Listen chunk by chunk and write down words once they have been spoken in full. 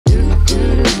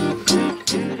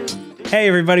Hey,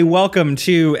 everybody. Welcome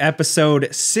to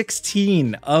episode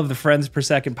 16 of the Friends Per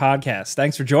Second podcast.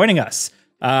 Thanks for joining us.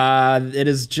 It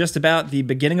is just about the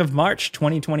beginning of March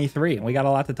 2023, and we got a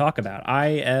lot to talk about. I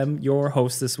am your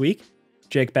host this week,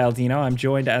 Jake Baldino. I'm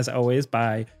joined, as always,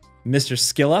 by Mr.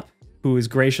 Skillup, who is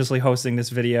graciously hosting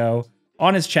this video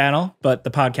on his channel, but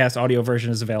the podcast audio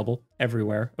version is available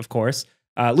everywhere, of course.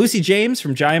 Lucy James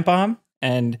from Giant Bomb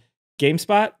and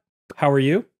Gamespot. How are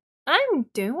you? I'm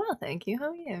doing well, thank you. How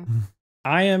are you?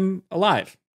 I am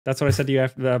alive. That's what I said to you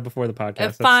after before the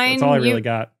podcast. That's all I really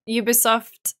got.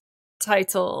 Ubisoft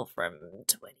title from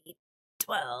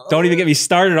 2012. Don't even get me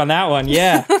started on that one.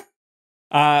 Yeah.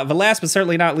 But last but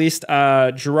certainly not least,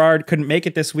 Gerard couldn't make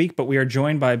it this week, but we are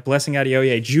joined by Blessing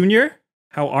Adeoye Jr.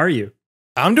 How are you?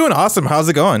 I'm doing awesome. How's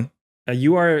it going?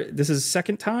 This is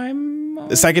second time?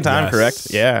 The second time, Yes. correct?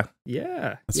 Yeah.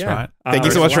 Yeah. That's right. Thank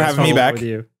you so much for having me back. With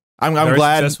you. I'm Very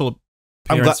glad. Successful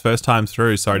appearance first time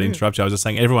through. Sorry to interrupt you. I was just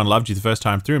saying everyone loved you the first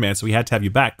time through, man. So we had to have you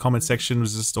back. Comment section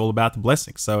was just all about the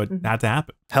blessings, so it had to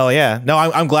happen. Hell yeah. No,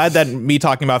 I'm glad that me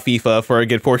talking about FIFA for a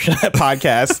good portion of that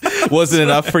podcast wasn't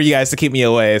enough for you guys to keep me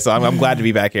away. So I'm glad to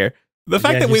be back here. The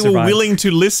fact that we were willing to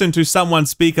listen to someone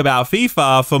speak about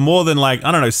FIFA for more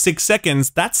than 6 seconds,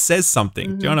 that says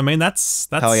something. Do you know what I mean? That's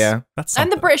hell yeah. That's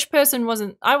something. And the British person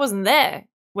wasn't there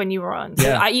when you were on.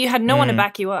 So you had no one to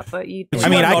back you up, but you.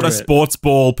 I'm not a sports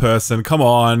ball person. Come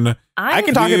on. I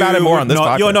can talk about it more on this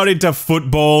podcast. You're not into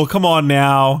football. Come on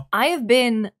now. I have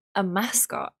been a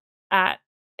mascot at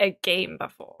a game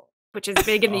before, which is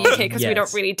big in the UK because we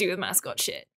don't really do the mascot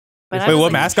shit. But wait,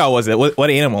 what mascot was it? What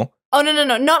animal? Oh,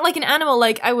 no. Not like an animal.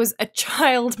 Like, I was a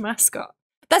child mascot.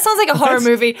 That sounds like a horror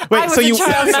movie. I was a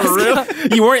child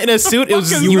mascot. You weren't in a suit? It was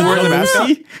just you were the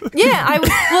mascot? Yeah, I was.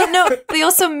 Well, no, they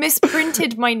also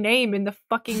misprinted my name in the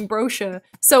fucking brochure.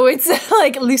 So it's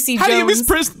like Lucy Jones. How do you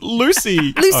misprint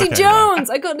Lucy? Lucy Jones.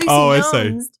 I got Lucy Jones. I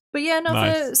see. But yeah, no,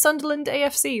 Nice. for Sunderland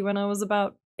AFC when I was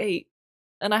about 8.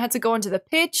 And I had to go onto the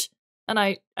pitch and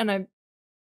I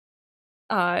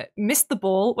missed the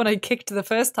ball when I kicked the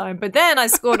first time, but then I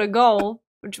scored a goal,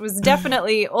 which was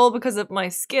definitely all because of my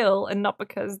skill and not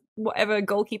because whatever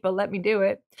goalkeeper let me do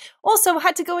it. Also, I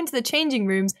had to go into the changing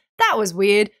rooms. That was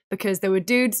weird because there were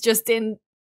dudes just in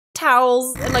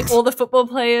towels and all the football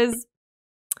players.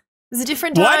 It was a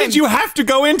different time. Why did you have to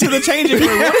go into the changing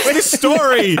room? What's this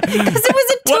story? Because it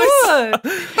was a tour.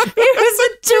 It was a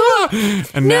tour.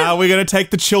 And now we're going to take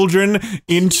the children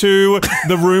into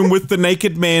the room with the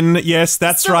naked men. Yes,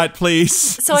 that's right, please.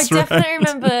 So I definitely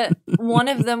remember one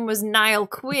of them was Niall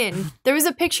Quinn. There was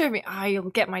a picture of me. You'll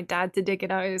get my dad to dig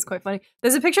it out. It was quite funny.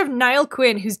 There's a picture of Niall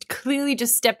Quinn who's clearly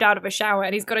just stepped out of a shower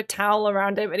and he's got a towel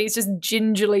around him and he's just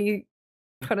gingerly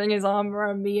putting his arm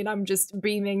around me and I'm just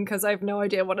beaming because I have no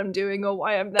idea what I'm doing or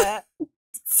why I'm there.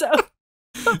 So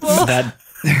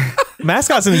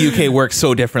mascots in the UK work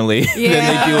so differently than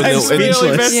they do in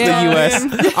the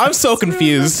US. I'm so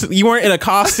confused. You weren't in a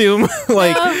costume.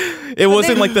 It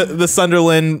wasn't like the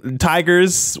Sunderland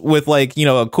Tigers with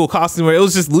a cool costume where it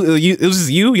was just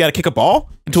you. You got to kick a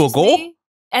ball into a goal. Me.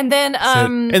 And then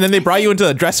and then they brought you into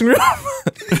the dressing room.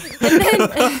 and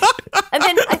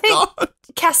then I think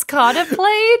Cascada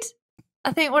played.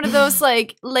 I think one of those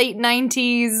late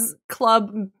 90s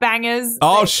club bangers.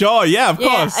 Oh, sure. Yeah, of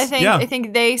course. I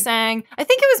think they sang. I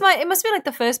think it must be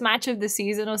the first match of the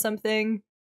season or something.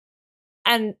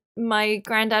 And my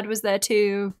granddad was there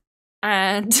too.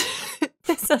 And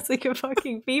this sounds like a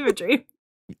fucking fever dream.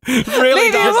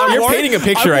 Really does. You're painting a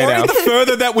picture right now. The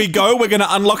further that we go, we're going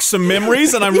to unlock some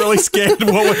memories, and I'm really scared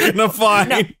what we're going to find.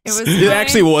 No, it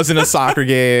actually wasn't a soccer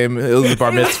game. It was a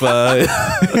bar mitzvah.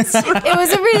 It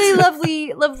was a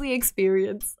really lovely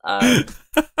experience.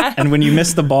 And when you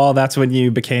missed the ball, that's when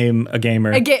you became a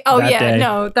gamer.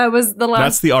 That was the last.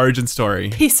 That's the origin story.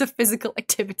 Piece of physical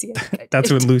activity.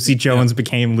 That's when Lucy Jones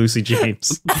became Lucy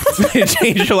James.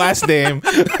 Changed your last name.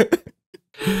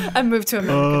 I moved to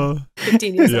America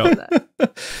 15 years after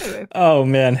that. Anyway. Oh,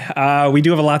 man. We do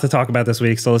have a lot to talk about this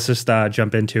week, so let's just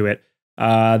jump into it.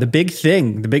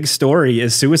 The big story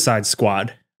is Suicide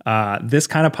Squad. This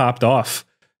kind of popped off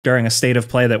during a state of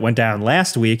play that went down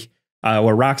last week,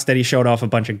 where Rocksteady showed off a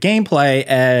bunch of gameplay,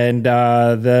 and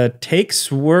the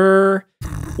takes were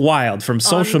wild, from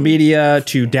social media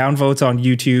to downvotes on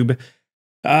YouTube.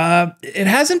 It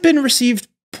hasn't been received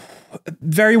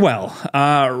very well.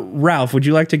 Ralph, would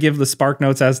you like to give the spark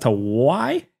notes as to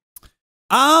why?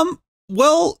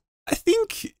 Well, I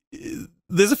think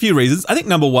there's a few reasons. I think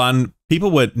number one,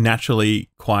 people were naturally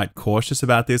quite cautious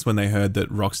about this when they heard that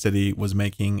Rocksteady was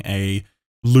making a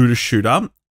looter shooter,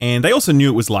 and they also knew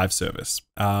it was live service.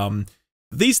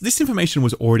 this information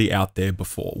was already out there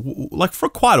before, like for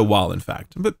quite a while, in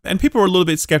fact. And people were a little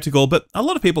bit skeptical, but a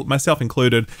lot of people, myself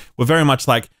included, were very much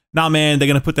like, nah, man, they're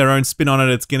going to put their own spin on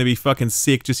it. It's going to be fucking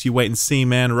sick. Just you wait and see,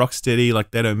 man. Rocksteady,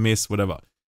 like they don't miss, whatever.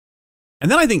 And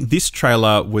then I think this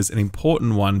trailer was an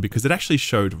important one because it actually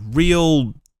showed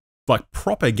real, like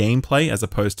proper gameplay as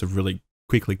opposed to really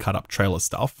quickly cut up trailer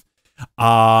stuff.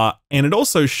 And it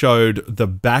also showed the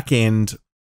back end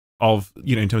of,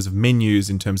 you know, in terms of menus,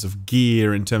 in terms of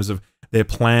gear, in terms of their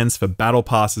plans for battle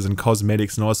passes and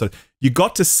cosmetics and all that. So you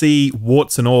got to see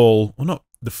warts and all, well, not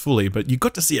the fully, but you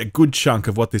got to see a good chunk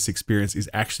of what this experience is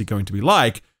actually going to be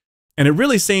like. And it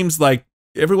really seems like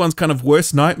everyone's kind of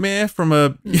worst nightmare from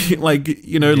a, like,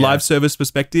 you know, live service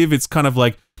perspective. It's kind of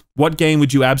like, what game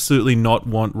would you absolutely not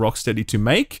want Rocksteady to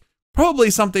make?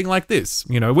 Probably something like this,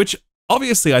 you know, which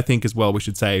obviously I think as well, we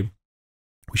should say,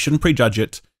 we shouldn't prejudge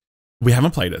it. We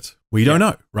haven't played it. We don't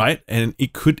know, right? And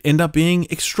it could end up being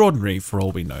extraordinary for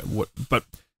all we know. But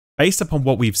based upon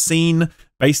what we've seen,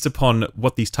 based upon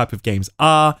what these type of games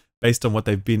are, based on what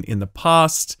they've been in the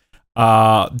past,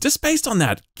 just based on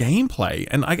that gameplay.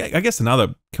 And I guess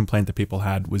another complaint that people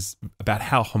had was about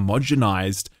how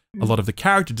homogenized a lot of the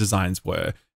character designs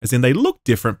were. As in, they look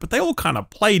different, but they all kind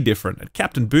of play different. And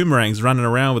Captain Boomerang's running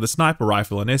around with a sniper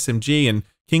rifle and SMG, and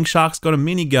King Shark's got a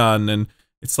minigun, and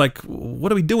it's like,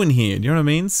 what are we doing here? You know what I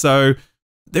mean? So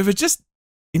there was just,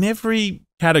 in every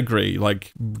category,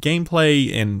 like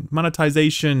gameplay and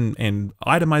monetization and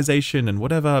itemization and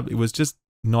whatever, it was just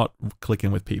not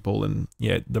clicking with people. And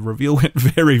yeah, the reveal went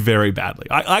very, very badly.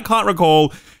 I can't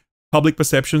recall public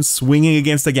perception swinging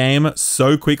against the game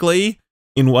so quickly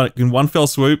in one fell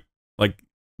swoop. Like,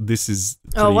 this is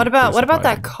what about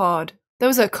that COD? There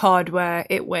was a COD where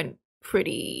it went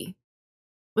pretty.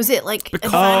 Was it like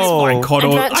COD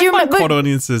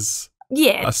audiences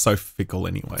are so fickle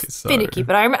anyway. So. Finicky,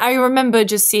 but I remember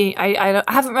just seeing. I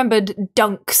haven't remembered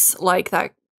dunks like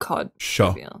that COD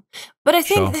reveal. But I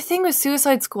think the thing with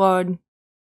Suicide Squad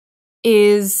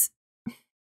is,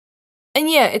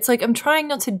 and yeah, it's like I'm trying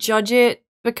not to judge it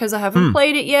because I haven't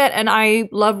played it yet, and I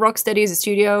love Rocksteady as a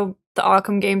studio. The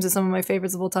Arkham games are some of my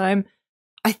favorites of all time.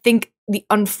 I think the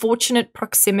unfortunate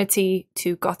proximity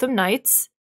to Gotham Knights.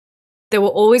 There were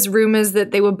always rumors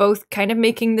that they were both kind of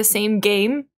making the same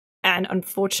game. And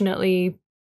unfortunately,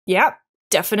 yeah,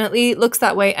 definitely looks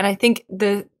that way. And I think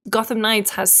the Gotham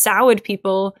Knights has soured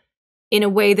people in a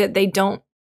way that they don't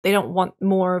want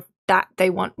more of that. They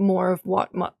want more of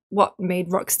what made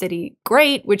Rocksteady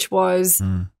great, which was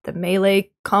the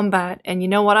melee combat. And you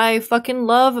know what I fucking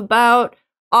love about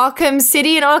Arkham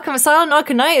City and Arkham Asylum and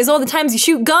Arkham Knight is all the times you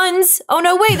shoot guns. Oh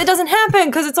no, wait, that doesn't happen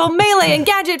because it's all melee and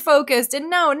gadget focused. And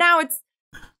now it's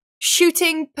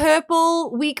shooting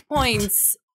purple weak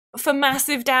points for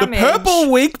massive damage. The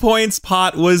purple weak points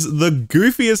part was the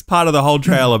goofiest part of the whole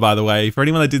trailer, by the way. For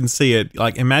anyone that didn't see it,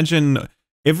 like imagine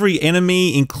every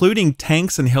enemy, including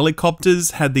tanks and helicopters,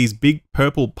 had these big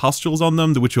purple pustules on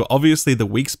them, which were obviously the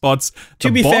weak spots. To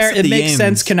be fair, it makes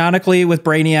sense canonically with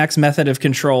Brainiac's method of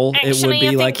control. Actually, it would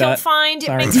be like that. It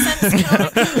makes sense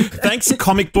canonically. Thanks,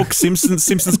 comic book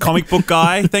Simpsons comic book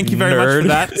guy. Thank you very much for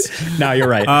that. No, you're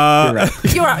right.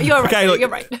 You're right. Okay, look, you're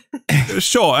right.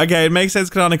 Sure. Okay, it makes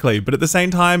sense canonically, but at the same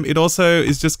time, it also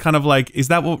is just kind of like, is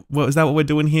that what we're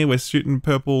doing here? We're shooting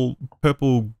purple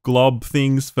glob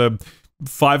things for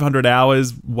 500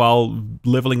 hours while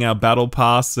leveling our battle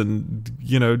pass and,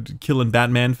 you know, killing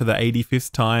Batman for the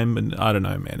 85th time. And I don't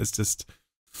know, man. It's just,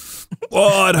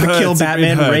 it hurts. Kill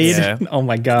Batman raid. Yeah. Oh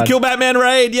my God. Kill Batman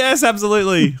raid. Yes,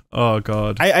 absolutely. Oh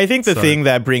God. I think the thing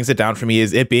that brings it down for me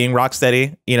is it being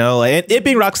Rocksteady, you know, like it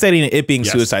being Rocksteady and it being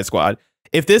Suicide Squad.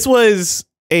 If this was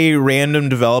a random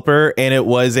developer and it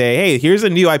was hey, here's a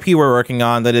new IP we're working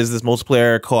on that is this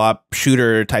multiplayer co-op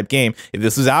shooter type game. If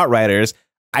this was Outriders,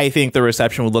 I think the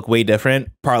reception would look way different,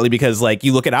 partly because like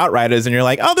you look at Outriders and you're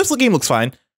like, oh, this game looks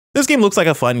fine. This game looks like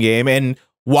a fun game. And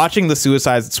watching the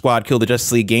Suicide Squad Kill the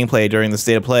Justice League gameplay during the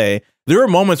state of play, there were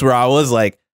moments where I was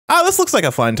like, oh, this looks like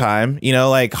a fun time. You know,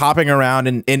 like hopping around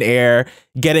in air,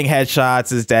 getting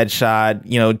headshots as Deadshot,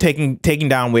 you know, taking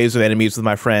down waves of enemies with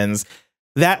my friends.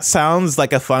 That sounds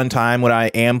like a fun time when I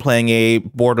am playing a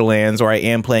Borderlands or I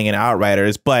am playing an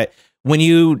Outriders. But when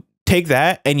you take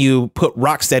that and you put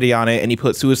Rocksteady on it and you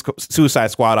put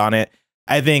Suicide Squad on it,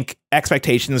 I think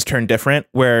expectations turn different,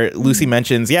 where Lucy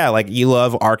mentions, yeah, like you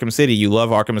love Arkham City, you love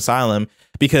Arkham Asylum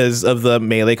because of the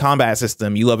melee combat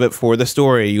system. You love it for the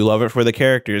story. You love it for the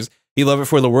characters. You love it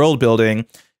for the world building.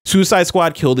 Suicide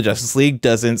Squad Kill the Justice League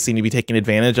doesn't seem to be taking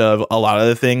advantage of a lot of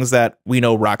the things that we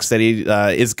know Rocksteady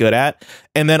is good at.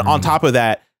 And then on top of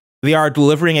that, they are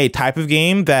delivering a type of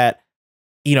game that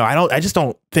I just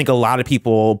don't think a lot of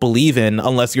people believe in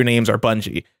unless your names are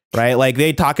Bungie, right? Like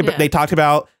they talked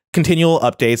about continual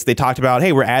updates. They talked about,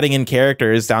 hey, we're adding in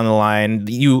characters down the line.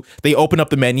 They open up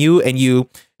the menu and you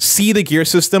see the gear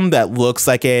system that looks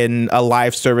like a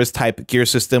live service type gear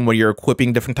system where you're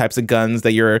equipping different types of guns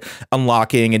that you're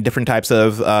unlocking and different types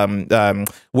of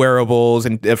wearables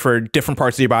and for different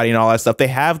parts of your body and all that stuff. They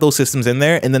have those systems in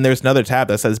there. And then there's another tab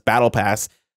that says Battle Pass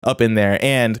up in there.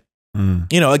 And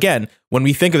again, when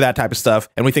we think of that type of stuff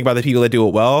and we think about the people that do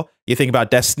it well, you think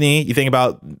about Destiny, you think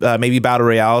about maybe Battle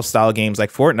Royale style games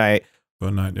like Fortnite.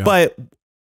 Yeah. But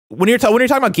when you're talking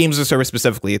about games as a service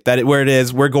specifically,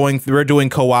 we're doing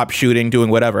co-op shooting, doing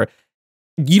whatever.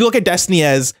 You look at Destiny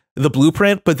as the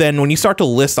blueprint, but then when you start to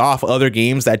list off other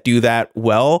games that do that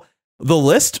well, the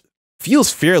list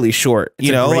feels fairly short. It's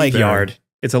a graveyard.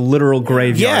 It's a literal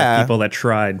graveyard of people that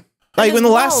tried. Like in the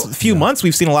last few months,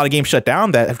 we've seen a lot of games shut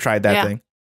down that have tried that thing.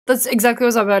 That's exactly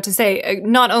what I was about to say.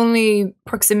 Not only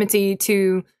proximity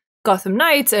to Gotham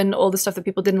Knights and all the stuff that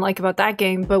people didn't like about that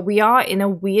game, but we are in a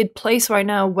weird place right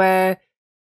now where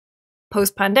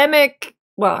post-pandemic,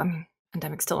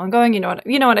 pandemic's still ongoing, you know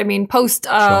what I mean,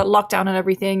 lockdown and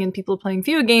everything, and people are playing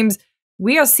fewer games,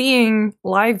 we are seeing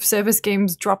live service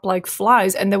games drop like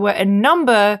flies. And there were a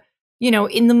number,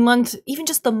 in the month, even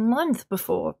just the month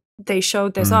before they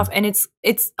showed this off, and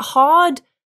it's hard.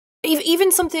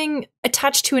 Even something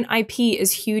attached to an IP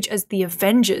as huge as the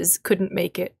Avengers couldn't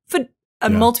make it for a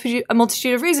multitude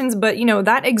of reasons. But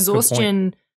that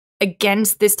exhaustion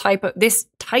against this type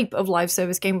of live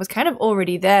service game was kind of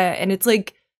already there, and it's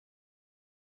like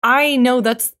I know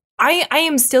I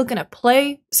am still gonna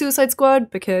play Suicide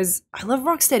Squad because I love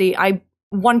Rocksteady. I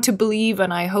want to believe,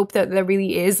 and I hope that there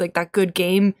really is like that good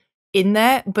game in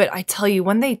there, but I tell you,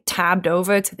 when they tabbed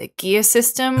over to the gear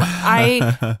system,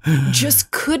 I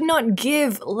just could not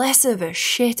give less of a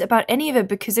shit about any of it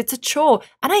because it's a chore.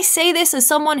 And I say this as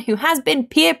someone who has been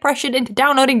peer pressured into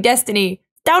downloading Destiny.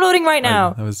 Downloading right now.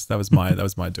 That was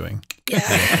my doing. Yeah.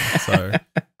 So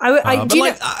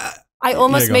I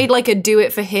almost made like a do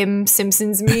it for him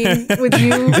Simpsons meme with you,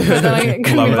 but then I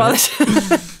couldn't be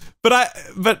bothered.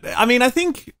 But I mean, I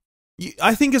think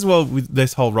as well with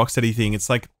this whole Rocksteady thing, it's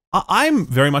like I'm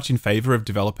very much in favor of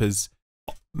developers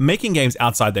making games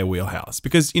outside their wheelhouse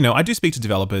because, I do speak to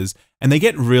developers and they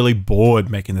get really bored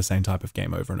making the same type of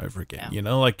game over and over again,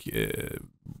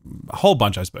 a whole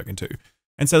bunch I've spoken to.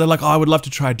 And so they're like, oh, I would love to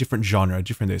try a different genre,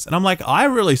 different this. And I'm like, I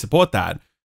really support that.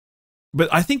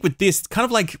 But I think with this, it's kind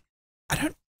of like, I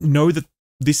don't know that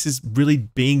this is really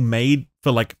being made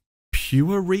for like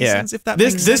pure reasons, if that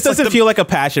makes sense. This doesn't feel like a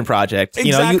passion project.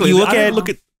 Exactly.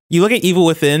 You look at Evil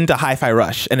Within to Hi-Fi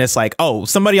Rush, and it's like, oh,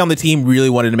 somebody on the team really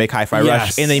wanted to make Hi-Fi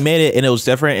Rush, and they made it, and it was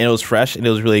different, and it was fresh, and it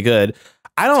was really good.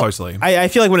 Totally. I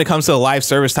feel like when it comes to a live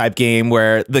service type game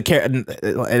where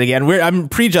and again, I'm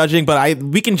prejudging, but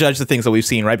we can judge the things that we've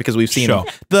seen, right? Because we've seen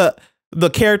the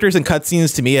characters and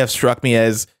cutscenes to me have struck me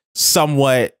as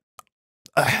somewhat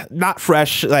not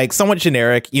fresh, like somewhat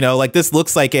generic. Like this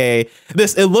looks like it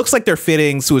looks like they're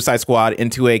fitting Suicide Squad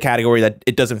into a category that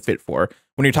it doesn't fit for.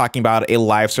 When you're talking about a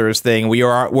live service thing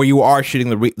where you are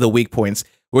shooting the weak points,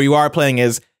 where you are playing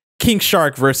as King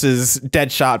Shark versus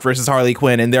Deadshot versus Harley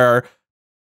Quinn, and there are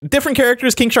different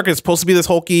characters. King Shark is supposed to be this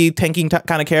hulky, tanking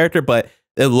kind of character, but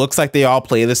it looks like they all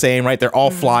play the same, right? They're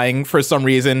all flying for some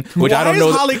reason, which I don't know.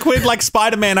 Why is Harley Quinn like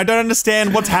Spider-Man? I don't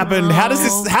understand what's happened. How does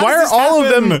this? Why are all of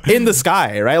them in the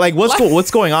sky, right? Like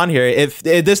what's going on here? If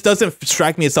this doesn't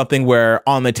strike me as something where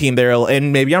on the team there,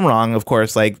 and maybe I'm wrong, of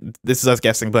course. Like this is us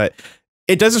guessing, but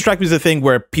it doesn't strike me as a thing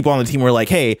where people on the team were like,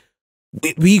 "Hey,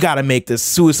 we got to make this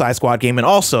Suicide Squad game," and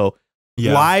also.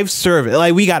 Live service,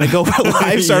 like we got to go for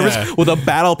live service with a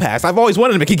battle pass. I've always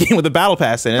wanted to make a game with a battle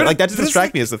pass in it. Like that doesn't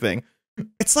strike me as the thing.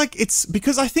 It's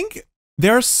because I think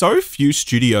there are so few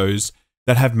studios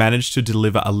that have managed to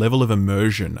deliver a level of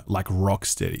immersion like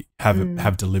Rocksteady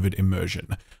have delivered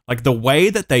immersion. Like the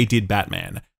way that they did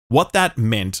Batman, what that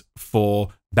meant for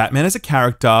Batman as a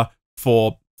character,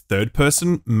 for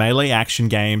third-person melee action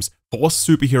games, for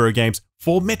superhero games,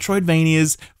 for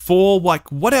Metroidvanias, for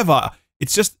like whatever.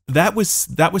 It's just that was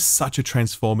such a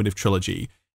transformative trilogy,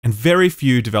 and very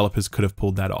few developers could have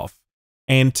pulled that off.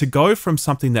 And to go from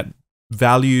something that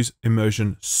values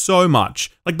immersion so much,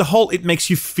 like the whole "it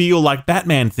makes you feel like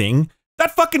Batman" thing,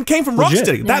 that fucking came from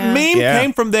Rocksteady. That meme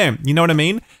came from them. You know what I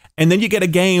mean? And then you get a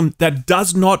game that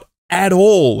does not at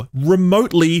all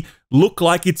remotely look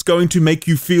like it's going to make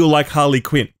you feel like Harley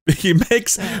Quinn. He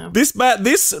makes this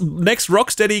next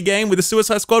Rocksteady game with the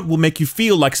Suicide Squad will make you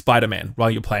feel like Spider-Man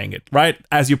while you're playing it, right?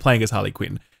 As you're playing as Harley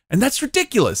Quinn. And that's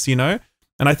ridiculous, And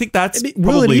I think that's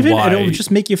probably why. It'll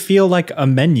just make you feel like a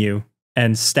menu.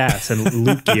 and stats and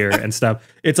loot gear and stuff.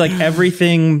 It's like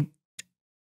everything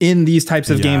in these types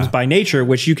of games by nature,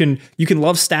 which you can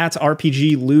love stats,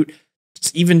 RPG, loot,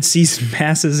 even season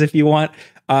passes if you want.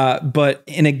 But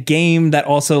in a game that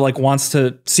also like wants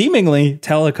to seemingly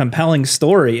tell a compelling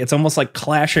story, it's almost like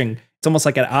clashing. It's almost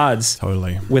like at odds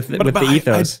with the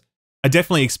ethos. I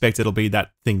definitely expect it'll be that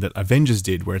thing that Avengers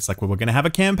did, where it's like, well, we're going to have a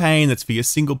campaign that's for your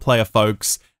single player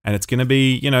folks, and it's going to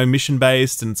be, you know, mission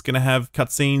based, and it's going to have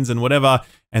cutscenes and whatever,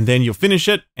 and then you'll finish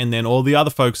it, and then all the other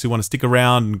folks who want to stick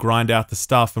around and grind out the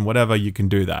stuff and whatever, you can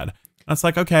do that. And it's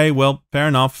like, okay, well, fair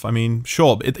enough. I mean,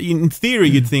 sure. In theory,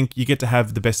 you'd think you get to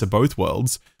have the best of both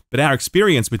worlds, but our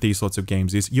experience with these sorts of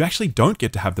games is you actually don't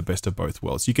get to have the best of both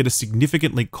worlds. You get a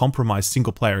significantly compromised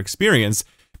single player experience,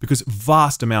 because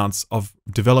vast amounts of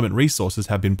development resources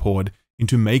have been poured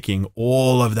into making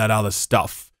all of that other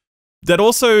stuff. That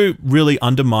also really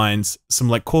undermines some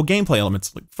like core gameplay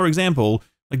elements. Like, for example,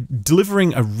 like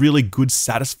delivering a really good,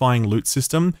 satisfying loot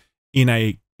system in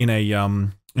a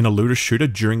looter shooter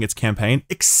during its campaign,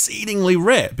 exceedingly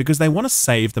rare, because they want to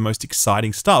save the most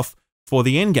exciting stuff for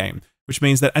the end game. Which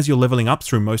means that as you're leveling up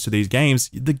through most of these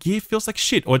games, the gear feels like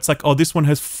shit. Or it's like, oh, this one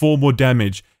has 4 more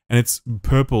damage, and it's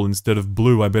purple instead of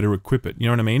blue, I better equip it. You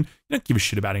know what I mean? You don't give a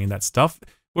shit about any of that stuff.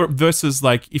 Versus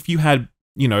like if you had,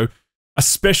 you know, a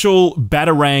special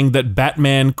batarang that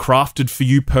Batman crafted for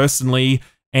you personally,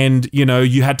 and, you know,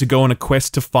 you had to go on a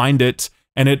quest to find it,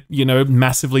 and it, you know,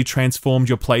 massively transformed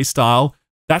your playstyle.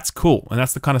 That's cool. And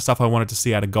that's the kind of stuff I wanted to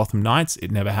see out of Gotham Knights.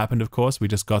 It never happened, of course. We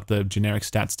just got the generic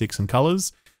stat sticks and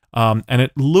colors. And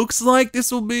it looks like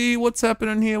this will be what's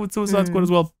happening here with Suicide Squad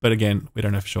as well. But again, we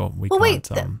don't know for sure.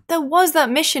 There was that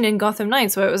mission in Gotham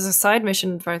Knights where it was a side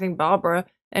mission for, I think, Barbara.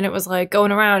 And it was like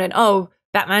going around and, oh,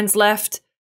 Batman's left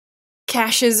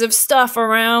caches of stuff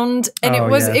around. And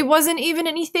it wasn't even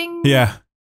anything. Yeah,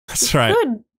 that's right.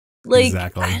 Good. Like,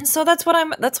 exactly. And so that's what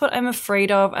I'm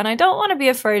afraid of. And I don't want to be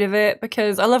afraid of it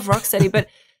because I love Rocksteady, but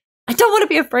I don't want to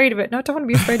be afraid of it. No, I don't want to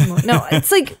be afraid anymore. No,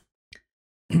 it's like,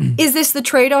 is this the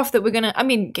trade-off that we're going to... I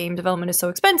mean, game development is so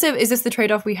expensive. Is this the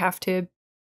trade-off we have to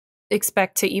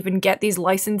expect to even get these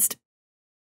licensed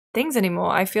things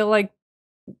anymore? I feel like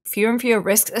fewer and fewer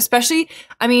risks, especially,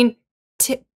 I mean,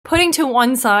 putting to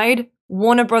one side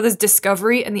Warner Brothers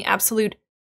Discovery and the absolute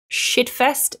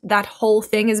shitfest that whole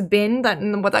thing has been,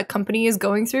 what that company is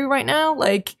going through right now.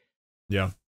 Like, yeah,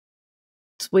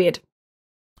 it's weird.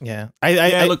 Yeah.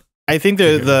 I think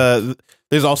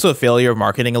there's also a failure of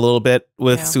marketing a little bit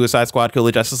with Suicide Squad Kill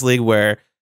the Justice League, where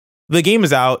the game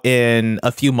is out in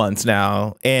a few months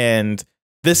now, and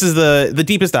this is the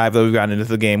deepest dive that we've gotten into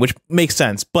the game, which makes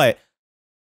sense. But,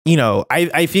 you know,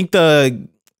 I think the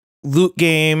loot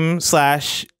game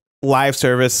 / live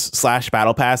service /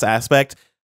 battle pass aspect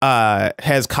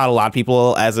has caught a lot of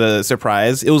people as a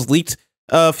surprise. It was leaked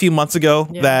a few months ago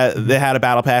that they had a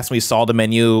battle pass, and we saw the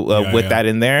menu with that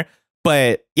in there.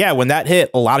 But yeah, when that hit,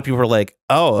 a lot of people were like,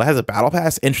 oh, it has a battle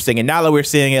pass? Interesting. And now that we're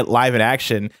seeing it live in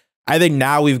action, I think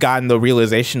now we've gotten the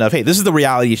realization of, hey, this is the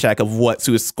reality check of what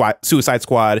Suicide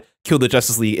Squad Kill the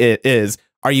Justice League is.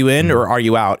 Are you in or are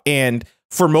you out? And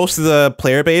for most of the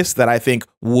player base that I think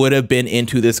would have been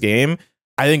into this game,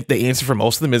 I think the answer for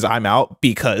most of them is I'm out,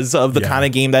 because of the kind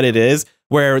of game that it is,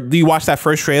 where you watch that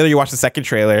first trailer, you watch the second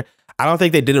trailer. I don't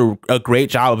think they did a great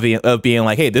job of being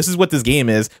like, hey, this is what this game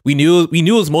is. We knew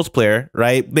it was multiplayer,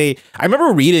 right? I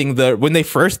remember reading when they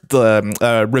first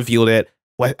revealed it.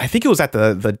 I think it was at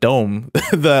the Dome,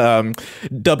 the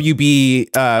WB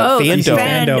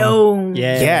Fandome.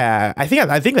 Yeah. I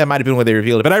think that might have been when they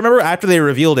revealed it. But I remember after they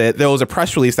revealed it, there was a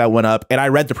press release that went up, and I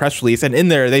read the press release, and in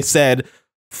there they said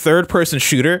third-person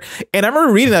shooter, and I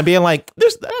remember reading that being like,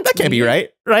 that can't be right?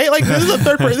 Like, this is a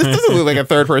third-person. This doesn't look like a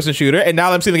third-person shooter. And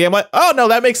now I'm seeing the game, like, oh no,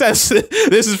 that makes sense.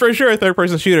 This is for sure a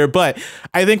third-person shooter. But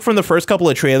I think from the first couple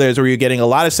of trailers, where you're getting a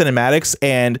lot of cinematics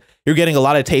and you're getting a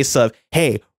lot of tastes of,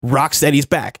 hey, Rocksteady's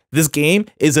back. This game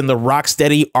is in the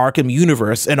Rocksteady Arkham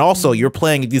universe, and also you're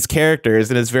playing these characters,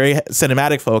 and it's very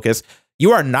cinematic focused.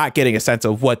 You are not getting a sense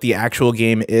of what the actual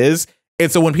game is.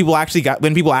 And so when people actually get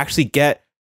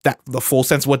the full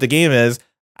sense of what the game is,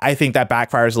 I think that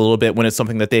backfires a little bit when it's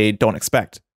something that they don't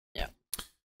expect.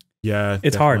 Yeah,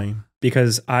 it's definitely hard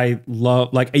because I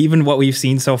love, like, even what we've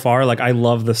seen so far. Like, I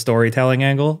love the storytelling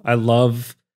angle. I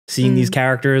love seeing these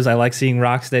characters. I like seeing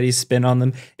Rocksteady's spin on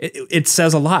them. It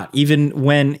says a lot, even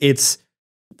when it's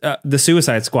the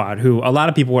Suicide Squad, who a lot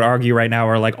of people would argue right now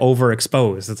are like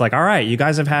overexposed. It's like, all right, you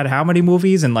guys have had how many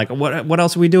movies, and like, what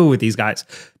else are we doing with these guys?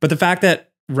 But the fact that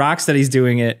Rocksteady's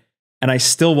doing it, and I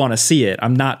still want to see it,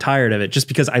 I'm not tired of it, just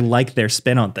because I like their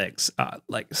spin on things.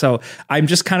 So I'm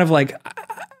just kind of like,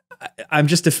 I'm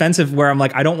just defensive where I'm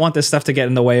like, I don't want this stuff to get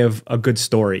in the way of a good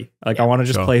story. Like I want to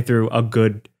just play through a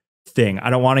good thing. I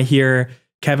don't want to hear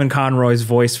Kevin Conroy's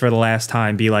voice for the last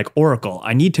time be like, Oracle,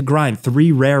 I need to grind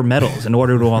 3 rare metals in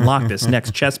order to unlock this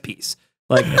next chess piece.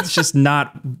 Like, it's just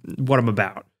not what I'm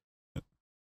about.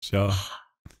 Sure.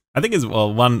 I think as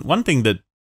well, one thing that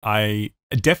I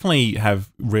definitely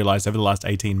have realized over the last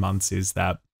 18 months is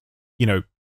that, you know,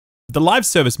 the live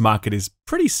service market is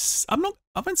pretty, I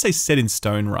wouldn't say set in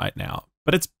stone right now,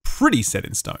 but it's pretty set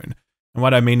in stone. And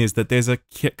what I mean is that there's a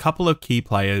couple of key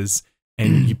players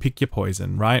and you pick your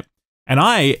poison, right? And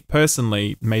I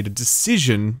personally made a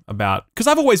decision about, because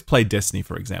I've always played Destiny,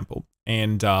 for example,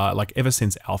 and like ever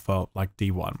since Alpha, like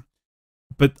D1.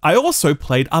 But I also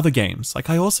played other games. Like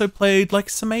I also played like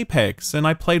some Apex, and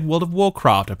I played World of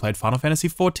Warcraft. I played Final Fantasy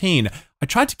XIV. I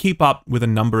tried to keep up with a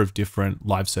number of different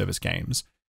live service games.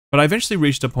 But I eventually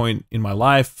reached a point in my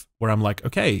life where I'm like,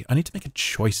 okay, I need to make a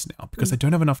choice now because I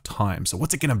don't have enough time. So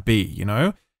what's it going to be, you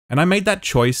know? And I made that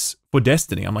choice for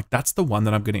Destiny. I'm like, that's the one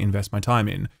that I'm going to invest my time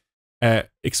in,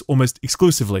 almost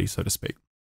exclusively, so to speak.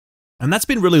 And that's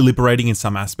been really liberating in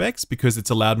some aspects because it's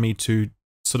allowed me to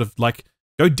sort of like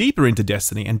go deeper into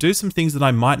Destiny and do some things that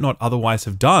I might not otherwise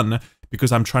have done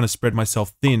because I'm trying to spread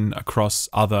myself thin across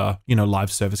other, you know,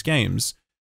 live service games.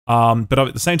 But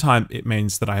at the same time, it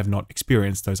means that I have not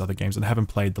experienced those other games and haven't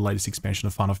played the latest expansion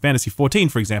of Final Fantasy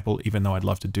XIV, for example, even though I'd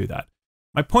love to do that.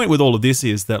 My point with all of this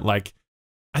is that, like,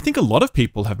 I think a lot of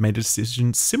people have made a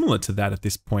decision similar to that at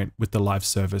this point with the live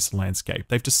service landscape.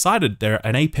 They've decided they're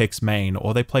an Apex main,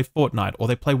 or they play Fortnite, or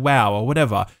they play WoW, or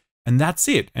whatever, and that's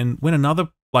it. And when another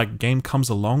like game comes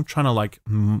along trying to like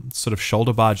sort of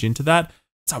shoulder barge into that,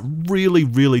 it's a really,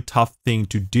 really tough thing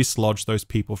to dislodge those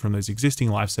people from those existing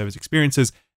live service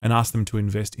experiences and ask them to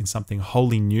invest in something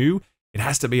wholly new. It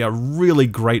has to be a really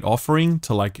great offering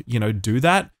to, like, you know, do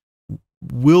that.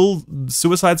 Will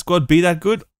Suicide Squad be that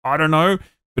good? I don't know,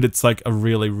 but it's like a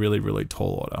really, really, really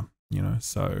tall order, you know,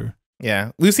 so.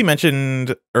 Yeah. Lucy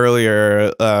mentioned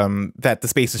earlier that the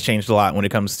space has changed a lot when it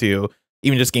comes to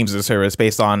even just games as a service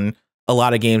based on a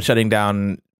lot of games shutting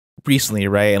down recently,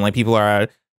 right? And like people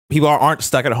aren't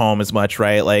stuck at home as much,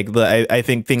 right? Like I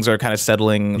think things are kind of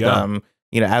settling,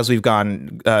 you know, as we've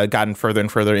gotten further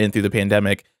and further in through the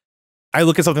pandemic. I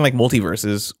look at something like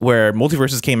Multiverses, where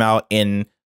Multiverses came out in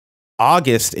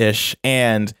August-ish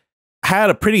and had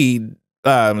a pretty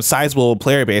sizable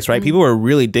player base, right? People were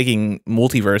really digging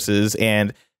Multiverses,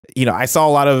 and you know, I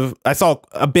saw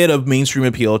a bit of mainstream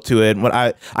appeal to it. What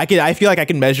I feel like I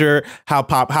can measure how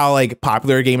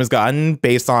popular a game has gotten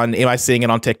based on, am I seeing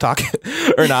it on TikTok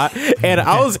or not? And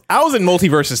I was in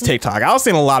Multiverses TikTok. I was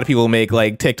seeing a lot of people make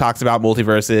like TikToks about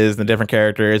Multiverses and the different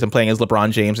characters and playing as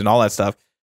LeBron James and all that stuff.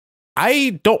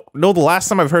 I don't know the last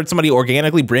time I've heard somebody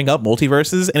organically bring up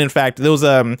Multiverses. And in fact, there was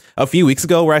a few weeks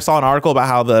ago where I saw an article about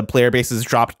how the player bases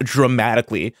dropped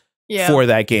dramatically for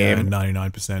that game. Yeah,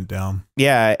 99% down.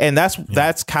 Yeah, and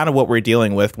that's kind of what we're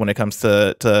dealing with when it comes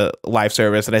to live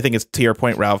service. And I think it's to your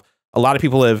point, Ralph, a lot of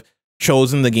people have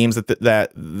chosen the games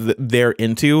that they're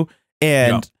into.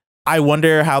 And I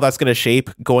wonder how that's going to shape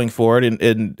going forward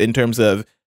in terms of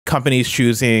companies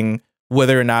choosing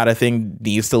whether or not a thing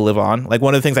needs to live on. Like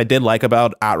one of the things I did like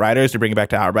about Outriders, to bring it back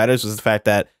to Outriders, was the fact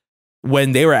that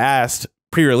when they were asked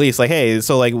pre-release, like, hey,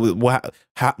 so like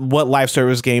what live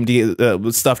service game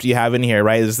stuff do you have in here,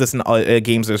 right? Is this a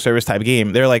games as a service type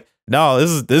game? They're like, no,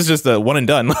 this is just a one and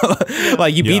done.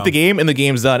 Like you beat the game and the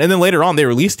game's done. And then later on they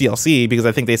released DLC because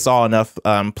I think they saw enough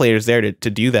players there to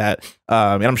do that.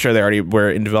 And I'm sure they already were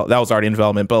in that was already in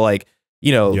development, but like,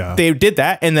 you know, they did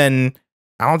that, and then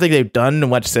I don't think they've done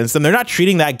much since then. They're not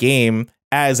treating that game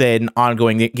as an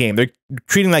ongoing game. They're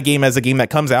treating that game as a game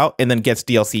that comes out and then gets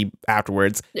DLC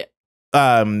afterwards. Yeah.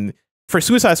 For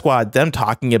Suicide Squad, them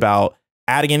talking about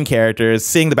adding in characters,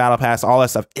 seeing the battle pass, all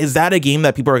that stuff, is that a game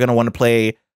that people are going to want to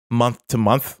play month to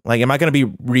month? Like, am I going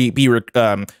to be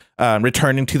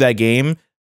returning to that game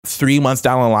 3 months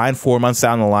down the line, 4 months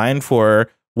down the line for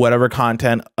whatever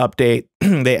content update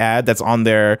they add that's on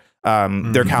their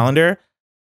calendar?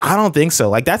 I don't think so.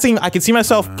 Like that game, I can see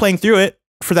myself playing through it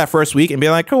for that first week and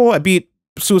being like, cool, I beat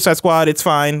Suicide Squad. It's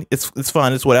fine. It's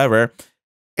fun. It's whatever.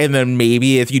 And then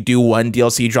maybe if you do one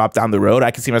DLC drop down the road,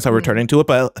 I can see myself returning to it.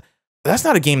 But that's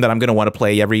not a game that I'm going to want to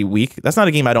play every week. That's not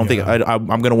a game I don't think I'm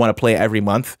going to want to play every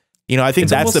month. You know, I think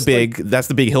that's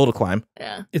the big hill to climb.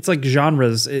 Yeah, it's like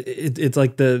genres. It's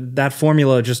like that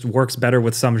formula just works better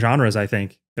with some genres. I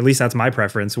think at least that's my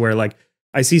preference. Where like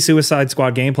I see Suicide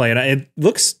Squad gameplay and it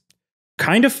looks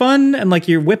kind of fun, and like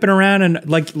you're whipping around, and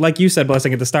like you said,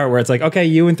 Blessing, at the start, where it's like, okay,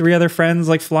 you and 3 other friends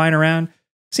like flying around,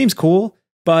 seems cool.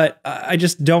 but I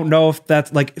just don't know if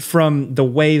that's like from the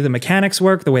way the mechanics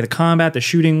work, the way the combat, the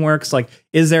shooting works. Like,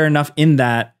 is there enough in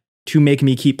that to make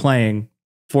me keep playing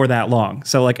for that long?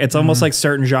 So like, it's almost like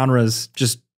certain genres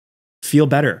just feel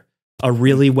better. A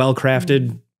really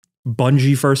well-crafted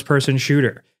Bungie first-person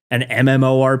shooter, an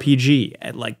MMORPG,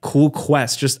 and like cool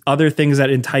quests, just other things that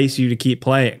entice you to keep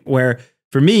playing. Where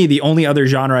for me, the only other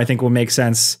genre I think will make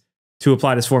sense to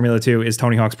apply this formula to is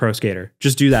Tony Hawk's Pro Skater.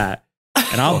 Just do that,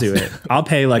 and I'll do it. I'll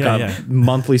pay like a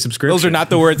monthly subscription. Those are not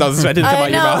the words I was expecting to come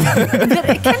out your mouth.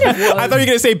 It kind of was. I thought you were going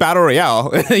to say Battle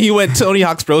Royale. You went Tony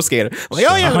Hawk's Pro Skater. Like,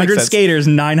 oh yeah, 100 skaters,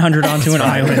 900 onto an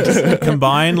island.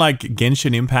 Combine like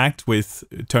Genshin Impact with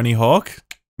Tony Hawk,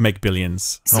 make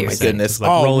billions. Oh my goodness. Like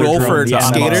roll for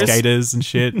skaters and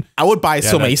shit. I would buy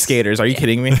so many skaters. Are you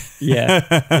kidding me? Yeah.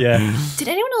 Did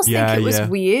anyone else think it was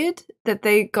weird that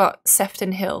they got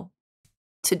Sefton Hill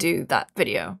to do that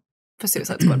video for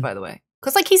Suicide Squad, by the way?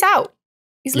 Because like he's out.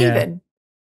 He's leaving.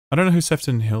 I don't know who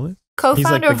Sefton Hill is.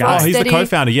 Co-founder like of Rocksteady. Oh, he's the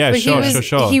co-founder. Yeah,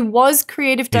 sure. He was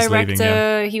creative He's director.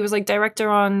 leaving, He was like director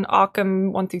on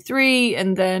Arkham 1 through 3,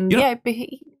 and then but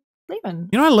he leaving.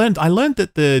 You know, I learned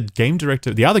that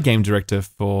the other game director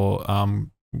for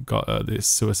this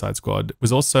Suicide Squad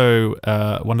was also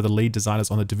one of the lead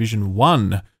designers on the Division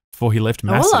 1 before he left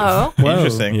Massive. Hello.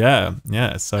 Interesting.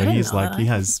 Yeah. So he's like he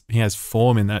has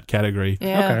form in that category.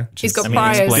 Yeah. Okay. He's got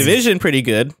priors. Division pretty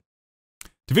good.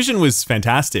 Division was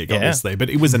fantastic, obviously, but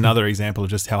it was another example of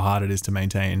just how hard it is to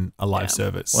maintain a live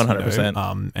service.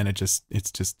 100%. And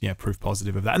it's just proof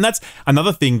positive of that. And that's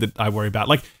another thing that I worry about.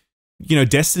 Like,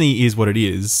 Destiny is what it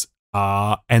is,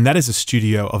 and that is a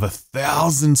studio of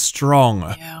 1,000 strong.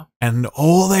 Yeah. And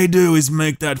all they do is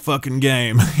make that fucking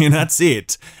game, and that's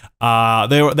it.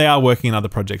 They are working on other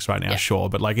projects right now, sure,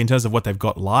 but like in terms of what they've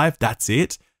got live, that's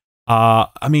it.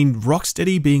 I mean,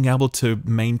 Rocksteady being able to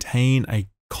maintain a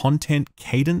content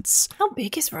cadence. How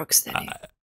big is Rocksteady?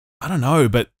 I don't know,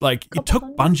 but like it took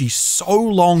Bungie so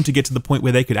long to get to the point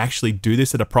where they could actually do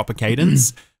this at a proper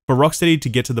cadence. For Rocksteady to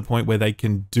get to the point where they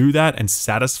can do that and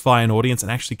satisfy an audience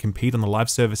and actually compete on the live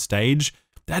service stage,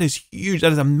 that is huge.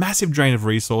 That is a massive drain of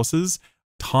resources,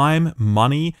 time,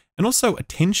 money, and also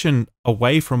attention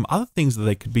away from other things that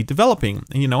they could be developing.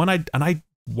 And I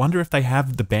wonder if they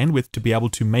have the bandwidth to be able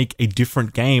to make a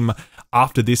different game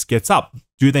after this gets up.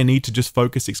 Do they need to just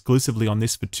focus exclusively on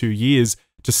this for 2 years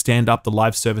to stand up the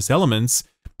live service elements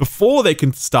before they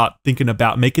can start thinking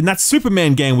about making that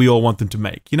Superman game we all want them to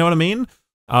make? You know what I mean?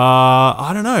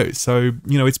 I don't know. So,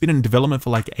 it's been in development for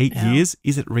like 8 years.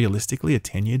 Is it realistically a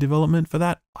 10-year development for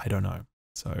that? I don't know.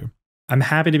 So I'm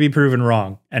happy to be proven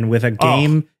wrong. And with a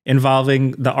game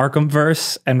involving the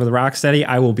Arkhamverse and with Rocksteady,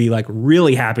 I will be like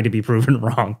really happy to be proven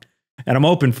wrong. And I'm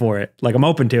open for it. Like I'm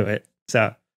open to it.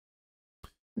 So.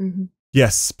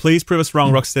 Yes, please prove us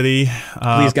wrong, Rocksteady.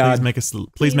 Please, God.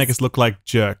 Please make us look like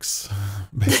jerks,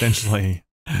 essentially.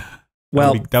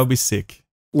 Well, that would be sick.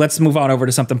 Let's move on over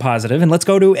to something positive, and let's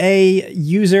go to a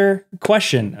user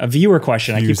question, a viewer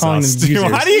question. I keep calling them users.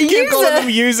 Why do you keep calling them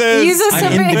users? User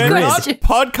submit question.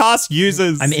 Podcast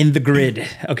users. I'm in the grid,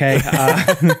 okay?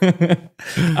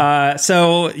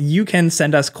 So you can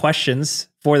send us questions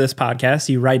for this podcast.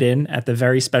 You write in at the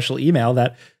very special email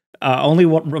that only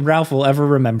Ralph will ever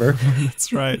remember.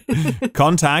 That's right.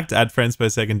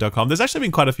 contact@friendspersecond.com. There's actually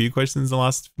been quite a few questions in the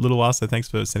last little while, so thanks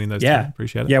for sending those. Yeah.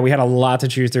 Appreciate it. Yeah, we had a lot to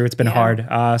choose through. It's been hard.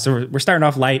 So we're starting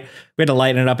off light. We had to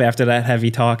lighten it up after that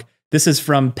heavy talk. This is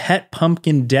from Pet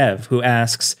Pumpkin Dev, who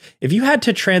asks, if you had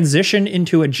to transition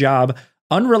into a job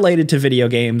unrelated to video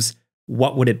games,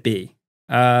 what would it be?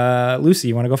 Lucy,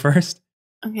 you want to go first?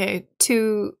 Okay,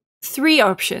 3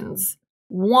 options.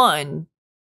 1,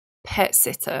 pet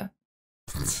sitter.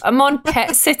 I'm on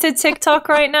pet sitter TikTok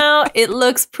right now. It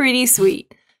looks pretty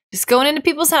sweet. Just going into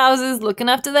people's houses, looking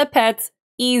after their pets.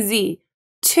 Easy.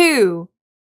 2,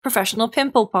 professional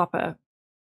pimple popper.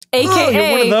 AKA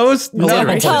you're one of those?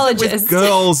 dermatologist. With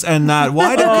girls and that.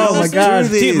 Why do my God. do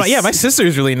this? Dude, my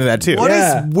sister's really into that too. What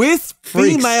is with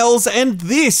Freaks. Females and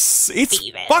this? It's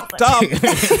fucked up.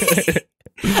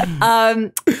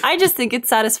 I just think it's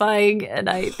satisfying, and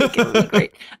I think it would be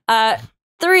great.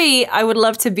 3, I would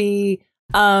love to be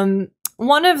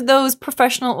one of those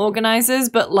professional organizers,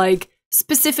 but like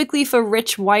specifically for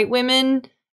rich white women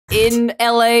in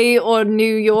LA or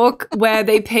New York, where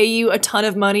they pay you a ton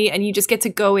of money and you just get to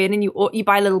go in and you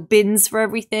buy little bins for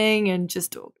everything and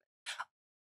just.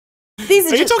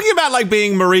 These are you talking about like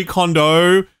being Marie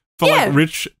Kondo for like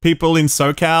rich people in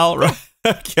SoCal, right?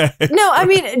 Okay. No, I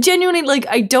mean genuinely, like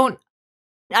I don't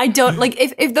like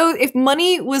if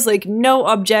money was like no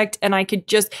object and I could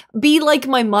just be like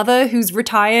my mother who's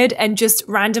retired and just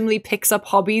randomly picks up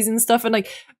hobbies and stuff and like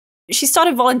she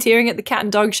started volunteering at the cat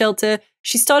and dog shelter.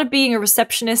 She started being a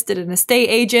receptionist at an estate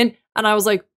agent. And I was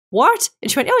like, what? And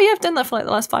she went, oh yeah, I've done that for like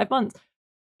the last 5 months.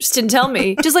 Just didn't tell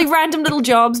me. Just like random little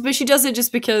jobs, but she does it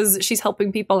just because she's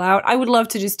helping people out. I would love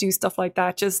to just do stuff like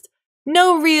that. Just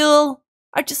no real,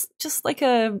 I just like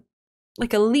a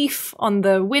leaf on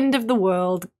the wind of the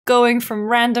world, going from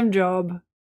random job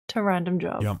to random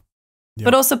job. Yep. Yep.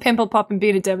 But also pimple pop and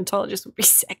being a dermatologist would be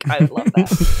sick. I would love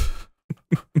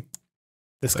that.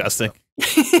 Disgusting.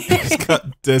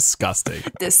 Disgusting.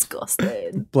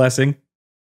 Disgusting. Blessing.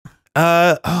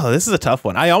 This is a tough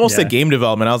one. I almost said game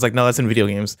development. I was like, no, that's in video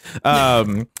games.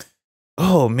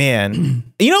 Oh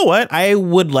man. You know what? I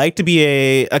would like to be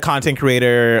a content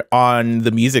creator on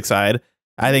the music side.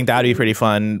 I think that'd be pretty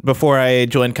fun. Before I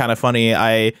joined Kinda Funny,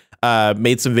 I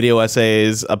made some video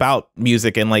essays about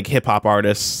music and like hip hop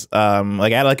artists.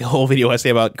 Like I had like a whole video essay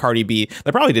about Cardi B.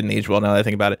 That probably didn't age well now that I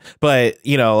think about it. But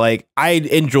you know, like I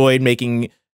enjoyed making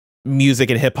music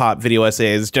and hip hop video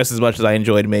essays just as much as I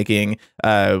enjoyed making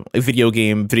video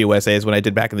game video essays when I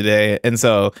did back in the day. And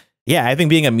so, yeah, I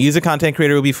think being a music content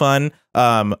creator would be fun.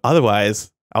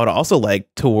 Otherwise, I would also like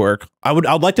to work. I would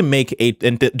like to make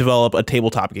and develop a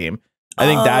tabletop game. I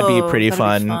think that'd be pretty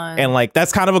fun. And like,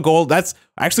 that's kind of a goal. That's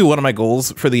actually one of my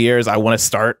goals for the year is I want to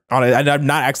start on it. I've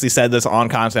not actually said this on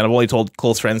content. I've only told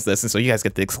close friends this. And so you guys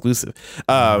get the exclusive.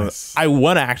 Nice. I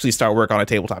want to actually start work on a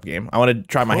tabletop game. I want to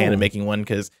try my hand at making one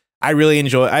because I really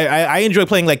enjoy, I enjoy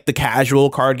playing like the casual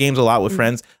card games a lot with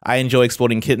friends. I enjoy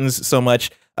Exploding Kittens so much.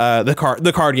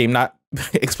 The card game, not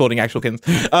exploding actual kittens.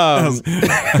 I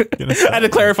had to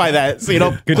clarify that so you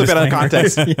don't put that out of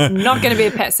context. Not going to be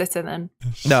a pet sitter then.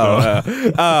 No.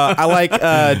 I like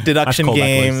deduction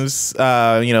games,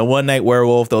 you know, One Night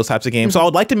Werewolf, those types of games. So I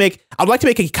would like to make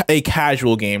a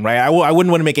casual game, right? I wouldn't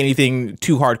want to make anything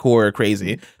too hardcore or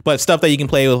crazy, but stuff that you can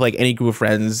play with like any group of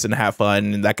friends and have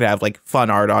fun, and that could have like fun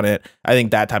art on it. I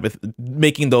think that type of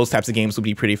making those types of games would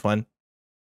be pretty fun.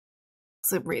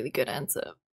 That's a really good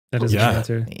answer. That is a good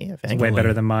answer. Yeah, it's way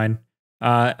better than mine.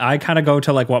 I kind of go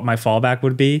to like what my fallback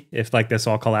would be if like this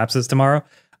all collapses tomorrow.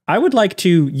 I would like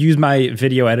to use my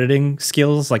video editing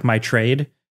skills, like my trade,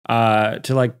 to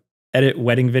like edit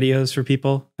wedding videos for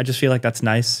people. I just feel like that's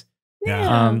nice.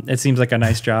 Yeah. It seems like a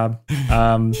nice job.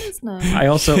 It's nice. I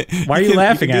also, why are you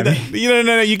laughing at me?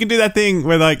 No. You can do that thing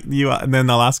where like and then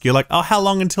they'll ask you like, oh, how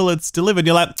long until it's delivered?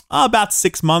 You're like, oh, about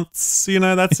 6 months. You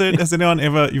know, that's it. Has anyone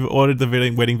ever you've ordered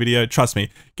the wedding video? Trust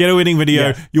me, get a wedding video.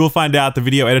 Yeah. You will find out the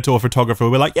video editor or photographer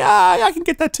will be like, yeah, I can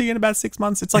get that to you in about 6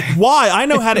 months. It's like, why? I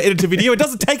know how to edit a video. It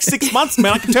doesn't take 6 months,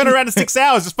 man. I can turn it around in 6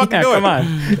 hours. Just fucking do it. Come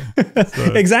on.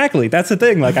 So. Exactly. That's the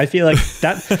thing. Like, I feel like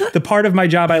that the part of my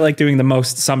job I like doing the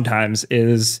most sometimes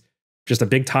is just a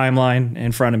big timeline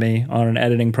in front of me on an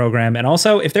editing program. And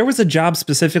also, if there was a job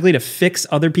specifically to fix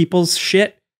other people's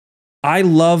shit, I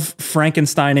love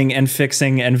Frankensteining and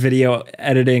fixing and video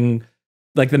editing,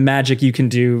 like the magic you can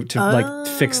do to like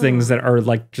fix things that are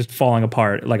like just falling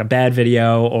apart, like a bad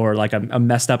video or like a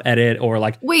messed up edit or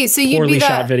like so poorly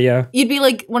shot video. You'd be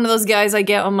like one of those guys I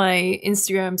get on my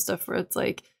Instagram stuff where it's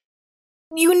like,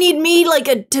 you need me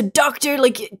like to doctor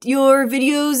like your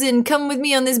videos and come with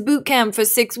me on this boot camp for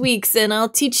 6 weeks and I'll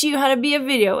teach you how to be a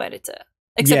video editor.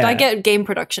 Except I get game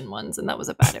production ones and that was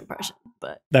a bad impression.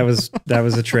 But that was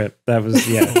a trip. That was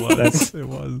it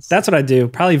was. That's what I do.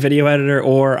 Probably video editor,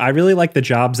 or I really like the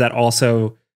jobs that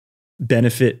also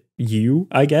benefit you,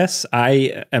 I guess.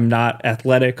 I am not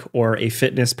athletic or a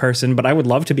fitness person, but I would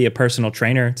love to be a personal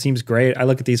trainer. It seems great. I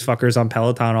look at these fuckers on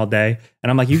Peloton all day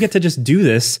and I'm like, you get to just do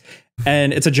this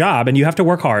and it's a job and you have to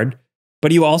work hard,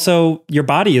 but you also, your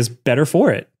body is better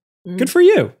for it. Good for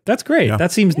you. That's great. Yeah,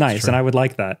 that seems nice. And I would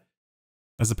like that.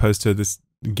 As opposed to this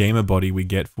gamer body we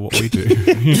get for what we do.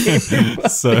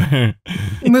 So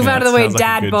move out of the way,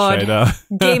 dad bod.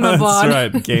 Gamer bod.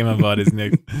 That's right. Gamer bod is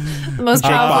next. The most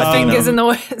powerful fingers in the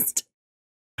West.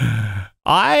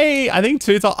 I think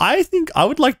too. I think I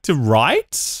would like to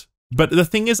write, but the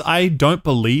thing is, I don't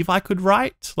believe I could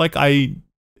write. I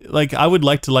would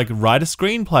like to write a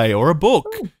screenplay or a book.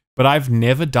 Ooh. But I've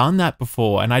never done that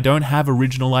before, and I don't have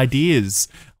original ideas.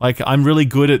 Like, I'm really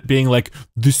good at being like,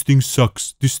 this thing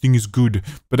sucks, this thing is good.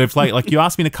 But if like you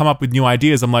ask me to come up with new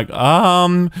ideas, I'm like,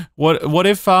 what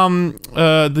if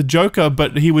the Joker,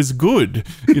 but he was good?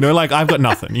 You know, like I've got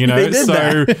nothing. You know,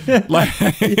 so like,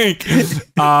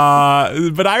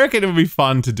 but I reckon it would be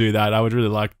fun to do that. I would really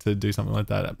like to do something like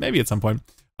that, maybe at some point.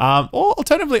 Or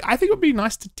alternatively, I think it would be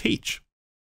nice to teach.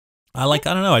 I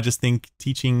don't know. I just think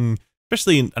teaching,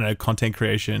 especially in, I don't know, content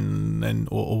creation and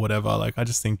or whatever, like I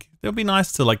just think it would be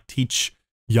nice to like teach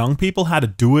young people how to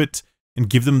do it and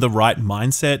give them the right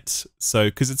mindset. So,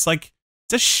 because it's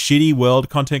it's a shitty world,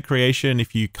 content creation,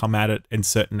 if you come at it in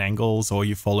certain angles or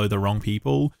you follow the wrong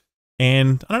people.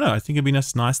 And I don't know, I think it'd be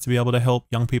nice to be able to help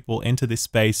young people enter this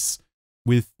space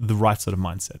with the right sort of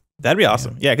mindset. That'd be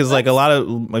awesome. Yeah, because like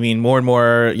more and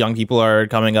more young people are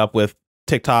coming up with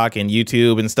TikTok and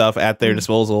YouTube and stuff at their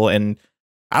disposal. And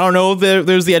I don't know if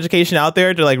there's the education out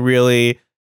there to like really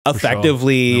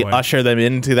effectively usher them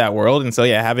into that world. And so,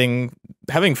 yeah,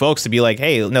 having folks to be like,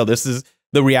 hey, no, this is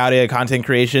the reality of content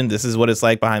creation. This is what it's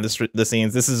like behind the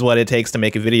scenes. This is what it takes to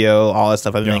make a video. All that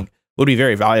stuff, I think would be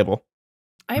very valuable.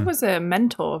 I was a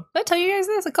mentor. Did I tell you guys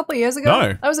this a couple of years ago?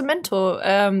 No. I was a mentor.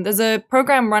 There's a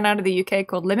program run out of the UK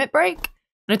called Limit Break,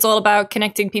 and it's all about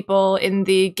connecting people in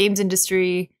the games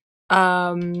industry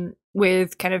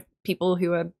with kind of people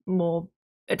who are more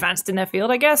advanced in their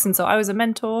field, I guess. And so I was a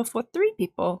mentor for 3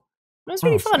 people. It was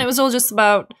really fun. It was all just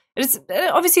about,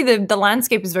 obviously the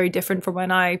landscape is very different from when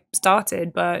I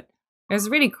started, but it was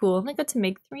really cool. And I got to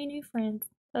make 3 new friends,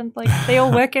 and like they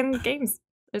all work in games.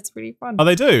 It's really fun. Oh,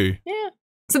 they do? Yeah.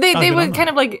 So they were kind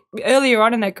of like earlier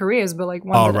on in their careers, but like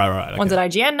one's at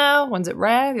IGN now, one's at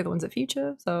Rare, the other one's at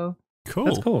Future. So cool.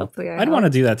 That's cool. I'd want to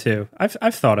do that too.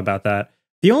 I've thought about that.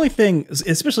 The only thing,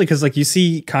 especially because like you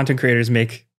see content creators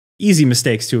make easy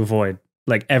mistakes to avoid,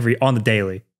 like on the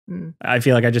daily. I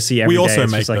feel like I just see every day. We also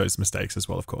make those mistakes as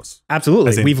well, of course.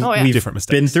 Absolutely. We've different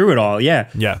mistakes. Been through it all. Yeah.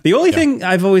 Yeah. The only thing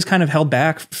I've always kind of held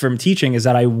back from teaching is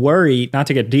that I worry, not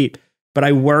to get deep, but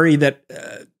I worry that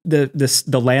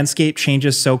the landscape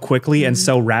changes so quickly and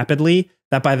so rapidly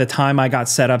that by the time I got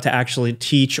set up to actually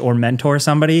teach or mentor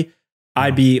somebody,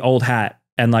 I'd be old hat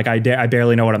and like I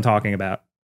barely know what I'm talking about.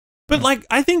 But like,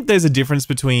 I think there's a difference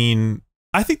between,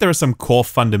 I think there are some core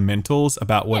fundamentals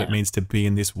about what it means to be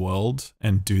in this world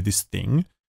and do this thing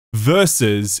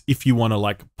versus if you want to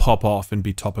like pop off and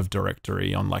be top of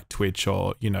directory on like Twitch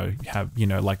or, have,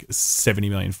 like 70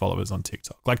 million followers on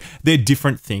TikTok. Like they're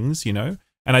different things, and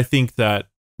I think that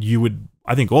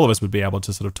I think all of us would be able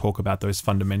to sort of talk about those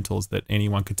fundamentals that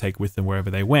anyone could take with them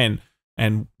wherever they went.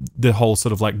 And the whole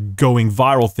sort of like going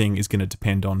viral thing is going to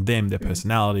depend on them, their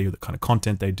personality, the kind of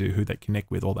content they do, who they connect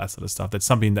with, all that sort of stuff. That's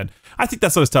something that I think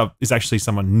that sort of stuff is actually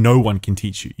no one can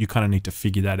teach you. You kind of need to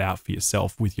figure that out for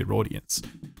yourself with your audience.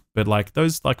 But like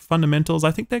those like fundamentals,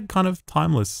 I think they're kind of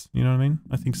timeless. You know what I mean?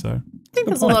 I think so. I think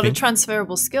there's a lot of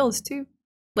transferable skills too.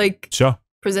 Like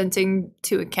presenting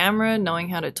to a camera, knowing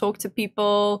how to talk to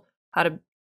people, how to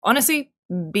honestly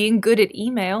being good at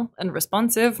email and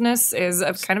responsiveness is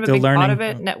kind of a big part of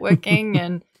it. Networking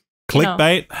and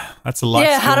clickbait. That's a lot.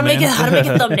 Yeah, how to make a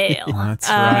thumbnail. That's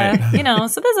right.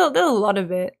 So there's a lot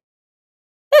of it.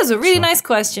 That was a really nice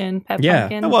question, Pet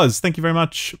Pumpkin. It was. Thank you very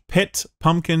much, Pet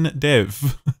Pumpkin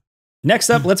Dev. Next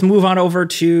up, let's move on over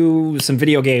to some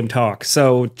video game talk.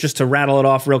 So just to rattle it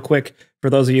off real quick, for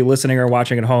those of you listening or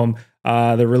watching at home,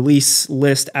 the release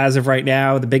list as of right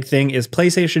now, the big thing is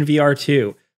PlayStation VR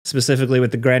 2, specifically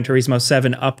with the Gran Turismo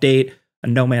 7 update, a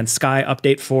No Man's Sky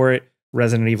update for it,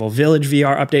 Resident Evil Village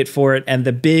VR update for it, and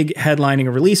the big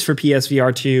headlining release for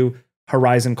PSVR 2,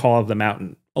 Horizon Call of the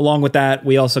Mountain. Along with that,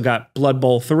 we also got Blood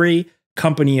Bowl 3,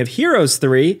 Company of Heroes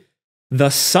 3,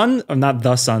 Sons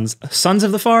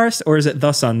of the Forest, or is it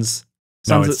The Sons?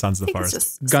 No, it's Sons of the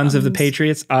Forest. Guns of the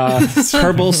Patriots,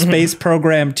 Kerbal Space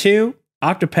Program 2,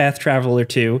 Octopath Traveler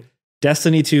 2,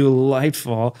 Destiny 2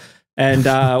 Lightfall, and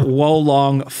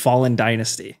Wolong Fallen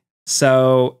Dynasty.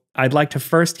 So I'd like to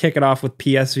first kick it off with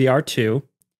PSVR 2.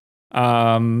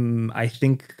 I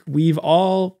think we've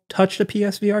all touched a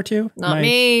PSVR 2. Not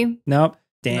me. Nope.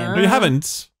 Damn. No. You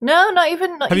haven't? No, not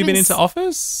even. Have you been into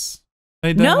Office?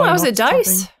 No, I was at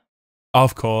DICE.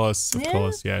 Of course.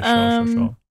 Yeah,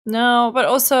 sure. No, but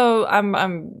also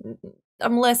I'm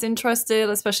less interested,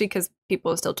 especially because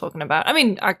people are still talking about. I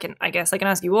mean, I guess I can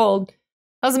ask you all.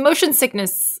 How's the motion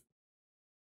sickness?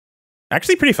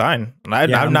 Actually, pretty fine.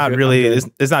 I'm not really.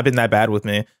 It's not been that bad with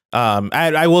me.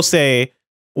 I will say,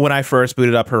 when I first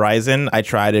booted up Horizon, I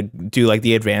tried to do like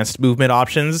the advanced movement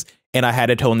options, and I had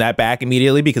to tone that back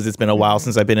immediately because it's been a while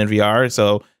since I've been in VR.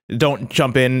 So don't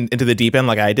jump into the deep end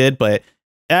like I did. But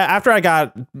after I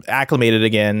got acclimated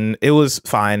again, it was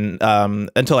fine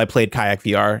until I played Kayak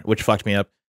VR, which fucked me up.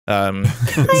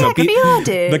 VR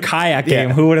did. The kayak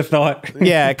game, who would have thought?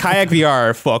 Yeah, Kayak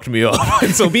VR fucked me up.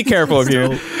 So be careful if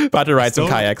you're about to ride some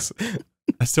kayaks.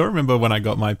 I still remember when I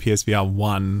got my PSVR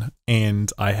 1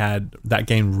 and I had that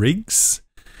game Rigs.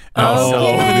 And I was Oh,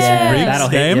 like, yeah. this Riggs That'll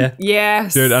game. hit you.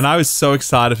 Yes. Dude, and I was so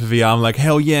excited for VR. I'm like,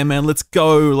 hell yeah, man, let's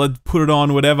go. Let's put it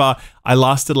on, whatever. I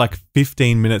lasted like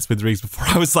 15 minutes with Riggs before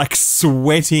I was like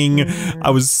sweating. I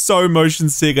was so motion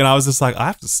sick, and I was just like, I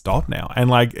have to stop now. And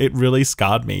like, it really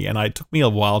scarred me. And it took me a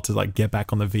while to like get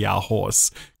back on the VR horse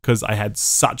because I had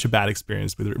such a bad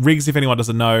experience with it. Riggs, if anyone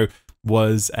doesn't know,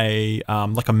 was a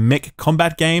like a mech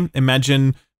combat game.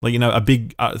 Imagine like, you know, a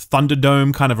big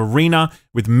Thunderdome kind of arena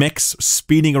with mechs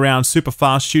speeding around super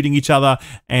fast, shooting each other.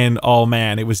 And oh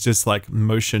man, it was just like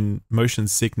motion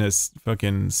sickness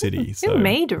fucking city. Who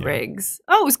made Riggs?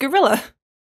 Oh, it was Gorilla.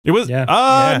 It was,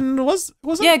 Yeah. was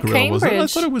it Yeah, Gorilla, was it? I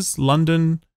Cambridge. thought it was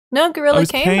London. No, Gorilla Oh, it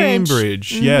was Cambridge.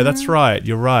 Cambridge. Yeah, that's right.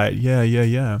 You're right.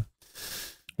 Yeah.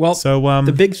 Well, So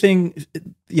the big thing,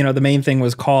 you know, the main thing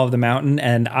was Call of the Mountain,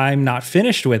 and I'm not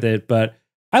finished with it, but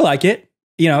I like it.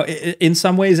 You know, in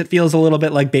some ways it feels a little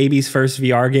bit like baby's first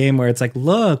VR game where it's like,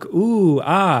 look, ooh,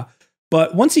 ah.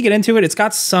 But once you get into it, it's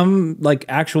got some like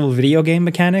actual video game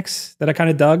mechanics that I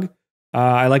kind of dug.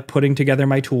 I like putting together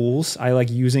my tools. I like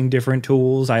using different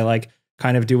tools. I like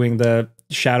kind of doing the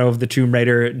Shadow of the Tomb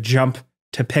Raider jump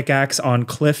to pickaxe on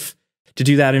cliff. To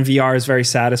do that in VR is very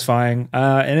satisfying.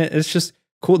 And it's just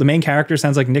cool. The main character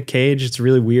sounds like Nick Cage. It's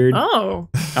really weird. Oh.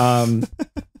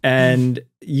 And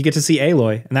you get to see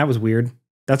Aloy, and that was weird.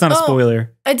 That's not a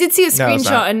spoiler. I did see a No, it's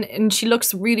screenshot, not. and she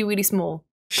looks really, really small.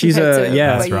 She's compared to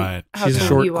That's what right. how she's a tall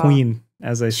short you are. queen,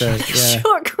 as they say. Yeah.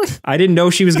 Short queen. I didn't know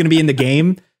she was going to be in the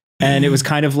game, and it was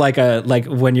kind of like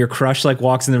when your crush like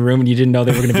walks in the room and you didn't know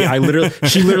they were going to be.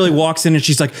 She literally walks in and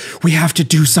she's like, "We have to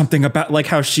do something about," like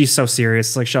how she's so serious.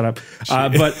 It's like, shut up.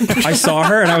 But I saw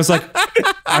her and I was like,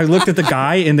 I looked at the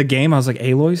guy in the game. I was like,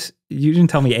 Aloy's. You didn't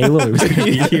tell me Aloy was going to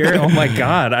be here. Oh my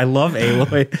god, I love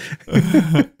Aloy.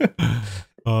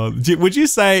 Would you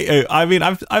say? I mean,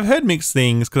 I've heard mixed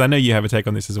things because I know you have a take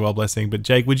on this as well, Blessing. But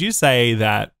Jake, would you say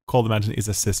that Call of the Mountain is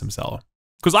a system seller?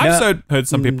 Because I've heard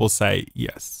some people say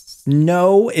yes.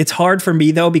 No, it's hard for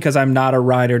me though because I'm not a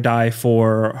ride or die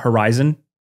for Horizon.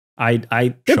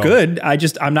 They're good.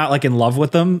 I'm not like in love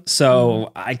with them,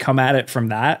 so I come at it from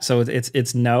that. So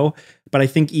it's no. But I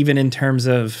think even in terms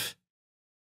of,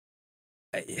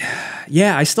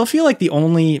 yeah, I still feel like the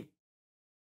only.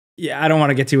 Yeah, I don't want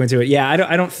to get too into it. Yeah,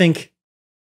 I don't think.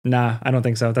 Nah, I don't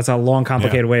think so. That's a long,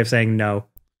 complicated way of saying no.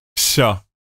 Sure.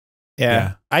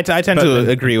 Yeah. I tend to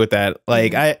agree with that.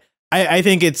 Like I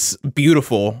think it's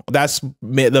beautiful. That's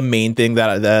the main thing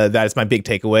that is my big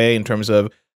takeaway in terms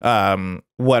of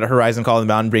what Horizon Call of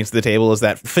the Mountain brings to the table is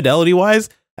that fidelity wise,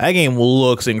 that game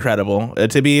looks incredible.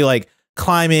 To be like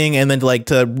climbing and then like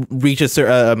to reach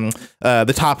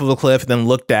the top of a cliff and then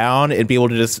look down and be able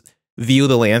to just view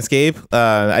the landscape.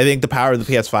 I think the power of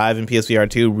the PS5 and PSVR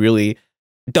 2 really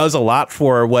does a lot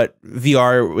for what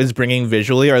VR is bringing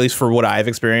visually, or at least for what I've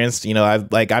experienced. You know,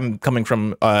 I'm coming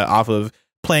from off of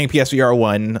playing PSVR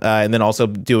 1 and then also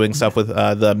doing stuff with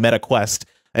the Meta Quest.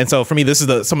 And so for me, this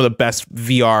is some of the best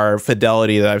VR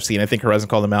fidelity that I've seen. I think Horizon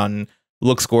Call of the Mountain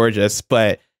looks gorgeous,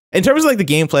 but in terms of like the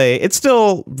gameplay, it's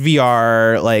still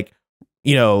VR, like,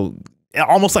 you know,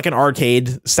 almost like an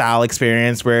arcade style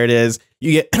experience where it is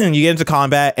you get into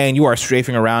combat and you are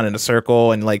strafing around in a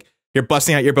circle and like you're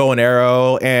busting out your bow and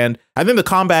arrow. And I think the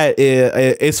combat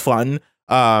is fun,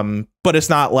 but it's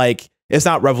not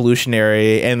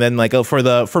revolutionary. And then like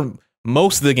for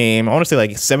most of the game, I want to say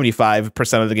like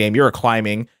 75% of the game, you're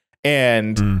climbing.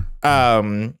 And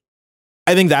I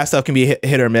think that stuff can be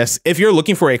hit or miss. If you're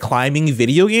looking for a climbing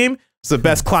video game, it's the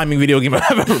best climbing video game I've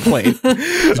ever played. Did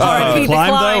you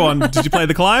play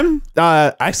The Climb?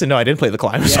 Actually, no, I didn't play The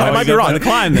Climb. So I might be wrong. The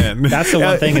Climb then. That's the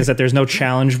one thing is that there's no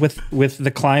challenge with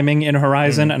the climbing in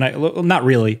Horizon, and not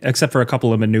really, except for a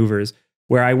couple of maneuvers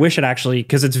where I wish it actually,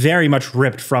 because it's very much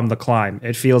ripped from The Climb.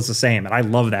 It feels the same, and I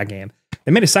love that game.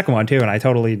 They made a second one too, and I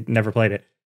totally never played it.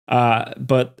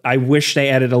 But I wish they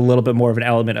added a little bit more of an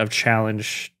element of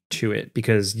challenge to it,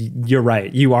 because you're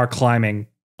right, you are climbing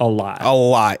a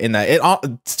lot in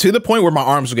that, to the point where my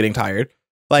arms were getting tired.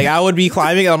 Like I would be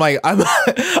climbing and I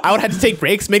would have to take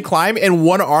breaks mid climb, and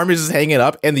one arm is just hanging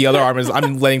up and the other arm is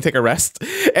I'm letting take a rest.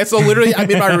 And so literally I'm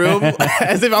in my room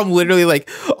as if I'm literally like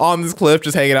on this cliff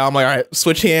just hanging out. I'm like, all right,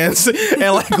 switch hands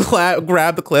and like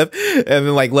grab the cliff and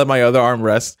then like let my other arm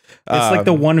rest. It's like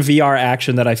the one VR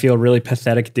action that I feel really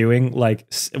pathetic doing,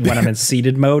 like when I'm in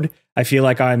seated mode. I feel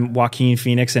like I'm Joaquin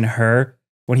Phoenix in Her,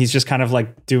 when he's just kind of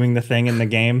like doing the thing in the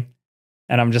game.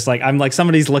 And I'm like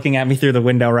somebody's looking at me through the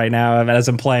window right now as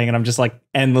I'm playing, and I'm just like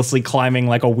endlessly climbing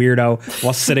like a weirdo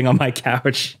while sitting on my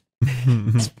couch.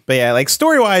 But yeah, like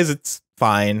story wise, it's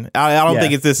fine. I don't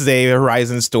think this is a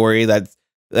Horizon story that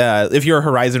if you're a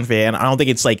Horizon fan, I don't think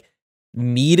it's like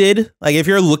needed. Like if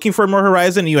you're looking for more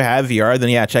Horizon and you have VR, then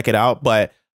yeah, check it out.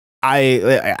 But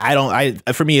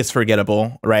for me, it's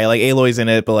forgettable, right? Like Aloy's in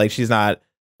it, but like she's not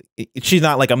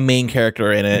like a main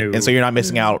character in it, and so you're not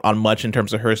missing out on much in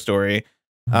terms of her story.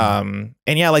 And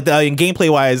yeah, like in gameplay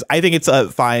wise, I think it's a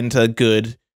fine to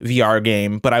good VR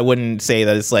game, but I wouldn't say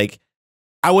that it's like,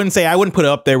 I wouldn't put it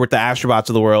up there with the Astrobots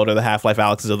of the world or the Half-Life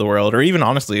Alyxes of the world, or even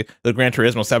honestly the Gran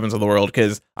Turismo 7s of the world,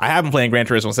 because I have been playing Gran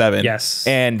Turismo 7. Yes,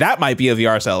 and that might be a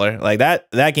VR seller. Like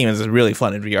that game is really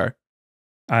fun in VR.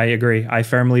 I agree. I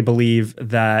firmly believe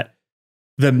that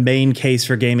the main case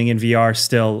for gaming in VR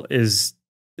still is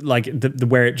like the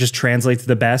where it just translates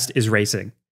the best is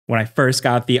racing. When I first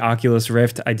got the Oculus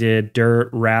Rift, I did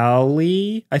Dirt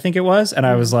Rally, I think it was, and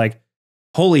I was like,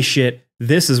 holy shit,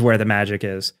 this is where the magic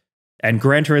is. And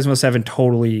Gran Turismo 7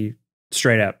 totally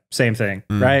straight up same thing,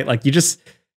 right? Like you just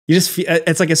feel,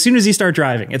 it's like as soon as you start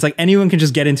driving, it's like anyone can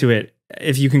just get into it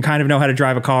if you can kind of know how to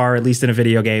drive a car, at least in a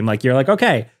video game. Like you're like,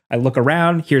 okay, I look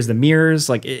around, here's the mirrors.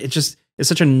 Like it's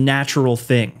such a natural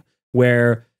thing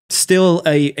where still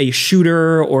a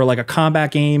shooter or like a combat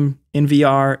game in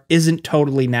VR isn't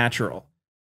totally natural.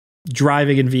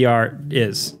 Driving in VR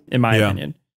is, in my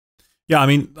opinion. Yeah, I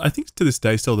mean, I think to this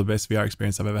day, still the best VR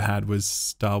experience I've ever had was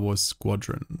Star Wars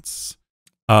Squadrons,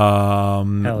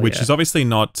 which is obviously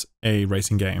not a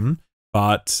racing game,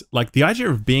 but like the idea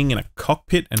of being in a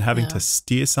cockpit and having to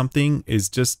steer something is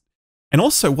just, and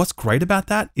also what's great about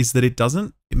that is that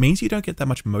it means you don't get that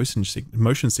much motion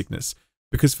sickness,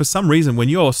 because for some reason, when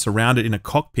you're surrounded in a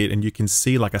cockpit and you can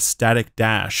see like a static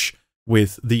dash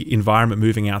with the environment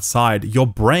moving outside, your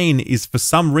brain is for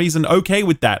some reason okay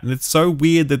with that. And it's so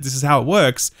weird that this is how it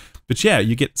works. But yeah,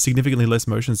 you get significantly less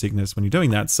motion sickness when you're doing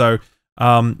that. So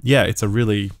yeah, it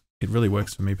really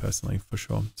works for me personally, for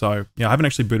sure. So yeah, I haven't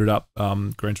actually booted up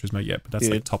Gran Turismo yet, but that's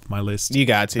like top of my list. You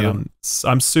got to.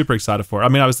 I'm super excited for it. I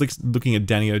mean, I was looking at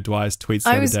Danny O'Dwyer's tweets the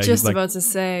other day. I was just about to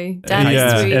say,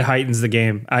 Danny's tweet. It heightens the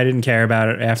game. I didn't care about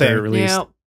it after it released.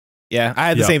 Yeah, I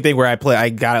had the same thing where I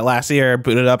got it last year,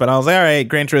 booted up, and I was like, all right,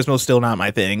 Gran Turismo is still not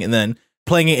my thing. And then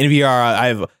playing it in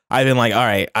VR, I've been like, all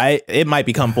right, it might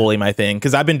become fully my thing,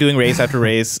 because I've been doing race after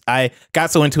race. I got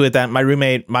so into it that my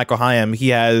roommate Michael Hyam, he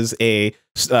has a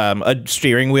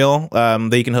steering wheel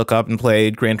that you can hook up and play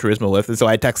Gran Turismo with. And so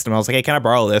I texted him, I was like, hey, can I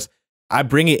borrow this? I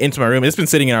bring it into my room. It's been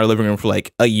sitting in our living room for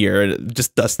like a year,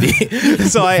 just dusty.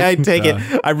 So I take it,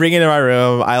 I bring it in my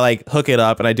room, I like hook it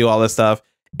up, and I do all this stuff.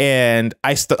 And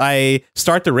I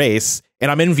start the race,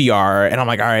 and I'm in VR, and I'm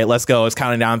like, all right, let's go. It's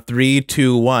counting down 3,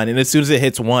 2, 1. And as soon as it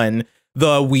hits 1,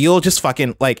 the wheel just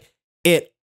fucking like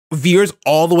it veers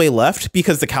all the way left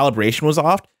because the calibration was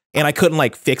off, and I couldn't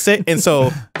like fix it. And so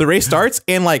the race starts,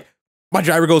 and like my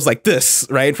driver goes like this,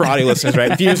 right? For audio listeners,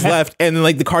 right? Veers left, and then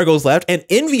like the car goes left. And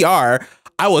in VR,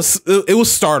 it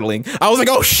was startling. I was like,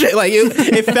 oh shit. Like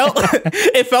it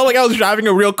felt like I was driving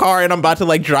a real car and I'm about to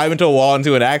like drive into a wall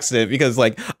into an accident, because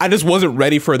like I just wasn't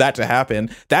ready for that to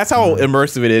happen. That's how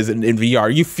immersive it is in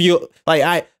VR. You feel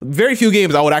like very few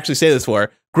games I would actually say this for.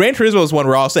 Gran Turismo is one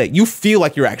where I'll say you feel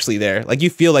like you're actually there. Like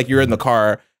you feel like you're in the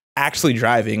car actually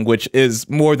driving, which is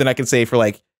more than I can say for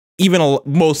like even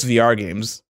most VR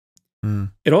games.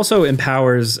 It also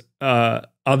empowers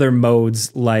other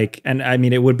modes, like, and I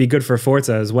mean, it would be good for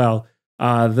Forza as well.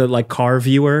 The like car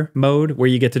viewer mode, where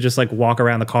you get to just like walk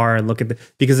around the car and look at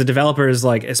because the developers,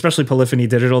 like especially Polyphony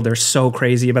Digital, they're so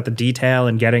crazy about the detail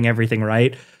and getting everything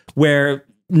right. Where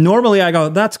normally I go,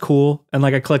 that's cool, and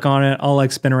like I click on it, I'll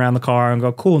like spin around the car and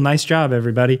go, cool, nice job,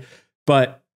 everybody.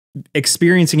 But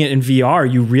experiencing it in VR,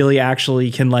 you really actually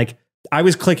can like. I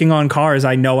was clicking on cars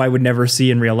I know I would never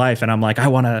see in real life, and I'm like, I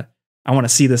want to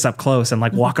see this up close and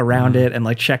like walk around it and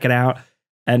like check it out.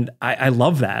 And I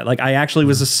love that. Like I actually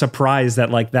was surprised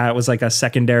that like that was like a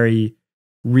secondary,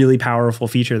 really powerful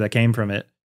feature that came from it.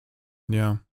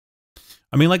 Yeah.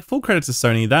 I mean, like full credit to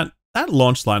Sony, that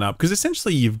launch lineup, because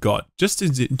essentially you've got, just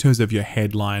in terms of your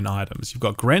headline items, you've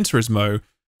got Gran Turismo,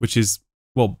 which is,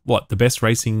 well, the best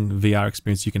racing VR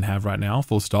experience you can have right now,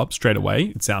 full stop, straight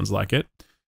away. It sounds like it.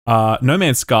 No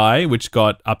Man's Sky, which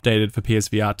got updated for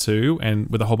PSVR 2 and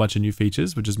with a whole bunch of new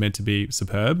features, which is meant to be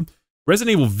superb.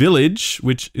 Resident Evil Village,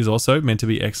 which is also meant to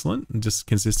be excellent and just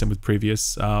consistent with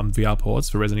previous VR ports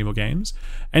for Resident Evil games.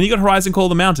 And you got Horizon Call of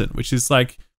the Mountain, which is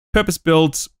like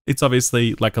purpose-built. It's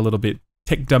obviously like a little bit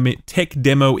tech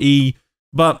demo-y,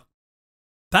 but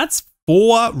that's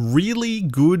 4 really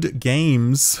good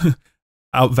games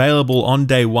available on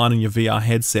day one in your VR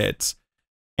headset.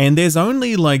 And there's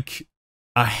only like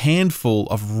a handful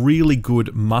of really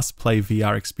good must-play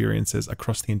VR experiences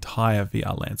across the entire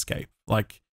VR landscape.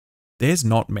 Like, there's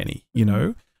not many, you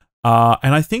know?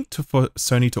 And I think for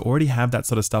Sony to already have that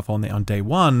sort of stuff on there on day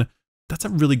one, that's a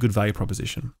really good value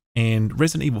proposition. And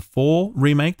Resident Evil 4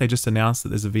 Remake, they just announced that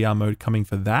there's a VR mode coming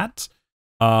for that.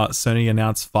 Sony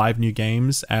announced 5 new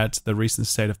games at the recent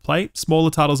State of Play. Smaller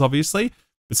titles, obviously,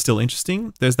 but still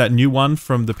interesting. There's that new one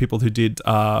from the people who did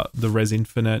the Res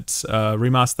Infinite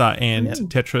remaster and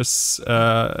Tetris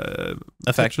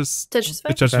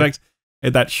Effect.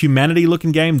 That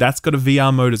humanity-looking game, that's got a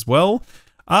VR mode as well.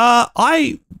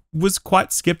 I was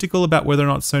quite skeptical about whether or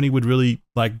not Sony would really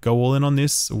like go all in on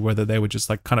this, or whether they would just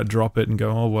like kind of drop it and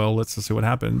go, oh well, let's just see what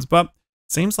happens. But it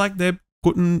seems like they're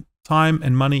putting time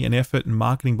and money and effort and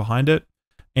marketing behind it,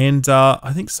 and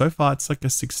I think so far it's like a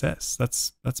success.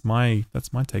 That's my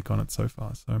take on it so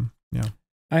far. So yeah.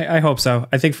 I hope so.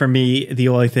 I think for me, the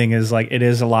only thing is like it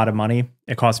is a lot of money.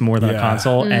 It costs more than a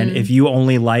console, and if you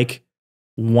only like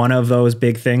one of those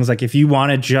big things, like if you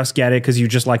want to just get it because you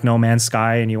just like No Man's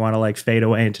Sky and you want to like fade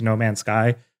away into No Man's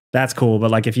Sky, that's cool.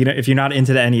 But like if you're not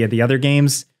into any of the other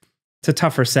games, it's a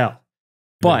tougher sell.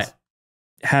 But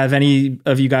have any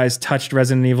of you guys touched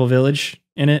Resident Evil Village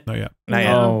in it? Not yet.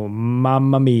 Oh,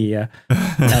 mamma mia!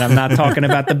 And I'm not talking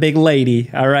about the big lady.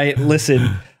 All right, listen,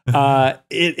 it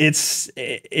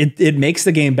makes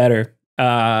the game better.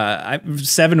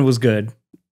 7 was good,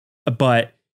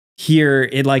 but here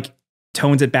it like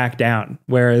tones it back down,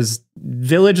 whereas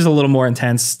Village is a little more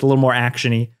intense, a little more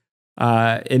actiony.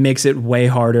 It makes it way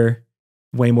harder,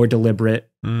 way more deliberate,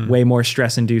 way more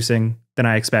stress-inducing than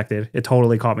I expected. It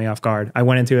totally caught me off guard. I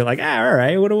went into it like, all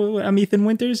right, I'm Ethan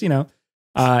Winters, you know.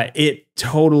 It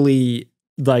totally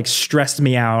like stressed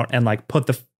me out and like put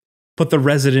the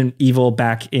Resident Evil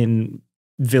back in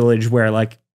Village, where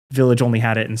like Village only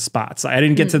had it in spots. I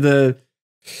didn't get to the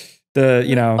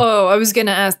you know. Oh, I was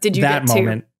gonna ask, did you that get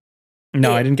moment?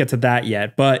 No, I didn't get to that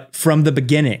yet. But from the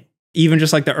beginning, even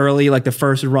just like the early, like the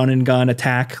first run and gun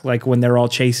attack, like when they're all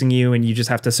chasing you and you just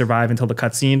have to survive until the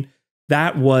cutscene,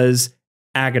 that was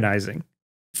agonizing.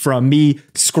 From me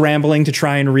scrambling to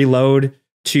try and reload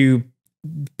to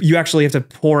you actually have to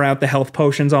pour out the health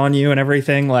potions on you and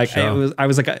everything. Like I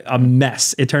was like a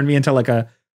mess. It turned me into like a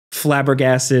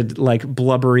flabbergasted, like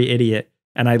blubbery idiot.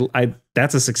 And I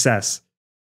that's a success.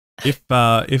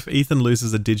 If Ethan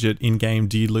loses a digit in game,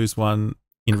 do you lose one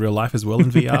in real life as well in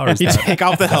VR? Or is you that, take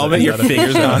off the helmet, your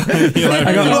fingers gone.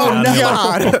 I go, oh no!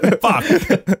 God. Fuck.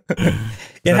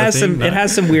 It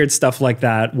has some weird stuff like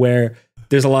that where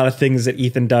there's a lot of things that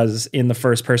Ethan does in the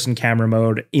first person camera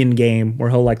mode in game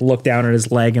where he'll like look down at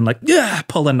his leg and like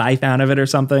pull a knife out of it or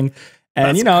something.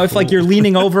 And that's cool. If like you're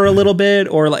leaning over a little bit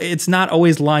or like it's not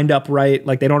always lined up right,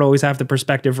 like they don't always have the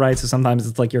perspective right. So sometimes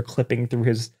it's like you're clipping through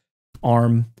his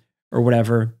arm or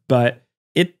whatever, but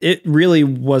it really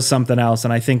was something else.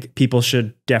 And I think people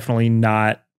should definitely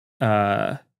not,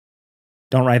 don't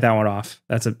write that one off.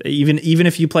 That's even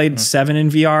if you played 7 in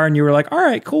VR and you were like, all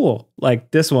right, cool.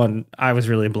 Like this one, I was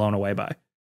really blown away by.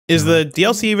 Is the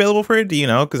DLC available for it? Do you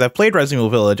know? Because I've played Resident Evil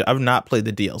Village. I've not played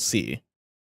the DLC.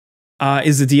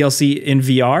 Is the DLC in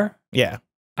VR? Yeah.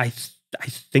 I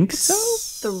think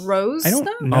so. The Rose I don't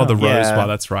stuff? know. Oh, the Rose. Yeah. Well,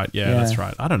 that's right. Yeah, that's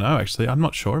right. I don't know, actually. I'm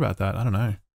not sure about that. I don't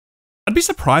know. I'd be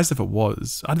surprised if it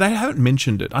was. They haven't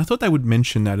mentioned it. I thought they would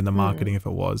mention that in the marketing if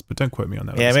it was, but don't quote me on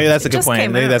that. Yeah, maybe that's a good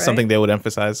point. Maybe that's something they would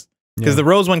emphasize. Because the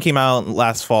Rose one came out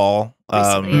last fall.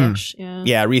 Recently-ish,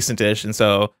 recent-ish. And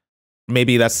so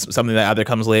maybe that's something that either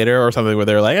comes later or something where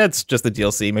they're like, it's just the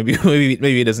DLC.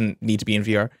 Maybe it doesn't need to be in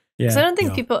VR. Yeah. I don't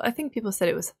think I think people said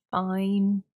it was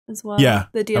fine as well. Yeah.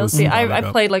 The DLC. I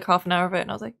played like half an hour of it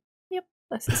and I was like, yep,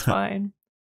 this is fine.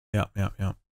 Yeah.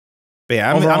 But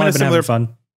yeah, I'm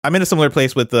in a similar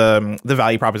place with the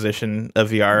value proposition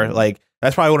of VR. Like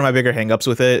that's probably one of my bigger hangups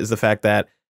with it is the fact that,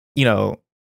 you know,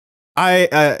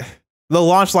 the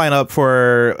launch lineup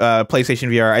for PlayStation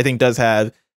VR, I think does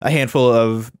have a handful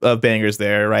of bangers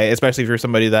there, right? Especially if you're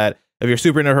somebody that if you're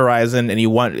super into Horizon and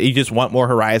you just want more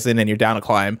Horizon and you're down to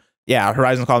climb. Yeah,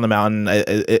 Horizon Call of the Mountain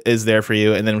is there for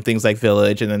you. And then things like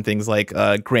Village and then things like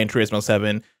Gran Turismo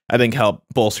 7, I think help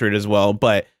bolster it as well.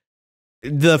 But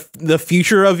the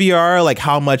future of VR, like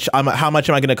how much am I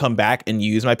going to come back and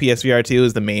use my PSVR 2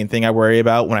 is the main thing I worry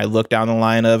about when I look down the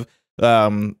line of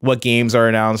what games are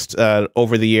announced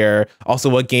over the year. Also,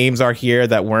 what games are here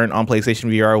that weren't on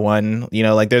PlayStation VR 1. You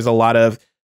know, like there's a lot of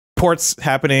ports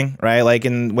happening, right? Like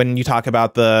when you talk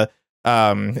about there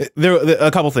a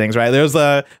couple things, right? There's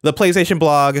the PlayStation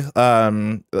blog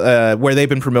where they've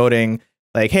been promoting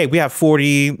like, hey, we have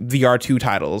 40 VR2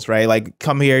 titles, right? Like,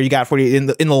 come here, you got 40 in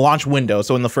the launch window.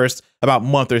 So in the first about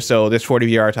month or so, there's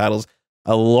 40 VR titles.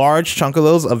 A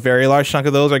very large chunk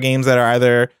of those are games that are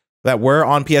either that were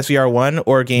on PSVR 1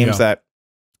 or games that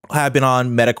have been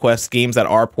on MetaQuest, games that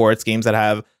are ports, games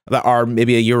that are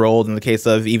maybe a year old in the case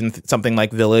of even something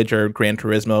like Village or Gran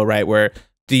Turismo, right? Where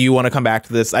do you want to come back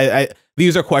to this?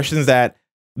 These are questions that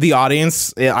the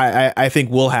audience, I think,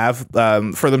 will have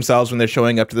for themselves when they're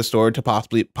showing up to the store to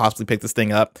possibly pick this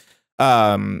thing up.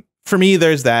 For me,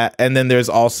 there's that, and then there's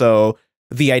also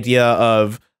the idea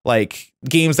of like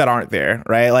games that aren't there,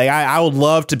 right? Like I would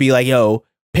love to be like, yo,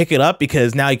 pick it up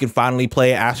because now you can finally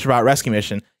play Astrobot Rescue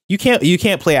Mission. You can't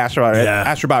play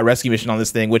Astrobot Rescue Mission on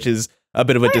this thing, which is a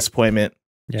bit of a disappointment.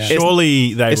 Yeah.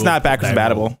 Surely it's not backwards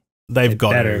compatible. They've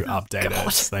got to update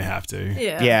it. They have to.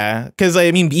 Yeah. Because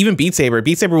I mean, even Beat Saber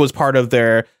was part of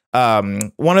their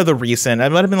one of the recent,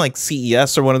 it might have been like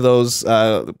CES or one of those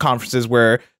conferences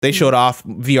where they showed off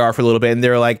VR for a little bit, and they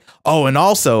were like, oh, and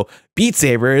also Beat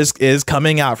Saber is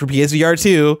coming out for PSVR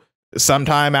 2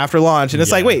 sometime after launch. And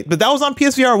it's like, wait, but that was on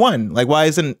PSVR 1. Like, why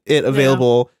isn't it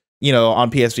available,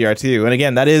 on PSVR 2? And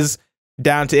again, that is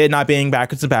down to it not being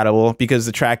backwards compatible because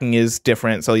the tracking is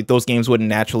different. So those games wouldn't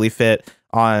naturally fit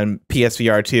on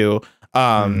PSVR 2.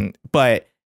 But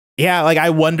yeah, like I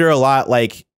wonder a lot,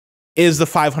 like, is the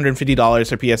 $550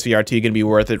 for PSVR 2 going to be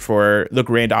worth it for the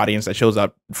grand audience that shows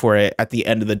up for it at the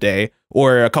end of the day?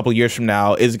 Or a couple years from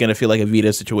now, is it going to feel like a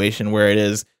Vita situation where it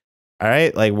is, all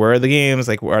right, like, where are the games?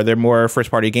 Like, are there more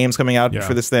first party games coming out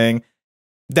for this thing?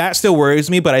 That still worries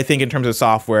me, but I think in terms of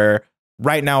software,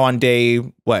 right now on day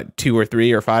 2 or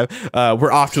 3 or 5,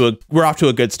 we're off to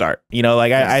a good start.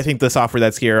 I think the software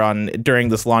that's here during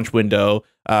this launch window,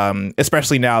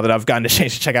 especially now that I've gotten a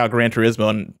chance to check out Gran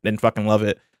Turismo and fucking love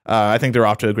it, I think they're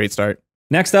off to a great start.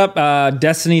 Next up,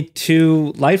 Destiny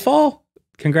 2 Lightfall.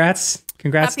 Congrats,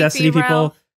 Happy Destiny people.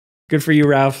 Ralph. Good for you,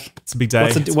 Ralph. It's a big day.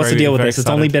 What's the deal with this? It's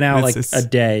only been out a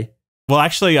day. Well,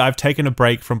 actually, I've taken a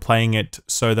break from playing it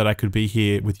so that I could be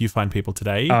here with you fine people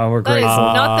today. Oh, we're grateful. That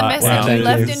is not the message you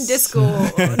left in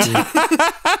Discord.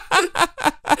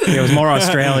 It was more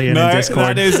Australian in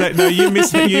Discord. You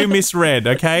misread,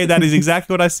 okay? That is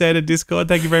exactly what I said in Discord.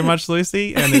 Thank you very much,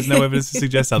 Lucy. And there's no evidence to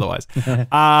suggest otherwise. Look,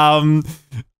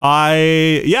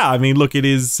 it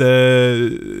is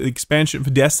expansion for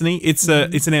Destiny. It's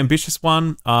an ambitious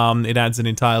one. It adds an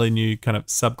entirely new kind of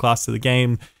subclass to the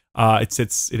game. It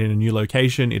sets it in a new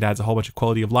location. It adds a whole bunch of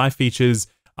quality of life features.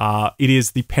 It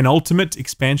is the penultimate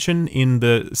expansion in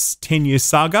the 10-year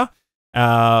saga.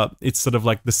 It's sort of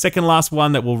like the second last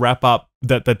one that will wrap up,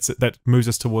 that moves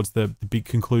us towards the big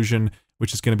conclusion,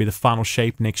 which is going to be the final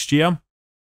shape next year.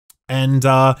 And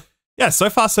so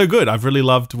far so good. I've really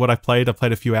loved what I've played. I've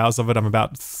played a few hours of it. I'm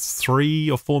about 3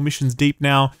 or 4 missions deep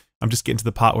now. I'm just getting to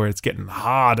the part where it's getting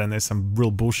hard and there's some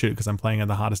real bullshit because I'm playing at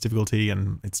the hardest difficulty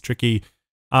and it's tricky.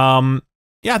 I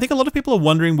think a lot of people are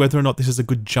wondering whether or not this is a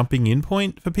good jumping in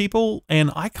point for people,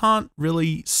 and I can't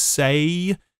really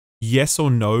say yes or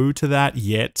no to that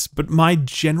yet, but my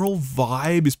general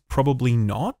vibe is probably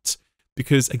not,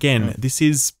 because again, this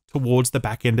is towards the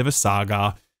back end of a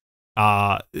saga.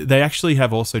 They actually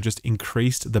have also just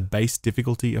increased the base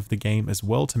difficulty of the game as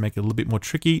well to make it a little bit more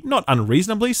tricky, not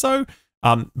unreasonably so,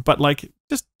 but like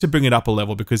just to bring it up a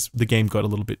level because the game got a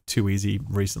little bit too easy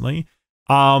recently.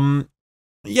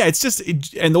 It's just,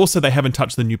 and also they haven't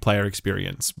touched the new player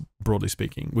experience, broadly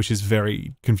speaking, which is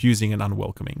very confusing and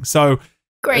unwelcoming. So,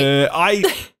 great.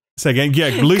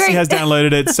 Lucy has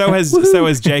downloaded it. So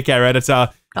has Jake, our editor.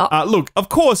 Look, of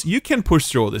course, you can push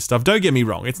through all this stuff. Don't get me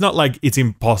wrong. It's not like it's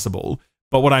impossible.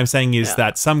 But what I'm saying is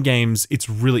that some games, it's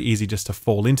really easy just to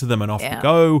fall into them and off you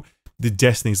go. The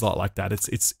Destiny's a lot like that.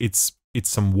 It's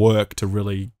some work to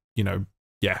really,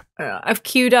 I've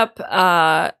queued up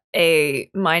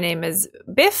my name is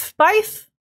Biff. My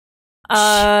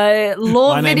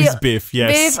name is Biff,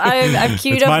 yes. Biff, I've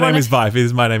queued up. My name is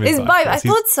Vive. My name is Vive. I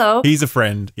thought so. He's a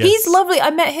friend. Yes. He's lovely. I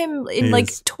met him in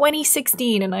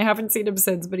 2016 and I haven't seen him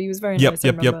since, but he was very nice.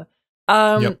 I remember.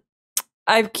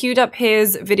 I've queued up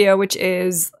his video, which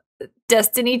is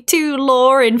Destiny 2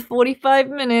 lore in 45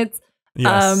 minutes.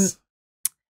 Yes.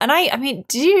 And I mean,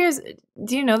 do you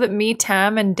know that me,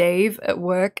 Tam, and Dave at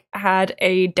work had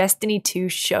a Destiny 2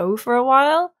 show for a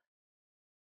while?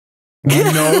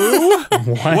 No?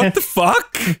 What the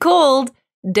fuck? Called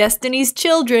Destiny's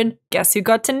Children. Guess who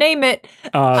got to name it?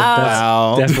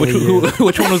 Wow.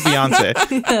 Which one was Beyonce?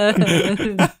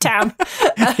 Tam.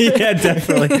 Yeah,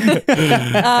 definitely.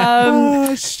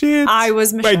 Oh, shit. I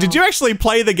was Michelle. Wait, did you actually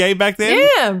play the game back then?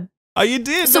 Yeah. Oh, you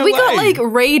did? So no we way. got like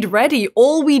raid ready.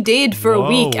 All we did for a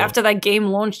week after that game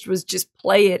launched was just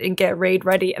play it and get raid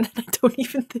ready. And then I don't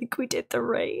even think we did the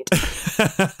raid.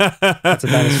 That's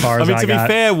about as far as I got. To be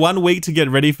fair, 1 week to get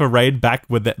ready for raid back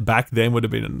then would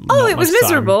have been it was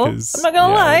miserable. I'm not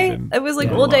gonna lie. It was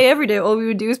like all day, every day. All we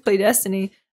would do is play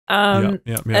Destiny. And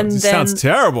It then, sounds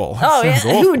terrible. Oh yeah,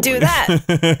 Sounds who would do awful.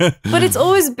 that? But it's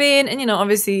always been, and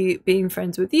obviously being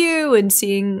friends with you and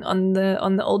seeing on the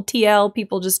old TL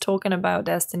people just talking about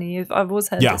Destiny. I've always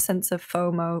had a sense of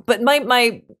FOMO. But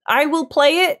I will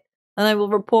play it and I will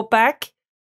report back.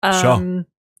 Sure.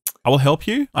 I will help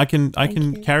you. I can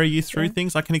carry you through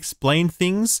things. I can explain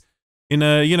things in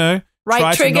a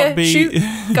right trigger, shoot,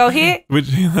 go here.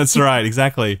 That's right,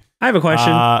 exactly. I have a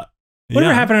question.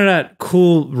 Whatever happened to that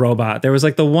cool robot? There was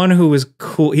like the one who was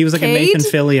cool. He was like a Nathan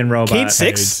Fillion robot. Cade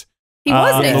 6? He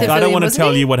was Nathan Fillion, I don't want to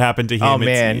tell he? you what happened to him. Oh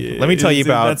man, let me tell you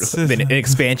about an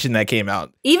expansion that came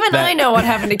out. Even I know what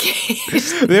happened to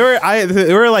Cade. They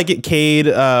were like Cade.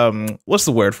 What's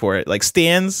the word for it? Like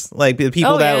stands, like the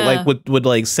people that like would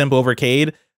like simp over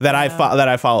Cade. That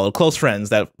I followed, close friends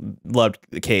that loved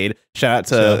Cade. Shout out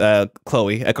to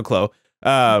Chloe, Echo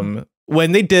Chloe.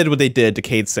 When they did what they did to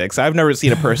Cade 6, I've never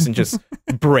seen a person just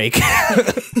break.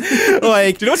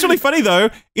 Like, do you know what's really funny though?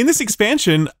 In this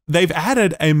expansion, they've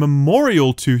added a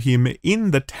memorial to him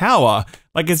in the tower.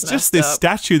 Like, it's just this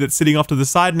statue that's sitting off to the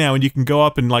side now, and you can go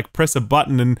up and like press a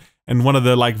button, and one of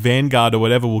the like Vanguard or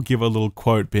whatever will give a little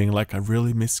quote being like, "I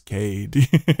really miss Cade."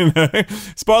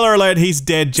 Spoiler alert: he's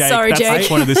dead, Jake. Sorry, That's Jake. the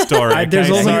point of this story. Okay? There's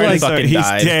only he's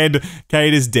dead.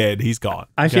 Cade is dead. He's gone.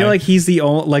 I feel like he's the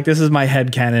only, like, this is my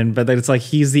headcanon, but that it's like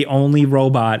he's the only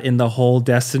robot in the whole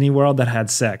Destiny world that had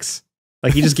sex.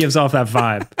 Like, he just gives off that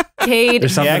vibe. Cade,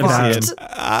 There's something about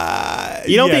him.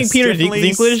 You don't think Peter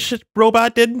Dinklage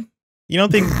robot did? You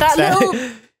don't think that little?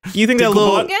 You think that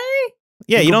little? Guy?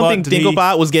 Yeah, you don't think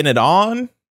Dinklebot was getting it on?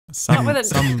 Not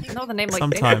with a name like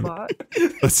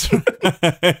Dinklebot. That's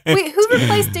right. Wait, who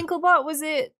replaced Dinklebot? Was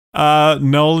it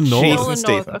Nolan North? Nolan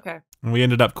North. Okay. And we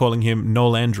ended up calling him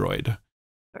Noel Android.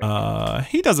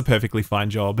 He does a perfectly fine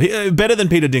job. Better than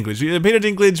Peter Dinklage. Peter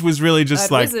Dinklage was really just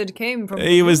that like wizard came from.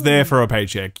 He was there for a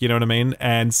paycheck. You know what I mean?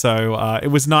 And so it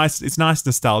was nice. It's nice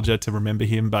nostalgia to remember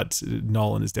him, but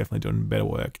Nolan is definitely doing better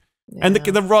work. Yeah. And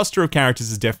the roster of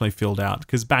characters is definitely filled out,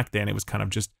 because back then it was kind of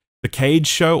just the Cage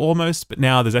show almost, but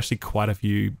now there's actually quite a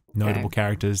few notable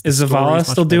characters. Is Zavala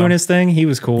still doing his thing? He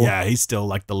was cool. Yeah, he's still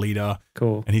like the leader.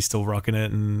 Cool. And he's still rocking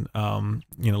it. And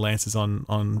Lance is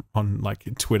on like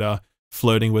Twitter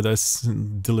flirting with us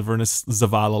and delivering us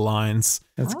Zavala lines.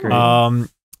 That's great.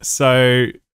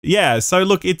 So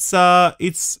look, it's a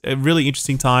really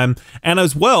interesting time, and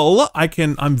as well,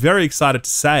 I'm very excited to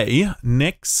say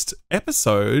next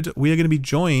episode we are going to be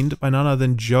joined by none other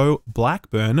than Joe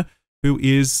Blackburn, who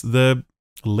is the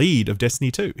lead of Destiny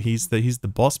 2. He's the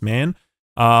boss man,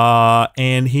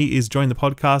 and he is joining the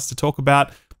podcast to talk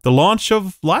about the launch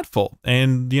of Lightfall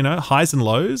and highs and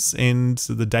lows and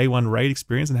the day one raid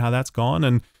experience and how that's gone,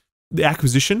 and the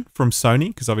acquisition from Sony,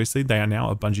 because obviously they are now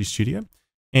a Bungie studio.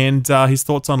 And his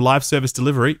thoughts on live service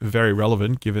delivery, very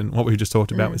relevant given what we just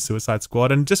talked about with Suicide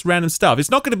Squad, and just random stuff. It's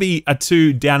not going to be a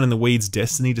too down in the weeds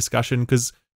Destiny discussion,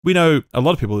 because we know a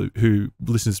lot of people who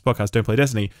listen to this podcast don't play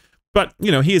Destiny. But,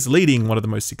 he is leading one of the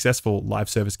most successful live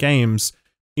service games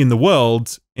in the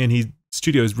world, and his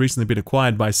studio has recently been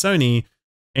acquired by Sony,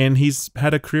 and he's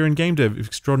had a career in game dev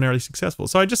extraordinarily successful.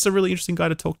 So just a really interesting guy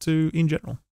to talk to in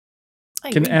general.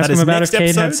 Can ask him about if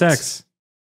Cade had sex.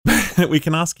 We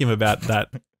can ask him about that.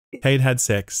 Cade had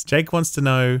sex. Jake wants to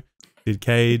know, did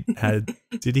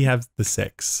he have the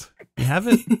sex? You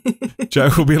haven't?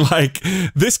 Joe will be like,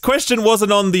 this question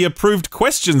wasn't on the approved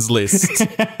questions list.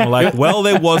 I'm like, well,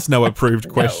 there was no approved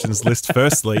questions list,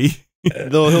 firstly.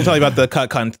 He'll tell you about the cut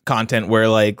content where,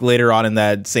 like, later on in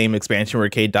that same expansion where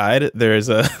Cade died, there's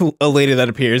a lady that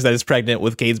appears that is pregnant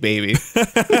with Cade's baby.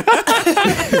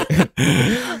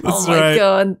 Oh my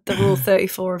god, the Rule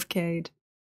 34 of Cade.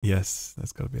 Yes,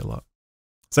 that's got to be a lot.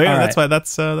 So yeah, that's why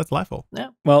that's Lightfall. Yeah.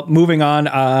 Well, moving on.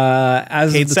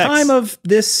 As of the time of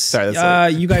this,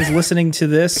 you guys listening to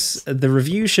this, the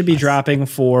review should be dropping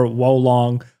for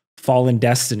Wolong Fallen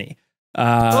Destiny.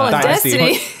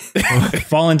 Dynasty.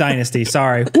 Fallen Dynasty.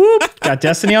 Sorry. Whoop. Got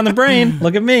Destiny on the brain.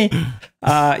 Look at me.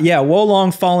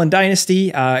 Wolong Fallen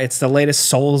Dynasty. It's the latest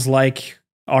Souls-like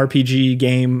RPG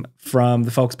game from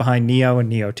the folks behind Neo and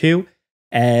Neo 2.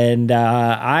 And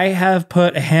I have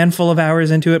put a handful of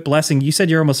hours into it. Blessing, you said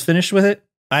you're almost finished with it?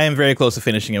 I am very close to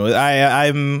finishing it.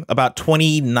 I'm about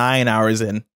 29 hours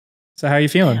in. So how are you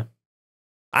feeling? Yeah.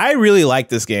 I really like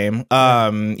this game.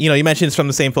 You mentioned it's from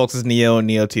the same folks as Neo and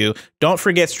Neo 2. Don't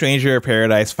forget Stranger of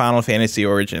Paradise, Final Fantasy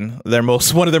Origin.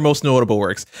 One of their most notable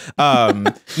works.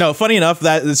 No, funny enough,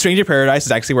 that Stranger of Paradise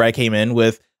is actually where I came in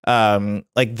with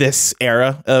like this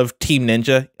era of Team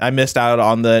Ninja. I missed out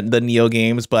on the Neo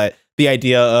games, but the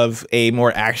idea of a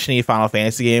more actiony Final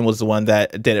Fantasy game was the one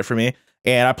that did it for me.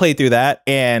 And I played through that,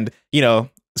 and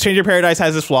Stranger Paradise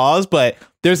has its flaws, but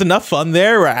there's enough fun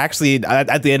there where actually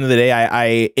at the end of the day,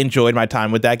 I enjoyed my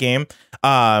time with that game.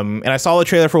 And I saw the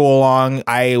trailer for Wolong.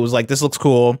 I was like, this looks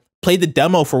cool. Played the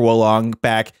demo for Wolong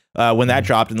back when that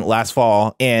dropped in the last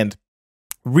fall, and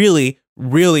really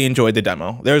enjoyed the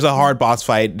demo. There was a hard boss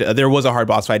fight. There was a hard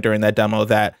boss fight during that demo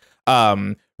that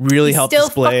really helped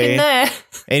display. There.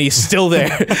 And he's still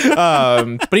there.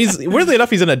 But he's weirdly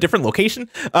enough, he's in a different location.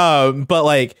 But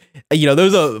like, you know,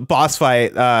 there's a boss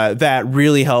fight that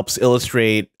really helps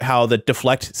illustrate how the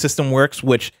deflect system works,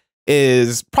 which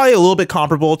is probably a little bit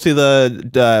comparable to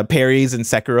the parries in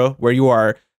Sekiro, where you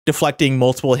are deflecting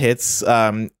multiple hits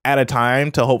at a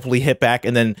time to hopefully hit back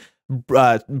and then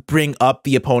bring up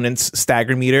the opponent's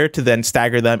stagger meter to then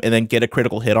stagger them and then get a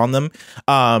critical hit on them.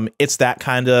 It's that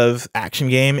kind of action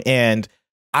game, and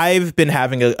I've been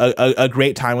having a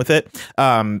great time with it.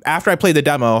 After I played the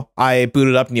demo, I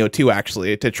booted up Nioh 2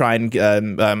 actually to try and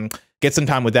get some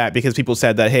time with that, because people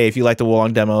said that, hey, if you like the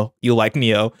Wolong demo, you'll like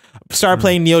Nioh. Started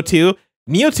playing Nioh 2.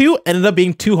 Nioh 2 ended up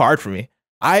being too hard for me.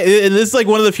 And this is like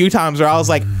one of the few times where I was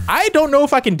like, I don't know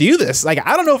if I can do this. Like,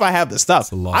 I don't know if I have the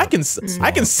stuff. I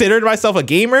considered myself a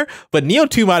gamer, but Nioh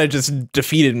 2 might have just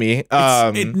defeated me.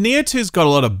 Nioh 2's got a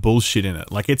lot of bullshit in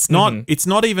it. Like, it's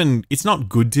not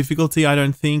good difficulty, I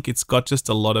don't think. It's got just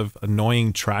a lot of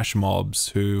annoying trash mobs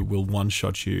who will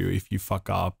one-shot you if you fuck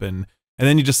up, and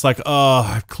then you're just like, oh,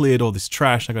 I've cleared all this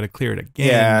trash, I got to clear it again.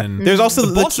 Yeah, and there's also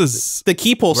the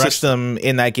key pull system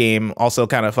in that game also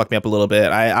kind of fucked me up a little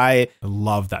bit. I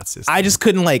love that system. I just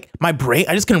couldn't I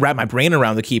just couldn't wrap my brain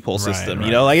around the key pull system. Right.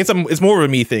 You know, like it's more of a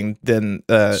me thing than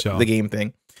the game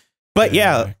thing. But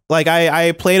yeah, like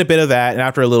I played a bit of that, and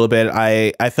after a little bit,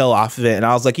 I fell off of it, and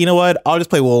I was like, you know what? I'll just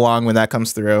play Wolong when that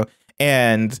comes through.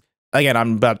 And again,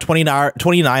 I'm about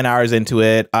 29 hours into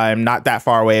it. I'm not that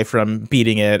far away from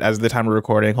beating it as of the time we're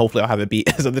recording. Hopefully I'll have it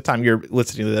beat as of the time you're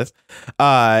listening to this.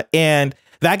 And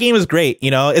that game is great.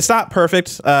 You know, it's not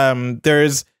perfect.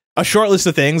 There's a short list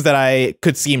of things that I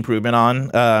could see improvement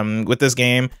on with this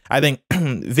game. I think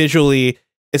visually,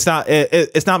 it's not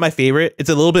my favorite. It's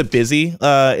a little bit busy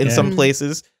in some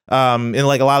places. In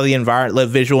like a lot of the the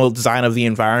visual design of the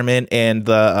environment and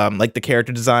the like the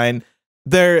character design.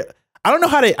 I don't know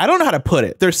how to put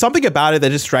it. There's something about it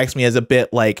that just strikes me as a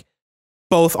bit like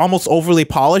both almost overly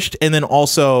polished and then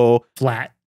also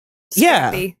flat.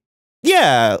 Scrappy.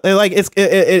 Yeah. Like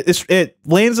it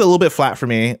lands a little bit flat for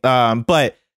me.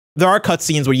 But there are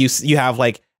cutscenes where you have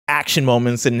like action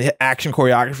moments and action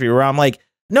choreography where I'm like,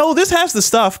 no, this has the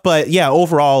stuff, but yeah,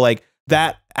 overall, like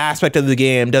that aspect of the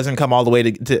game doesn't come all the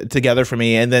way together for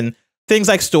me. And then things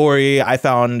like story, I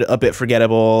found a bit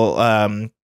forgettable.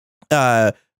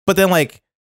 But then, like,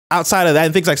 outside of that,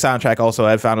 and things like soundtrack also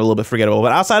I found a little bit forgettable.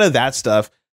 But outside of that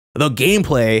stuff, the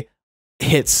gameplay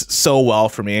hits so well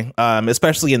for me,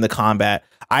 especially in the combat.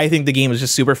 I think the game is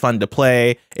just super fun to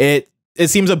play. It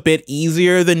seems a bit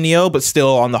easier than Nioh, but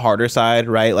still on the harder side,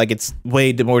 right? Like, it's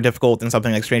way more difficult than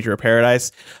something like Stranger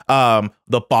Paradise.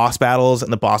 The boss battles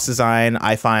and the boss design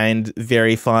I find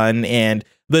very fun, and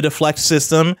the deflect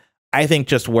system I think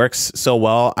just works so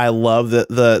well. I love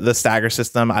the stagger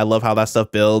system. I love how that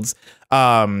stuff builds.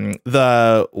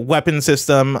 The weapon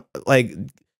system, like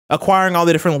acquiring all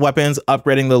the different weapons,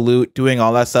 upgrading the loot, doing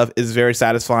all that stuff is very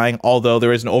satisfying. Although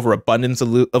there is an overabundance of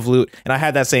loot, and I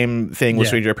had that same thing with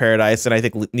Stranger Paradise, and I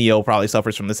think Nioh probably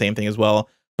suffers from the same thing as well.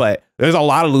 But there's a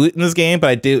lot of loot in this game, but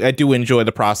I do enjoy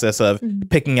the process of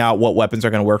picking out what weapons are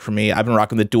going to work for me. I've been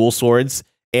rocking the dual swords,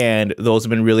 and those have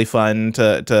been really fun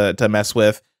to mess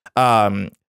with.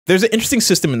 There's an interesting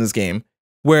system in this game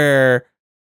where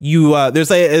you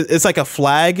it's like a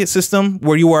flag system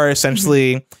where you are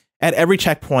essentially at every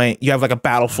checkpoint you have like a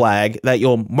battle flag that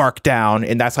you'll mark down,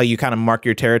 and that's how you kind of mark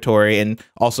your territory and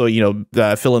also, you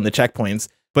know, fill in the checkpoints.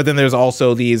 But then there's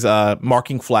also these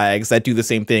marking flags that do the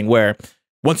same thing, where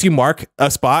once you mark a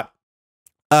spot,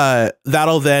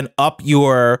 that'll then up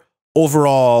your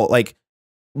overall like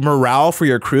morale for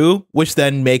your crew, which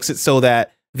then makes it so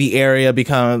that the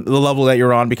level that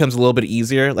you're on becomes a little bit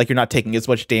easier. Like, you're not taking as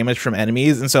much damage from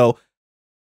enemies. And so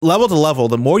level to level,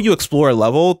 the more you explore a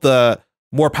level, the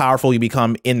more powerful you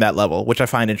become in that level, which I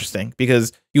find interesting,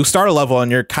 because you start a level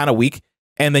and you're kind of weak,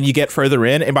 and then you get further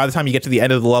in, and by the time you get to the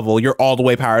end of the level, you're all the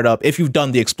way powered up if you've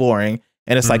done the exploring.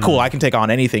 And it's like, cool, I can take on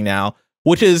anything now,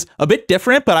 which is a bit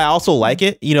different, but I also like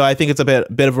it. You know, I think it's a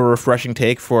bit of a refreshing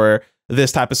take for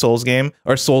this type of Souls game,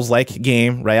 or Souls-like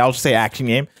game, right? I'll just say action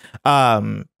game.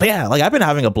 But yeah, like I've been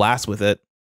having a blast with it.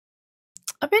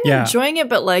 I've been enjoying it,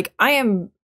 but like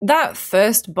that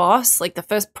first boss, like the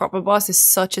first proper boss, is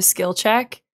such a skill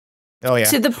check. Oh yeah.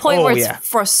 To the point where it's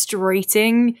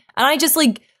frustrating. And I just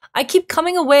like, I keep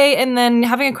coming away and then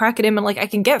having a crack at him, and like I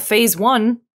can get phase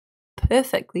 1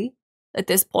 perfectly at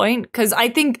this point, because I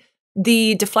think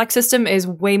the deflect system is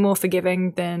way more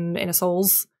forgiving than in a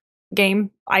Souls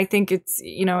game. I think it's,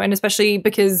 you know, and especially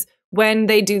because when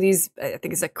they do these, I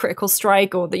think it's a critical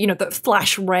strike or the, you know, the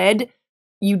flash red,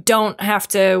 you don't have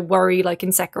to worry like in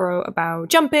Sekiro about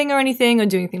jumping or anything or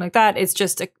doing anything like that. It's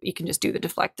just you can just do the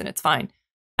deflect and it's fine.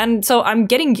 And so I'm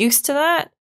getting used to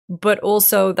that, but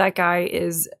also that guy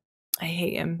is, I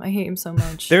hate him. I hate him so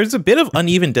much. There's a bit of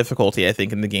uneven difficulty, I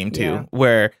think, in the game too,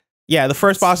 where the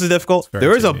first boss is difficult.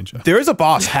 There is a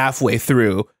boss halfway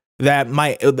through that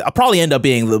might probably end up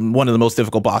being one of the most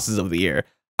difficult bosses of the year.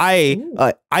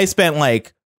 I spent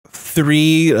like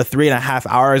 3 to 3.5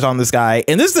 hours on this guy,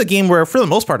 and this is a game where for the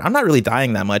most part I'm not really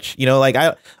dying that much. You know, like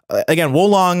again,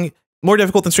 Wolong, more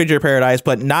difficult than Stranger of Paradise,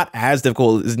 but not as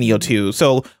difficult as Neo 2.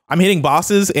 So I'm hitting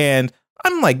bosses and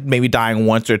I'm like maybe dying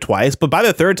once or twice, but by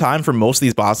the third time for most of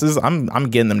these bosses, I'm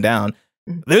getting them down.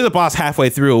 There's a boss halfway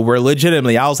through where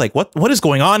legitimately I was like, what is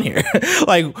going on here?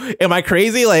 Like, am I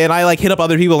crazy? Like, and I like hit up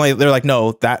other people and they're like,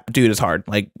 no, that dude is hard.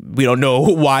 Like, we don't know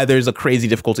why there's a crazy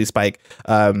difficulty spike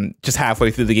just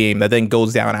halfway through the game that then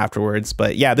goes down afterwards.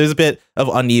 But yeah, there's a bit of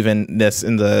unevenness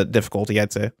in the difficulty,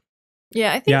 I'd say.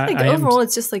 Yeah, I think overall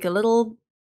it's just like a little,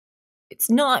 it's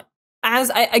not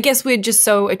as, I guess we're just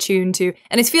so attuned to,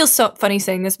 and it feels so funny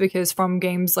saying this because from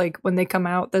games like when they come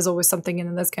out, there's always something in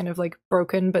them that's kind of like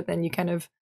broken, but then you kind of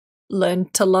learn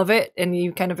to love it and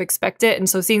you kind of expect it. And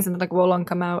so seeing something like Wolong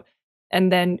come out,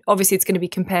 and then obviously it's going to be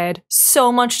compared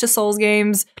so much to Souls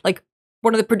games, like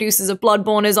one of the producers of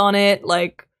Bloodborne is on it,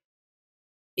 like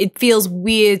it feels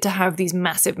weird to have these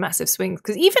massive swings,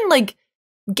 because even like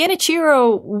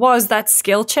Genichiro was that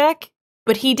skill check,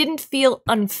 but he didn't feel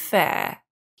unfair.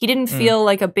 He didn't feel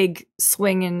like a big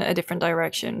swing in a different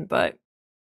direction, but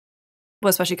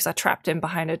well, especially because I trapped him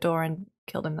behind a door and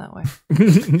killed him that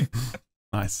way.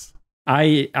 Nice.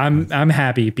 I'm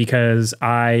happy because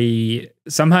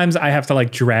sometimes I have to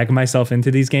like drag myself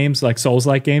into these games, like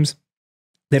Souls-like games.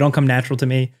 They don't come natural to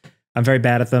me. I'm very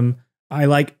bad at them. I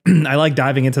like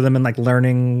diving into them and like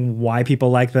learning why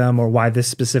people like them or why this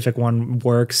specific one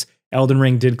works. Elden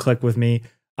Ring did click with me.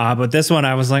 But this one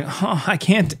I was like, oh, I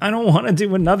don't want to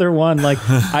do another one. Like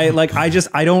I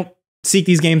don't seek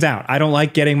these games out. I don't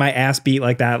like getting my ass beat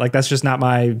like that. Like that's just not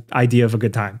my idea of a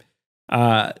good time.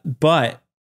 But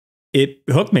it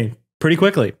hooked me pretty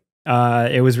quickly.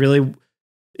 It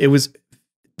was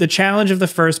the challenge of the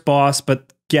first boss,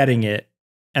 but getting it.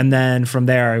 And then from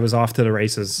there, I was off to the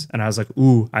races and I was like,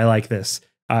 ooh, I like this.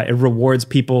 It rewards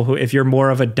people who, if you're more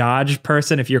of a dodge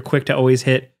person, if you're quick to always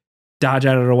dodge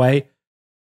out of the way,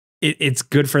 it's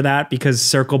good for that because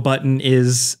circle button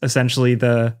is essentially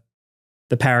the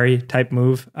parry type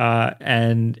move.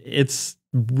 And it's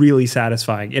really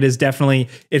satisfying.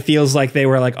 It feels like they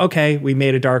were like, okay, we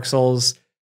made a Dark Souls.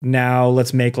 Now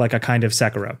let's make like a kind of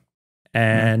Sekiro.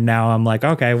 And now I'm like,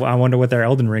 okay, well, I wonder what their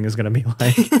Elden Ring is going to be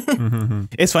like.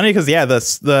 It's funny because, yeah,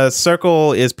 the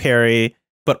circle is parry,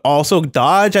 but also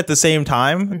dodge at the same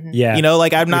time. Yeah. You know,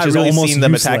 like I've not really seen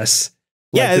them attack.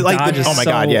 Yeah, oh my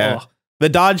God, yeah. The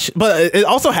dodge, but it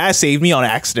also has saved me on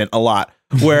accident a lot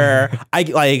where I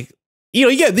like, you know,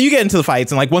 you get into the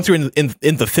fights and like once you're in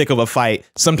the thick of a fight,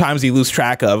 sometimes you lose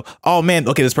track of, oh man,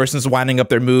 okay, this person's winding up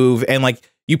their move and like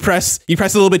you press a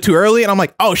little bit too early and I'm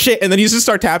like, oh shit. And then you just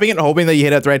start tapping it and hoping that you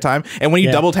hit it at the right time. And when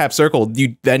you double tap circle,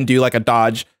 you then do like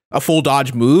a full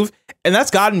dodge move. And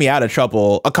that's gotten me out of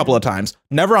trouble a couple of times.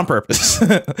 Never on purpose.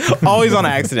 Always on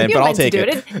accident, but I'll take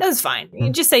it. That's fine.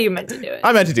 You just say you meant to do it.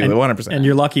 I meant to do it 100%. And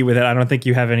you're lucky with it. I don't think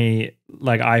you have any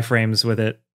like iframes with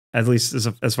it, at least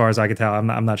as far as I could tell.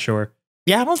 I'm not sure.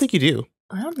 Yeah, I don't think you do.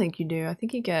 I don't think you do. I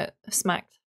think you get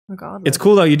smacked regardless. It's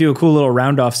cool though. You do a cool little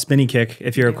round off spinny kick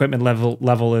if your equipment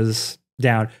level is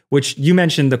down, which you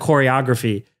mentioned the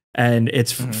choreography, and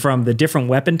it's from the different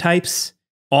weapon types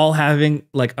all having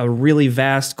like a really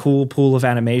vast, cool pool of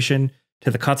animation to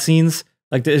the cutscenes.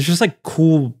 Like it's just like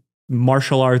cool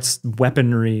martial arts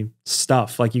weaponry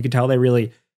stuff. Like you could tell they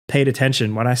really paid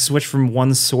attention. When I switched from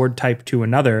one sword type to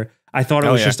another, I thought it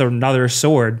was just another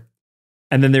sword.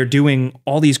 And then they're doing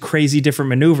all these crazy different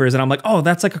maneuvers. And I'm like, oh,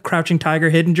 that's like a crouching tiger,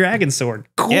 hidden dragon sword.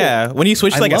 Cool. Yeah. When you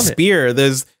switch to like a spear,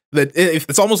 there's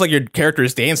it's almost like your character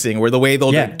is dancing, where the way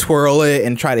they'll like, twirl it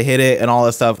and try to hit it and all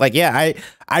that stuff. Like, yeah,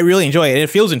 I really enjoy it. And it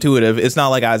feels intuitive. It's not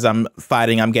like as I'm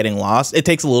fighting, I'm getting lost. It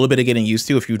takes a little bit of getting used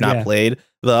to if you've not played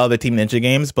the other Team Ninja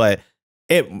games, but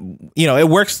it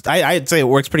works. I'd say it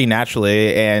works pretty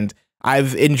naturally. And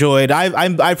I've enjoyed,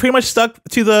 I've pretty much stuck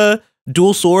to the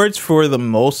dual swords for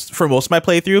most of my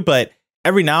playthrough, but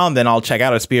every now and then I'll check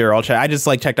out a spear. I just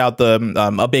like checked out the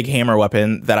a big hammer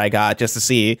weapon that I got just to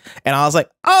see, and I was like,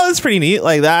 oh, that's pretty neat.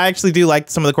 Like, I actually do like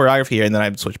some of the choreography here, and then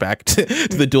I switch back to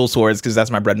the dual swords because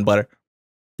that's my bread and butter.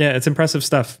 Yeah, it's impressive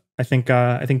stuff. I think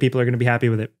people are going to be happy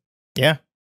with it. Yeah.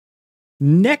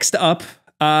 Next up,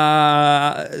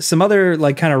 some other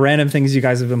like kind of random things you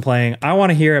guys have been playing. I want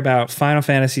to hear about Final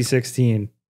Fantasy 16.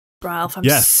 Ralph, I'm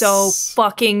so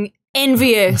fucking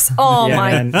envious. Oh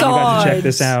my man, god. You got to check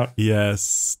this out.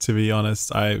 Yes, to be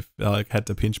honest, I like had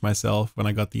to pinch myself when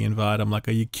I got the invite. I'm like,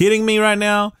 are you kidding me right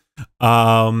now?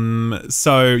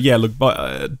 So yeah, look,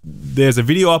 there's a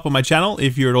video up on my channel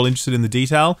if you're at all interested in the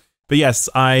detail. But yes,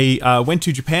 I went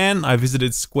to Japan. I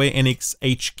visited Square Enix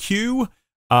HQ.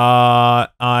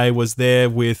 I was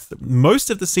there with most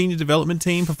of the senior development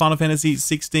team for Final Fantasy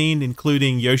XVI,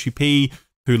 including Yoshi P,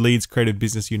 who leads Creative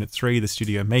Business Unit 3, the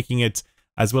studio making it,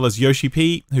 as well as Yoshi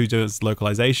P, who does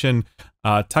localization,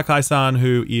 Takai-san,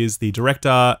 who is the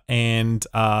director, and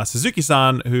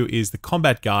Suzuki-san, who is the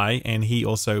combat guy, and he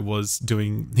also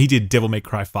he did Devil May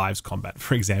Cry 5's combat,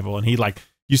 for example, and he like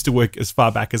used to work as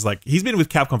far back as like, he's been with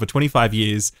Capcom for 25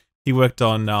 years. He worked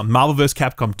on Marvel vs.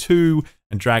 Capcom 2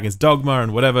 and Dragon's Dogma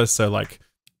and whatever, so like,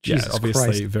 Jesus yeah, obviously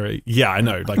Christ. very, yeah, I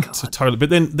know, like totally, but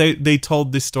then they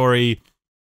told this story.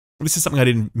 This is something I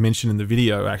didn't mention in the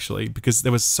video, actually, because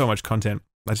there was so much content.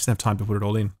 I just didn't have time to put it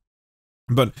all in.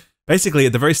 But basically,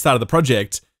 at the very start of the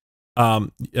project,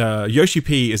 Yoshi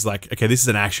P is like, okay, this is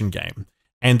an action game.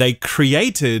 And they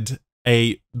created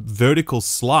a vertical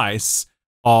slice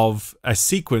of a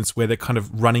sequence where they're kind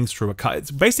of running through a car. It's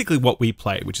basically what we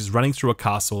play, which is running through a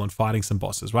castle and fighting some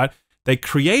bosses, right? They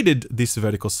created this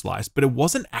vertical slice, but it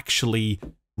wasn't actually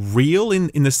real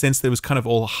in the sense that it was kind of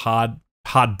all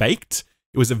hard-baked.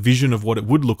 It was a vision of what it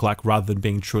would look like rather than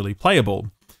being truly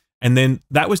playable. And then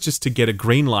that was just to get a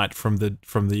green light from the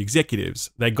executives.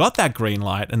 They got that green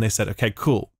light and they said, okay,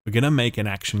 cool. We're going to make an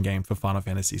action game for Final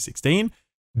Fantasy 16.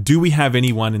 Do we have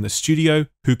anyone in the studio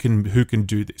who can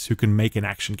do this, who can make an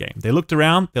action game? They looked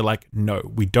around. They're like,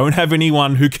 no, we don't have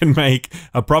anyone who can make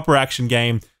a proper action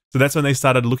game. So that's when they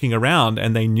started looking around,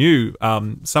 and they knew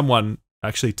someone,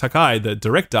 actually Takai, the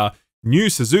director, knew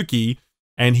Suzuki,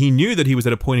 and he knew that he was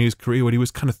at a point in his career where he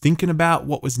was kind of thinking about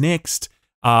what was next,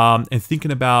 and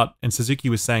Suzuki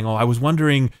was saying, oh, I was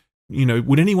wondering,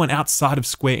 would anyone outside of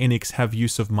Square Enix have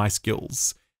use of my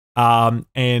skills?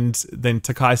 And then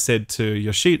Takai said to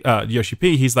Yoshi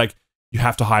P, he's like, you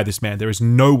have to hire this man. There is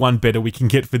no one better we can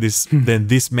get for this than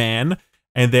this man.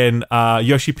 And then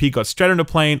Yoshi P got straight on a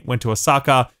plane, went to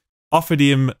Osaka, offered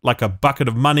him like a bucket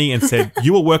of money and said,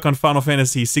 you will work on Final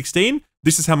Fantasy 16.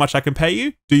 This is how much I can pay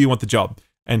you. Do you want the job?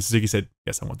 And Suzuki said,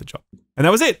 yes, I want the job. And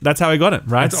that was it. That's how he got it,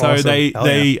 right? That's so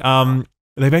awesome.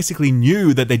 they basically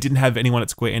knew that they didn't have anyone at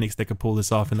Square Enix that could pull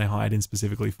this off, and they hired in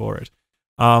specifically for it.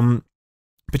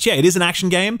 But yeah, it is an action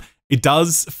game. It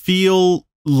does feel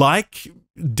like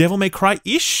Devil May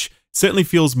Cry-ish. Certainly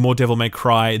feels more Devil May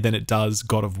Cry than it does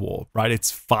God of War, right?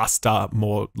 It's faster,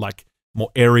 more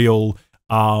aerial.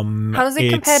 How does it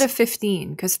compare to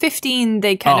 15? Because 15,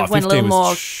 they kind of went a little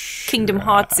more Kingdom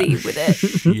Heartsy with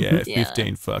it. Yeah,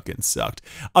 15 fucking sucked.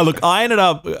 Oh, look, I ended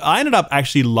up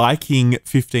actually liking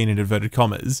 15 in inverted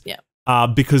commas. Yeah.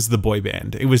 Because of the boy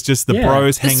band. It was just the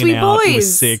bros The hanging sweet out. boys. It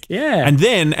was sick. Yeah. And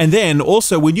then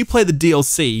also when you play the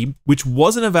DLC, which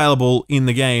wasn't available in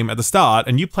the game at the start,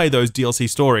 and you play those DLC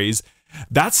stories,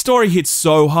 that story hits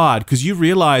so hard because you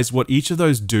realize what each of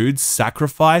those dudes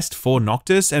sacrificed for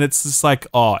Noctis, and it's just like,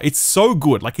 oh, it's so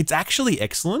good. Like, it's actually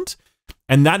excellent.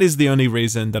 And that is the only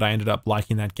reason that I ended up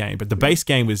liking that game. But the base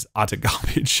game was utter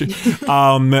garbage.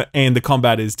 And the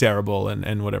combat is terrible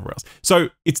and whatever else. So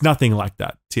it's nothing like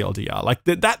that, TLDR. Like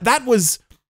that was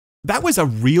a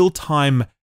real-time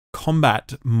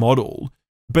combat model,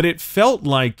 but it felt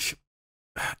like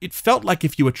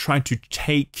if you were trying to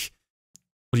take,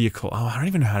 what do you call? Oh, I don't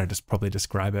even know how to just probably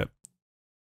describe it.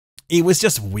 It was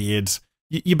just weird.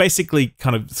 You basically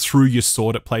kind of threw your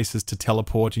sword at places to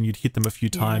teleport, and you'd hit them a few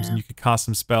times, and you could cast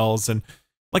some spells, and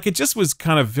like it just was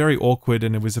kind of very awkward,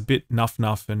 and it was a bit nuff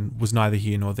and was neither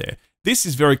here nor there. This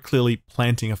is very clearly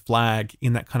planting a flag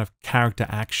in that kind of character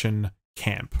action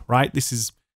camp, right?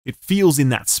 It feels in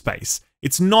that space.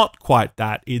 It's not quite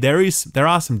that. There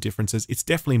are some differences. It's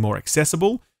definitely more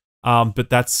accessible, but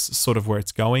that's sort of where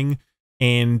it's going.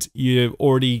 And you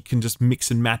already can just mix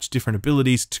and match different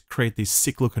abilities to create these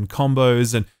sick looking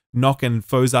combos and knocking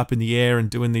foes up in the air and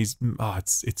doing these. Oh,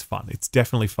 it's fun. It's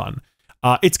definitely fun.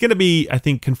 It's going to be, I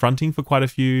think, confronting for quite a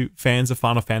few fans of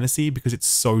Final Fantasy because it's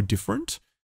so different.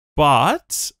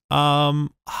 But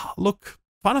look,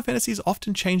 Final Fantasy's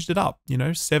often changed it up.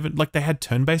 7, like they had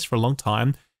turn-based for a long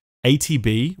time.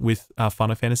 ATB with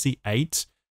Final Fantasy VIII.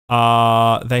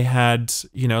 They had,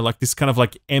 you know, like this kind of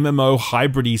like MMO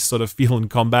hybrid-y sort of feel in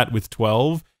combat with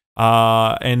 12.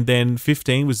 And then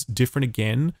 15 was different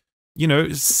again. You know,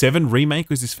 7 Remake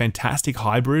was this fantastic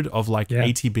hybrid of like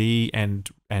ATB and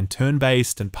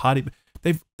turn-based and party.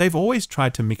 They've always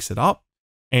tried to mix it up,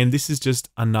 and this is just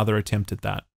another attempt at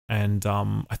that. And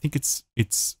I think it's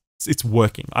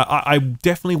working. I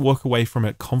definitely walk away from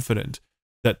it confident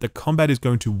that the combat is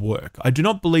going to work. I do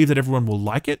not believe that everyone will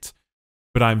like it,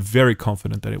 but I'm very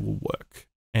confident that it will work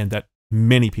and that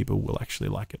many people will actually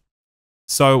like it.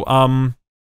 So,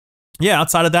 yeah,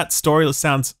 outside of that, story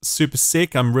sounds super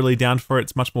sick. I'm really down for it.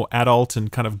 It's much more adult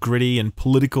and kind of gritty and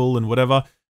political and whatever.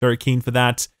 Very keen for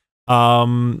that.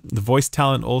 The voice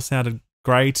talent all sounded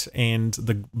great, and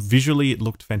visually it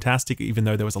looked fantastic, even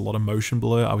though there was a lot of motion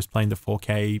blur. I was playing the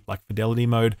 4K like fidelity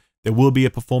mode. There will be a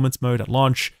performance mode at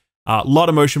launch. A lot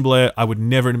of motion blur. I would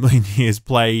never in a million years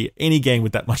play any game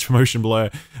with that much motion blur,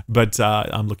 but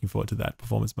I'm looking forward to that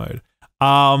performance mode.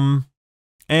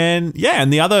 And yeah,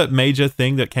 and the other major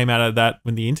thing that came out of that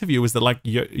when the interview was that like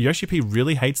Yoshi P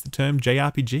really hates the term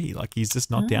JRPG. Like he's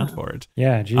just not down for it.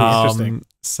 Yeah, geez. Interesting.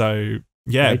 So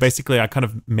yeah, basically I kind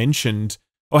of mentioned,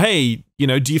 oh hey, you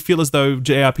know, do you feel as though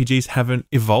JRPGs haven't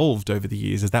evolved over the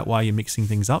years? Is that why you're mixing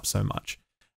things up so much?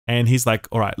 And he's like,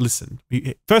 all right, listen.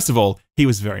 First of all, he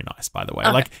was very nice, by the way.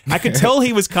 Okay. Like, I could tell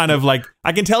he was kind of like,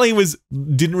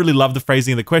 didn't really love the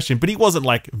phrasing of the question, but he wasn't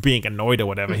like being annoyed or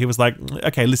whatever. He was like,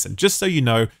 okay, listen, just so you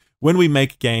know, when we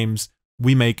make games,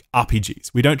 we make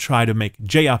RPGs. We don't try to make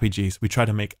JRPGs. We try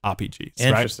to make RPGs.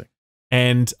 Interesting. Right?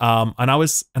 And I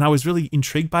was really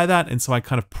intrigued by that. And so I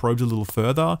kind of probed a little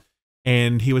further.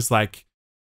 And he was like,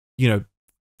 you know,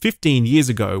 15 years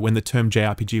ago when the term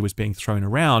JRPG was being thrown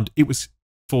around, it was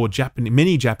for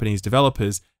many Japanese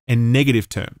developers a negative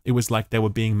term. It was like they were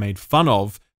being made fun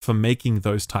of for making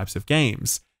those types of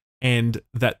games, and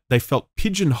that they felt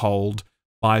pigeonholed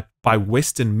by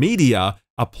Western media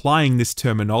applying this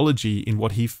terminology in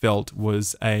what he felt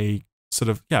was a sort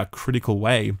of critical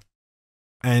way.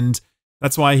 And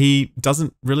that's why he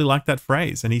doesn't really like that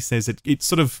phrase. And he says it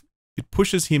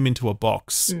pushes him into a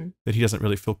box that he doesn't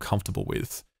really feel comfortable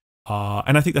with.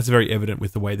 And I think that's very evident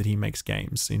with the way that he makes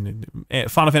games.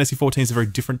 Final Fantasy XIV is a very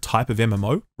different type of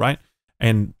MMO, right?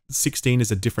 And 16 is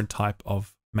a different type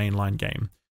of mainline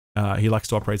game. He likes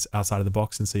to operate outside of the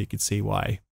box, and so you could see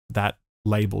why that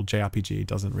label JRPG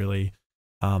doesn't really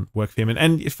work for him.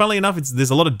 And funnily enough,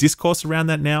 there's a lot of discourse around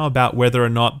that now about whether or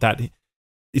not that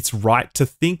it's right to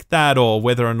think that, or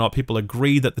whether or not people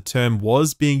agree that the term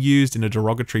was being used in a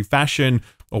derogatory fashion,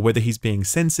 or whether he's being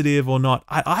sensitive or not.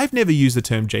 I've never used the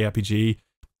term JRPG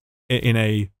in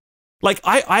a... Like,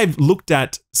 I've looked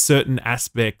at certain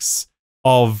aspects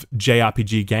of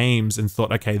JRPG games and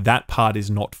thought, okay, that part is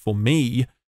not for me.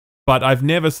 But I've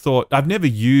never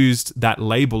used that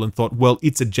label and thought, well,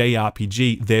 it's a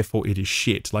JRPG, therefore it is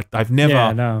shit. Like, I've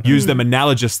never used them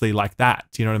analogously like that.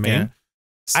 Do you know what I mean? Yeah.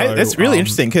 So, it's really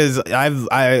interesting because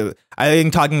I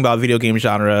think talking about video game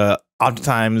genre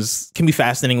oftentimes can be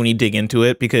fascinating when you dig into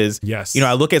it, because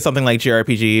I look at something like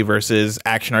JRPG versus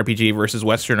action RPG versus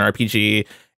Western RPG,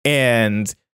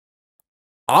 and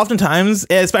oftentimes,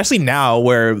 especially now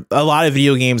where a lot of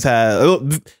video game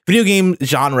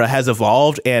genre has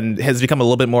evolved and has become a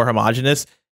little bit more homogenous,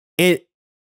 it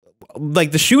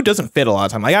like the shoe doesn't fit a lot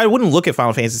of time. Like I wouldn't look at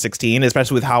Final Fantasy 16,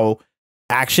 especially with how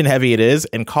action heavy it is,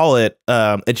 and call it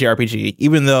a JRPG,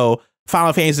 even though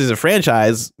Final Fantasy is a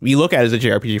franchise. We look at it as a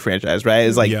JRPG franchise, right?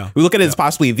 It's like we look at it as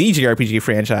possibly the JRPG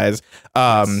franchise.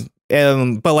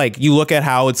 But like you look at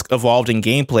how it's evolved in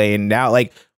gameplay, and now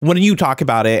like when you talk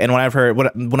about it, and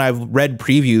when I've read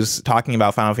previews talking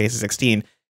about Final Fantasy 16,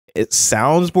 it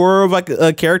sounds more of like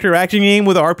a character action game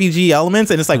with RPG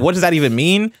elements, and it's like, what does that even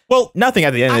mean? Well, nothing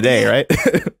at the end of the day, right?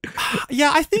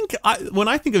 Yeah, I think when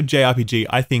I think of JRPG,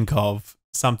 I think of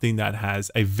something that has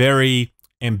a very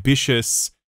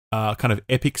ambitious kind of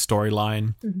epic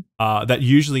storyline that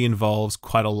usually involves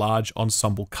quite a large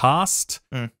ensemble cast,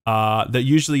 that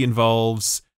usually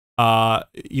involves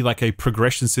like a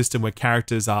progression system where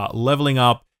characters are leveling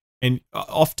up, and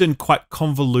often quite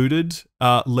convoluted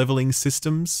leveling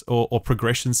systems or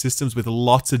progression systems with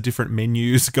lots of different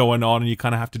menus going on, and you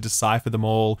kind of have to decipher them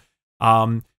all.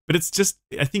 But it's just,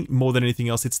 I think more than anything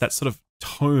else, it's that sort of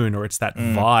tone, or it's that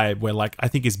vibe where, like, I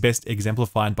think is best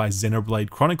exemplified by Xenoblade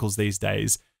Chronicles these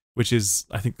days, which is,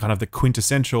 I think, kind of the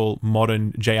quintessential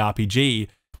modern JRPG.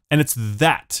 And it's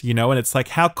that, you know, and it's like,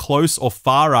 how close or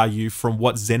far are you from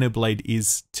what Xenoblade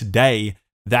is today?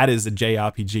 That is a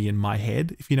JRPG in my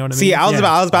head, if you know what I mean. See, I was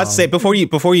about to say, before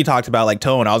you talked about like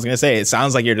tone, I was going to say, it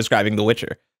sounds like you're describing The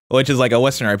Witcher. which is like a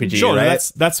Western RPG. Sure, right?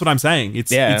 that's what I'm saying.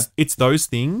 It's those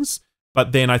things,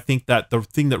 but then I think that the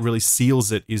thing that really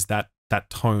seals it is that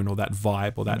tone or that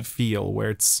vibe or that feel where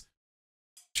it's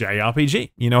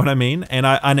JRPG. You know what I mean?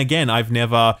 And again, I've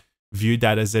never viewed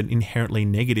that as an inherently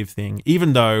negative thing,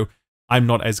 even though I'm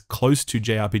not as close to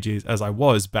JRPGs as I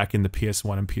was back in the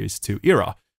PS1 and PS2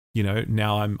 era. You know,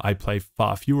 now I play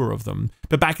far fewer of them.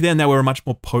 But back then, they were a much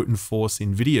more potent force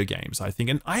in video games, I think.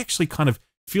 And I actually kind of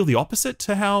feel the opposite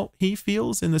to how he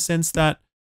feels, in the sense that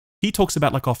he talks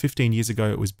about like, 15 years ago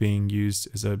it was being used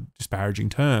as a disparaging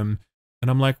term. And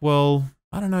I'm like, well,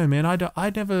 I don't know, man. I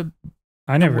never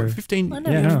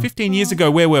 15 years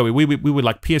ago, where were we? We were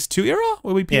like PS2 era?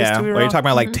 Were we PS2 era? Where you're talking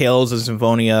about like Tales of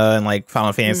Symphonia and like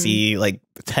Final Fantasy like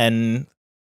 10.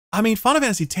 I mean, Final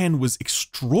Fantasy X was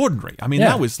extraordinary. I mean,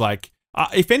 that was like,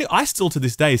 I still to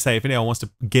this day say if anyone wants to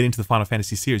get into the Final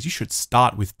Fantasy series, you should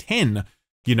start with 10.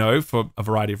 You know, for a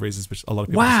variety of reasons, which a lot of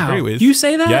people disagree with. You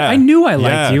say that? Yeah. I knew I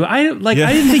liked you. I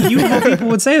didn't think you people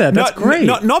would say that. That's great.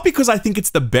 Not because I think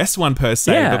it's the best one per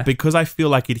se, but because I feel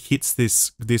like it hits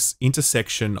this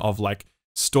intersection of like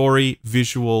story,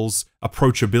 visuals,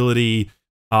 approachability,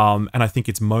 and I think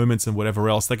it's moments and whatever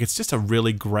else. Like, it's just a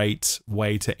really great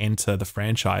way to enter the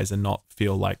franchise and not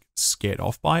feel like scared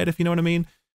off by it, if you know what I mean.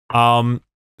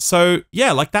 So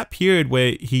yeah, like that period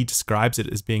where he describes it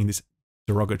as being this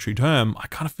derogatory term, I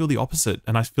kind of feel the opposite,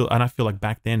 and I feel like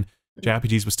back then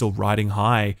JRPGs were still riding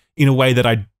high in a way that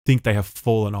I think they have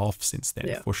fallen off since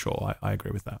then. For sure, I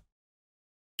agree with that.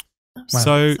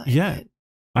 So yeah,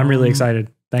 I'm really excited.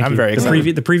 Thank you. I'm very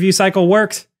excited. The preview cycle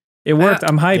worked. It worked.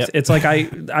 I'm hyped. It's like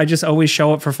I just always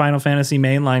show up for Final Fantasy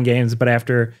mainline games, but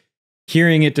after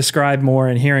hearing it described more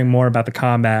and hearing more about the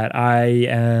combat, I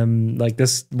am like,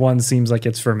 this one seems like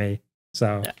it's for me.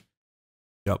 So.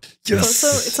 Yep.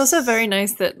 It's also very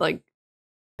nice that like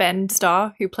Ben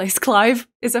Starr, who plays Clive,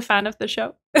 is a fan of the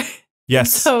show.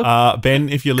 Yes. So, Ben,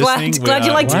 if you're listening, glad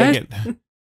you liked it.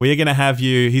 We are going to have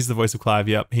you. He's the voice of Clive.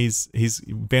 Yep. He's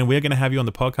Ben. We're going to have you on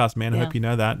the podcast, man. I hope you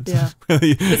know that. Yeah.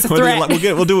 It's a threat.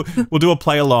 We'll do a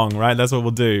play along, right? That's what we'll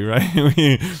do,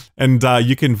 right? And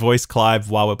you can voice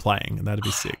Clive while we're playing, and that'd be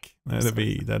sick. That'd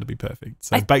be perfect.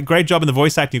 So, great job in the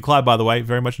voice acting, Clive. By the way,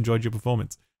 very much enjoyed your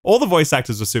performance. All the voice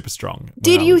actors were super strong.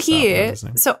 Did you hear?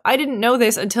 So I didn't know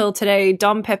this until today.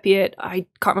 Dom Peppiett, I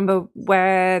can't remember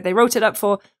where they wrote it up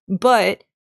for, but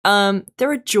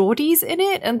there are Geordies in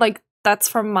it, and like that's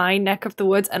from my neck of the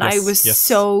woods, and I was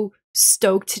so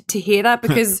stoked to hear that,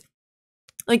 because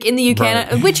like in the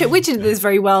UK, which it does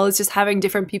very well, is just having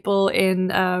different people in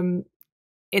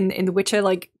The Witcher,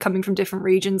 like coming from different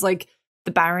regions. Like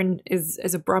the Baron is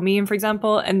a Brummie, for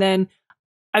example, and then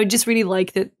I would just really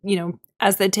like that, you know,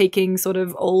 as they're taking sort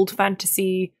of old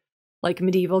fantasy, like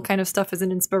medieval kind of stuff as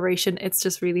an inspiration, it's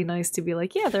just really nice to be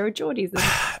like, yeah, there are Geordies.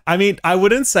 I mean, I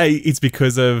wouldn't say it's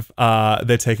because of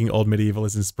they're taking old medieval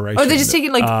as inspiration. Or they're just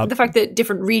taking like the fact that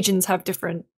different regions have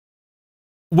different.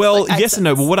 Well, like, yes and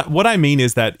no, but what I mean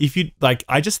is that if you like,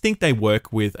 I just think they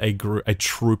work with a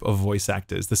troupe of voice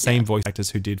actors, the same voice actors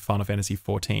who did Final Fantasy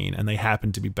XIV, and they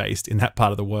happen to be based in that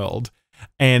part of the world.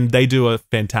 And they do a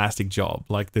fantastic job.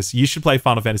 Like this, you should play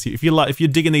Final Fantasy. If you're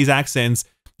digging these accents,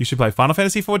 you should play Final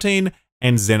Fantasy XIV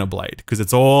and Xenoblade, because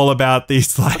it's all about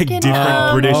these like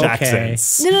different British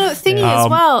accents. No, thingy as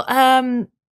well.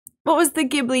 What was the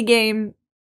Ghibli game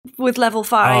with level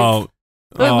 5?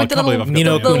 With the little Ni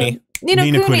no Kuni. Ni no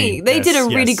Kuni. They did a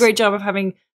really great job of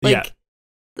having like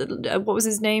what was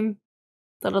his name?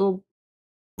 The little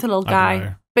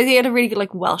guy. But he had a really good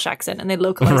like Welsh accent, and they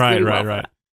localized really well. Right.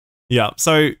 Yeah,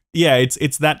 so yeah,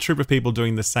 it's that troupe of people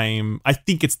doing the same. I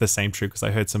think it's the same troupe, because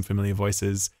I heard some familiar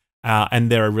voices,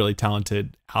 and they're a really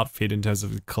talented outfit in terms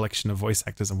of a collection of voice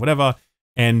actors and whatever.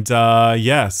 And so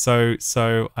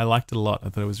I liked it a lot. I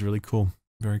thought it was really cool,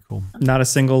 very cool. Not a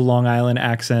single Long Island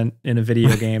accent in a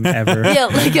video game ever. Yeah,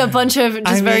 like a bunch of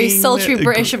very sultry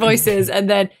British voices, and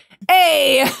then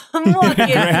hey, I'm walking.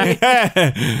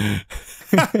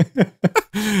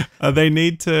 They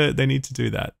need to do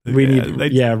that.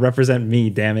 Represent me,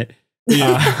 damn it.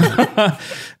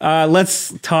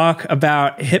 Let's talk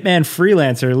about Hitman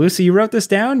Freelancer. Lucy, you wrote this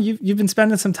down. You've been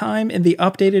spending some time in the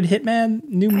updated Hitman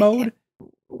new mode.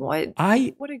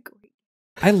 I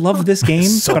love this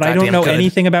game, but I don't know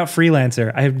anything about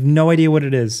Freelancer. I have no idea what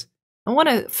it is. I want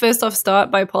to first off start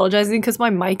by apologizing, because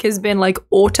my mic has been like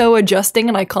auto adjusting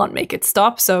and I can't make it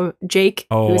stop. So Jake,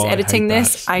 who's editing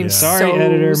this, I'm sorry,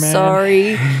 editor man.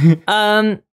 Sorry.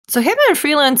 So Hitman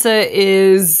Freelancer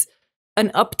is an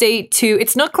update to.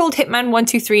 It's not called Hitman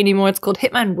 123 anymore. It's called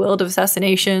Hitman World of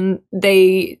Assassination.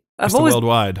 They have Mr.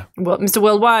 Worldwide. Well, Mr.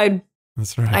 Worldwide.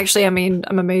 That's right. Actually, I mean,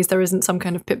 I'm amazed there isn't some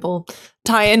kind of Pitbull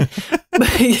tie-in.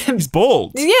 He's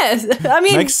bald. Yes, I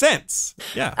mean, Makes sense.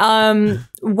 Yeah.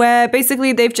 Where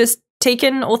basically they've just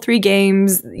taken all 3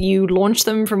 games, you launch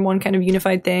them from one kind of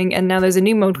unified thing, and now there's a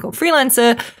new mode called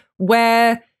Freelancer,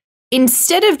 where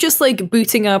instead of just like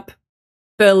booting up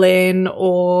Berlin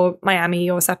or Miami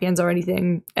or Sapienza or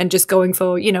anything and just going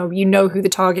for, you know who the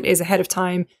target is ahead of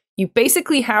time, you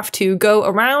basically have to go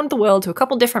around the world to a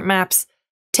couple different maps,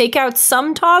 take out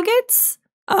some targets,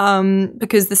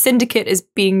 because the syndicate is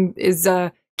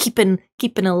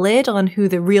keeping a lid on who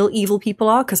the real evil people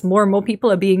are, because more and more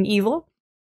people are being evil.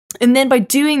 And then by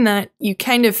doing that, you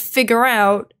kind of figure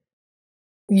out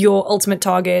your ultimate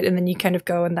target, and then you kind of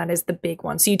go, and that is the big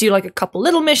one. So you do like a couple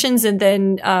little missions, and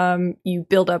then you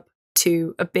build up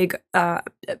to a big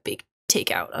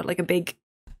takeout, like a big,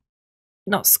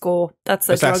 not score. That's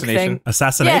the drug thing.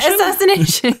 Assassination. Yeah,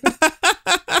 assassination.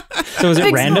 So is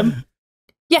it random?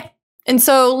 Yeah. And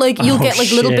so like you'll get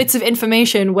like little bits of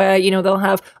information where, they'll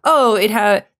have,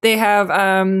 they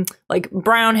have like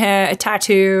brown hair, a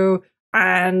tattoo,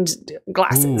 and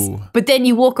glasses. Ooh. But then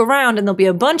you walk around and there'll be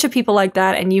a bunch of people like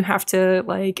that, and you have to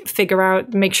like figure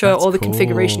out, make sure all the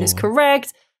configuration is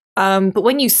correct. But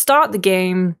when you start the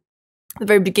game, the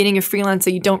very beginning of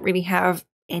Freelancer, you don't really have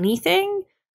anything.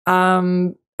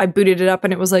 I booted it up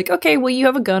and it was like, okay, well, you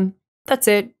have a gun. That's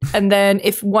it. And then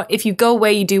if you go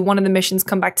away, you do one of the missions,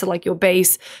 come back to like your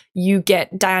base,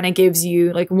 Diana gives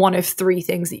you like one of 3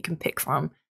 things that you can pick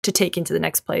from to take into the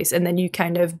next place. And then you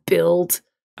kind of build.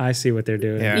 I see what they're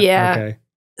doing. Yeah. Okay.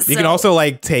 You can also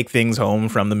like take things home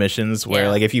from the missions where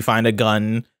like if you find a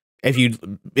gun, if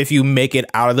you make it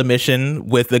out of the mission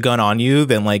with the gun on you,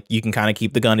 then like you can kind of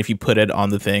keep the gun if you put it on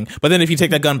the thing. But then if you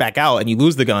take that gun back out and you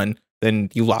lose the gun,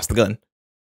 then you lost the gun.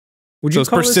 Would you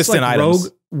call persistent this like items.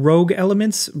 rogue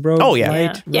elements? Rogue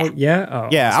light? Yeah. Yeah. Oh,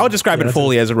 yeah, I would describe it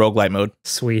fully as a roguelite mode.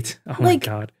 Sweet. Oh my Like,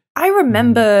 god. I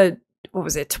remember, what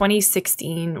was it,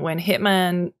 2016, when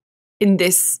Hitman in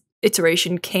this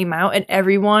iteration came out, and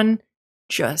everyone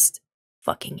just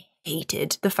fucking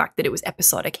hated the fact that it was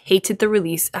episodic, hated the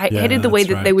release, hated the way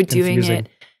that they were doing it.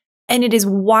 And it is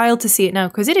wild to see it now,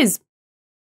 because it is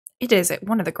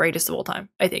one of the greatest of all time.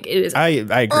 I think it is. I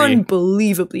agree.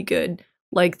 Unbelievably good.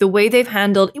 Like the way they've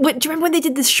handled. Wait, do you remember when they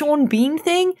did the Sean Bean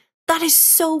thing? That is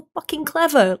so fucking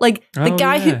clever. Like the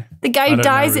guy who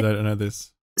dies. I don't know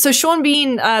this. So Sean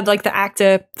Bean, like the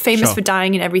actor, famous for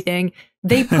dying and everything,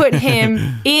 they put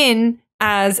him in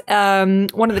as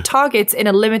one of the targets in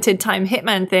a limited time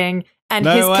Hitman thing, and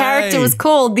his character was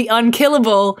called the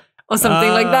Unkillable or something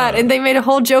like that, and they made a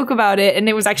whole joke about it, and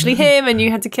it was actually him, and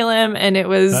you had to kill him, and it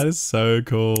was. That is so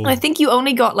cool. I think you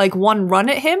only got like one run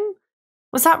at him.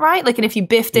 Was that right? Like, and if you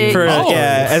biffed it,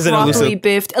 as an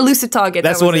elusive target.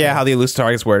 That's how the elusive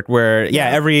targets worked. Where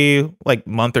every like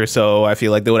month or so, I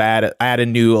feel like they would add a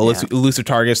new elusive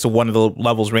targets to one of the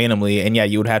levels randomly, and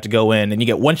you would have to go in and you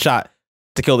get one shot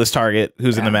to kill this target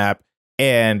who's in the map,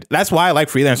 and that's why I like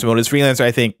Freelancer mode. Freelancer,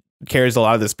 I think, carries a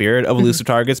lot of the spirit of elusive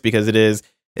targets, because it is,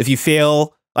 if you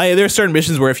fail, like, there are certain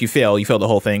missions where if you fail the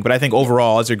whole thing. But I think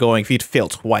overall, as you're going, if you fail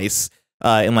twice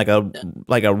in like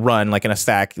a run, like in a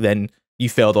stack, then you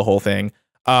fail the whole thing.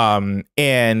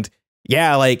 And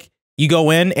like you go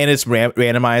in and it's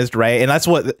randomized, right? And that's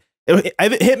what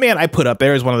Hitman I put up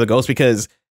there as one of the goals, because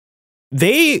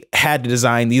they had to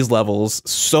design these levels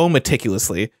so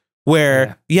meticulously,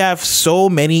 where you have so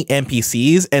many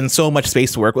NPCs and so much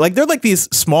space to work with. Like, they're like these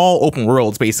small open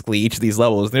worlds, basically, each of these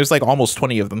levels. There's like almost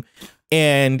 20 of them.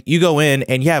 And you go in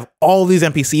and you have all these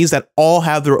NPCs that all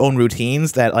have their own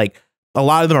routines, that like a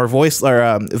lot of them are voiced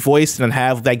and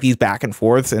have like these back and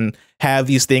forths, and have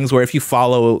these things where if you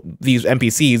follow these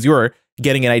NPCs, you're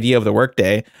getting an idea of the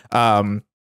workday. But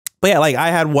yeah, like I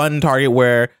had one target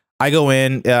where I go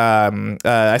in,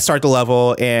 I start the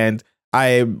level, and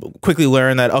I quickly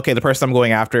learn that, okay, the person I'm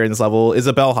going after in this level is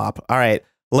a bellhop. All right,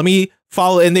 let me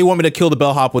follow. And they want me to kill the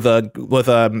bellhop with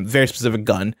a very specific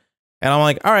gun. And I'm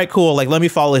like, all right, cool. Like, let me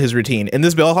follow his routine. And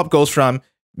this bellhop goes from,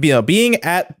 being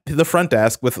at the front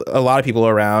desk with a lot of people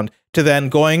around, to then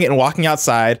going and walking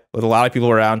outside with a lot of people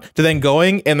around, to then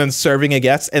going and then serving a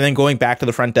guest, and then going back to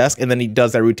the front desk. And then he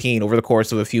does that routine over the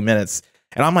course of a few minutes.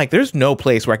 And I'm like, there's no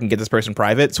place where I can get this person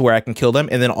private, so where I can kill them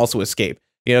and then also escape.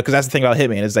 Because that's the thing about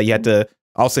Hitman, is that you have to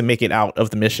also make it out of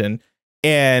the mission.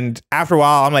 And after a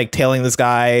while, I'm like tailing this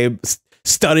guy,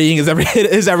 studying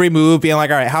his every move, being like,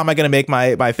 all right, how am I going to make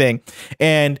my thing?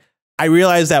 And I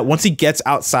realized that once he gets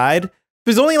outside,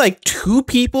 there's only like 2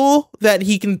 people that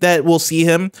will see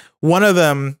him. One of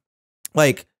them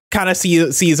like kind of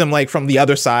sees him like from the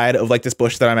other side of like this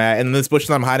bush that I'm at, and this bush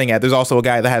that I'm hiding at, there's also a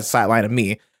guy that has a sight line of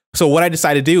me. So what I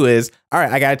decided to do is, all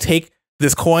right, I got to take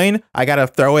this coin. I got to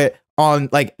throw it on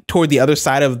like toward the other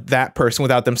side of that person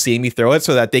without them seeing me throw it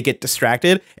so that they get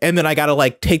distracted. And then I got to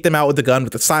like take them out with the gun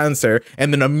with the silencer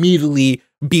and then immediately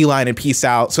beeline and peace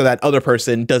out so that other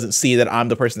person doesn't see that I'm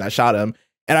the person that shot him.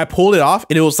 And I pulled it off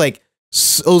and it was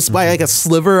by like a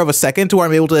sliver of a second to where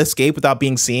I'm able to escape without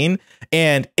being seen.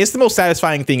 And it's the most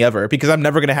satisfying thing ever because I'm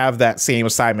never going to have that same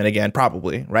assignment again,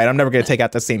 probably, right? I'm never going to take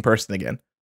out the same person again.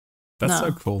 That's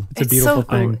so cool. It's a beautiful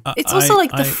thing. It's also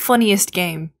like the funniest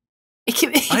game.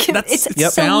 It's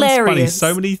sounds hilarious. funny.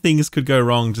 So many things could go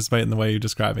wrong just by the way you're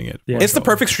describing it. Yeah. It's the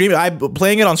perfect stream.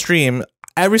 Playing it on stream.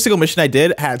 Every single mission I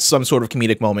did had some sort of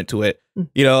comedic moment to it.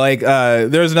 You know, like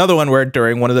there's another one where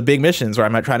during one of the big missions where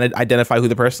I'm trying to identify who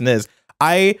the person is,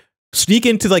 I sneak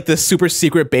into like this super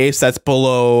secret base that's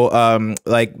below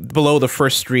the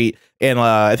first street in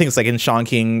I think it's like in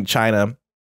Chongqing, China.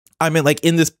 I'm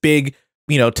in this big,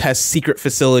 test secret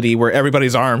facility where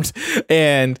everybody's armed,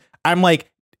 and I'm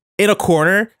like in a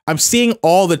corner. I'm seeing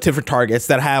all the different targets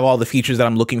that have all the features that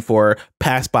I'm looking for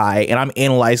pass by, and I'm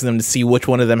analyzing them to see which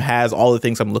one of them has all the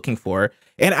things I'm looking for.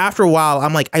 And after a while,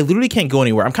 I'm like, I literally can't go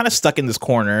anywhere. I'm kind of stuck in this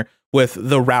corner with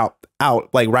the route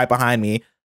out, like right behind me.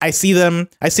 I see them.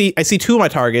 I see two of my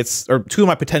targets, or two of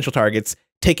my potential targets,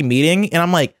 take a meeting, and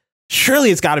I'm like, surely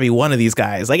it's got to be one of these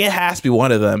guys. Like, it has to be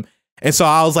one of them. And so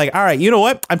I was like, all right, you know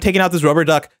what? I'm taking out this rubber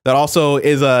duck that also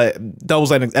is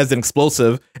doubles as an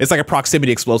explosive. It's like a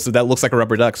proximity explosive that looks like a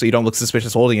rubber duck, so you don't look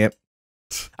suspicious holding it.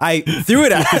 I threw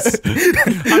it at.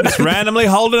 I'm just randomly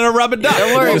holding a rubber duck.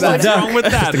 Don't worry about What's wrong with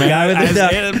that, man?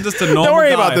 I'm just a normal Don't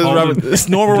worry guy about this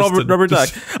normal rubber duck.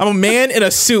 I'm a man in a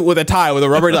suit with a tie with a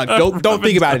rubber duck. Don't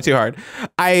think about it too hard.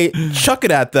 I chuck it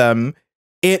at them.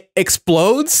 It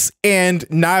explodes, and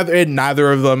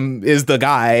neither of them is the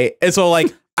guy. And so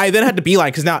like, I then had to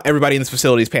beeline because now everybody in this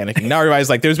facility is panicking. Now everybody's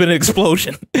like, there's been an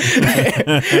explosion.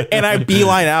 And I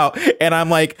beeline out, and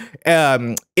I'm like,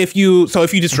 if you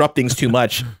disrupt things too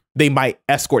much, they might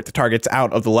escort the targets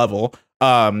out of the level.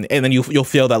 And then you'll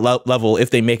fail that level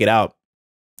if they make it out.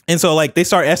 And so like they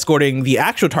start escorting the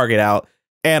actual target out,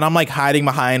 and I'm like hiding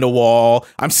behind a wall.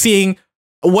 I'm seeing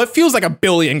what feels like a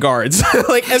billion guards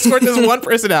like escort this one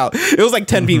person out. It was like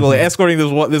 10 people escorting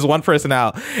this one person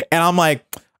out. And I'm like,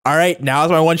 all right, now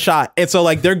is my one shot. And so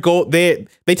like they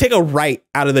take a right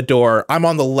out of the door. I'm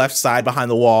on the left side behind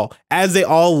the wall. As they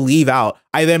all leave out,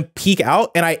 I then peek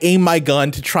out and I aim my gun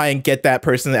to try and get that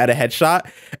person at a headshot.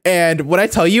 And when I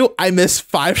tell you, I missed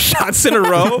 5 shots in a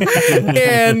row.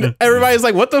 And everybody's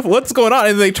like, what's going on?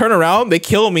 And they turn around, they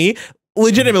kill me.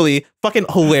 Legitimately fucking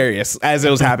hilarious as it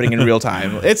was happening in real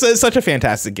time. It's such a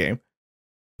fantastic game.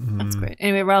 That's great.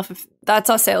 Anyway, Ralph,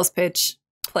 that's our sales pitch.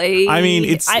 Play. I mean,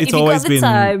 it's always been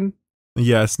time.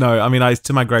 Yes, no. I mean,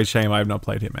 to my great shame, I have not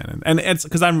played Hitman, and it's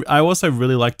because I also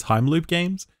really like time loop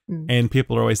games, and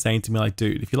people are always saying to me like,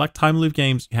 dude, if you like time loop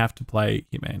games, you have to play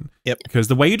Hitman. Yep. Because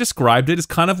the way you described it is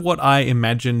kind of what I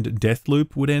imagined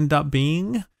Deathloop would end up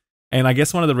being, and I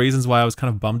guess one of the reasons why I was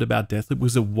kind of bummed about Deathloop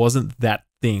was it wasn't that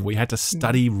thing. We had to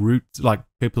study like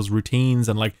people's routines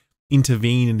and like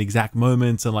intervene in exact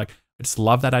moments, and like I just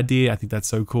love that idea. I think that's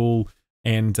so cool.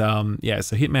 And so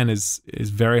Hitman is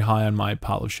very high on my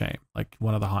pile of shame, like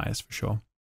one of the highest for sure.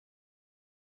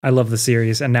 I love the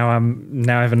series, and now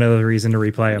I have another reason to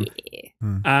replay them.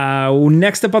 Yeah.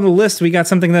 Next up on the list, we got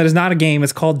something that is not a game.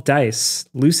 It's called Dice.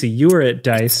 Lucy, you were at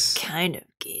Dice. It's kind of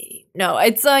game. No,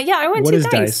 it's I went to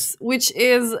Dice, which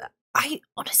is I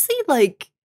honestly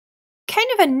like kind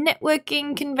of a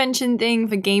networking convention thing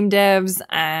for game devs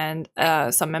and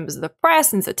some members of the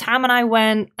press. And so Tam and I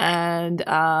went,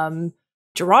 and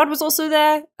Gerard was also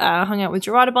there, hung out with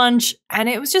Gerard a bunch, and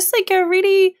it was just like a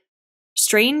really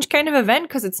strange kind of event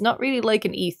because it's not really like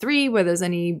an E3 where there's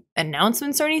any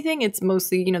announcements or anything. It's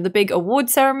mostly, the big award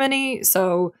ceremony.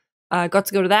 So got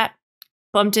to go to that,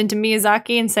 bumped into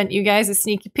Miyazaki and sent you guys a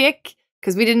sneaky pic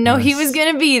because we didn't know he was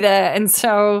going to be there. And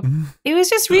so it was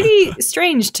just really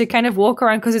strange to kind of walk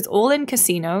around because it's all in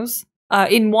casinos,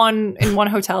 in one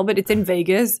hotel, but it's in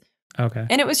Vegas. Okay.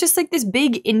 And it was just like this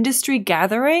big industry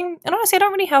gathering. And honestly, I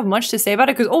don't really have much to say about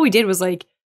it because all we did was like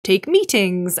take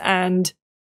meetings and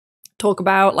talk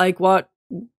about like what,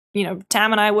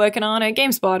 Tam and I working on at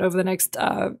Gamespot over the next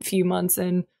few months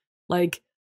and like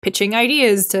pitching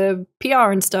ideas to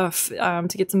PR and stuff to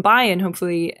get some buy-in,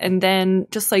 hopefully. And then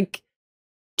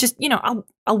I'll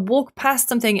walk past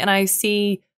something and I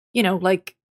see,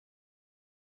 like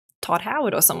Todd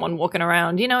Howard or someone walking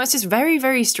around. It's just very,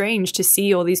 very strange to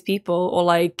see all these people, or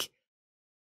like,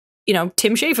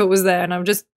 Tim Schafer was there and I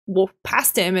just walked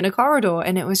past him in a corridor,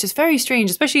 and it was just very strange,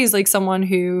 especially as like someone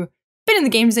who been in the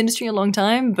games industry a long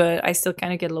time, but I still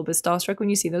kind of get a little bit starstruck when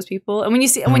you see those people. And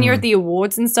when you're at the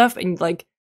awards and stuff, and like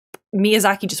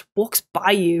Miyazaki just walks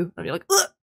by you, and you're like, ugh,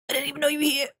 I didn't even know you were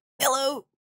here. Hello,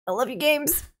 I love your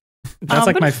games. That's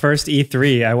like my first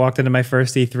E3. I walked into my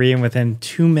first E3, and within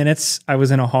 2 minutes, I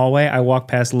was in a hallway. I walked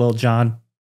past Lil Jon,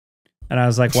 and I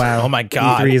was like, wow, oh my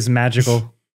God. E3 is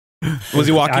magical. Was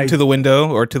he walking to the window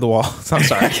or to the wall? I'm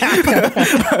sorry.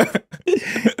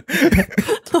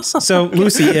 So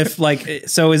Lucy, if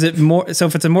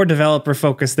it's a more developer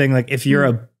focused thing, like if you're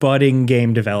a budding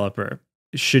game developer,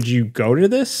 should you go to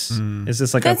this? Is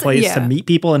this like a place to meet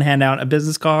people and hand out a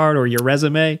business card or your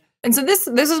resume? And so this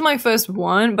is my first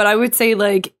one, but I would say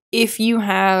like if you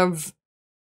have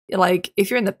like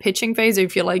if you're in the pitching phase or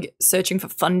if you're like searching for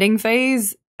funding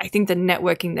phase, I think the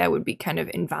networking there would be kind of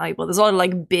invaluable. There's a lot of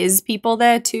like biz people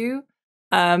there too.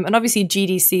 And obviously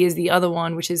GDC is the other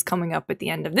one, which is coming up at the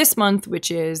end of this month,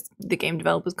 which is the Game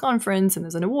Developers Conference. And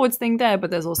there's an awards thing there, but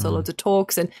there's also loads of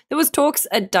talks. And there was talks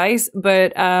at DICE,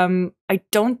 but I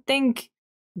don't think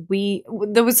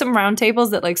there was some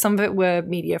roundtables that like some of it were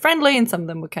media friendly and some of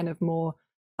them were kind of more,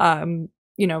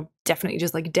 definitely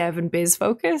just like dev and biz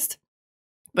focused.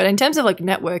 But in terms of like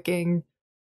networking,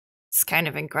 it's kind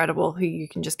of incredible who you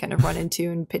can just kind of run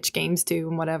into and pitch games to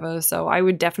and whatever. So I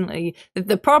would definitely,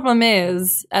 the problem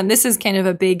is, and this is kind of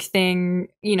a big thing,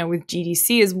 with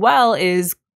GDC as well,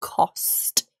 is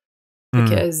cost.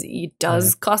 Because it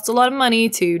does cost a lot of money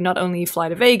to not only fly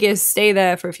to Vegas, stay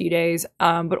there for a few days,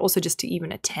 but also just to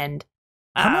even attend.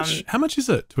 How much is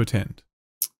it to attend?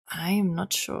 I am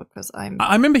not sure because I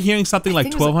remember hearing something like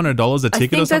 $1,200 a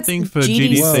ticket or something for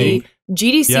GDC.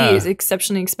 GDC is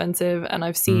exceptionally expensive, and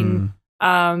I've seen,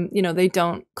 they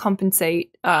don't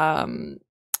compensate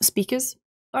speakers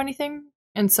or anything,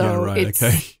 and so it's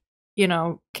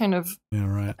kind of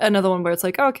another one where it's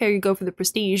like, okay, you go for the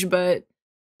prestige, but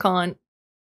can't.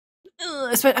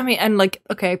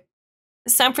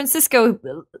 San Francisco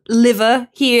liver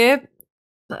here.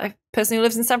 I personally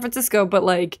lives in San Francisco, but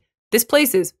like this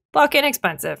place is fucking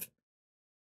expensive.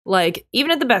 Like even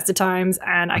at the best of times,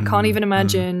 and I can't even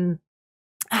imagine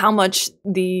how much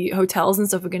the hotels and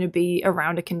stuff are going to be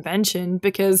around a convention,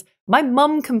 because my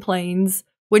mum complains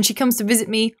when she comes to visit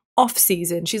me off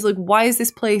season. She's like, why is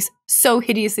this place so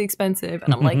hideously expensive?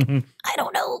 And I'm like, I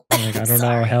don't know. Like, I don't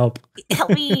know. Help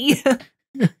me.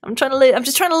 I'm trying to live. I'm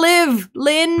just trying to live,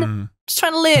 Lynn. Just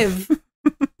trying to live.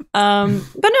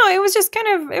 But no, it was just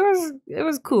kind of, it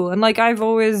was cool. And like, I've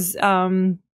always, just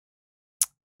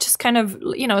kind of,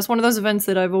 it's one of those events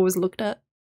that I've always looked at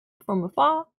from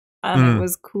afar. And it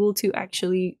was cool to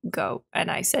actually go. And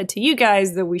I said to you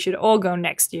guys that we should all go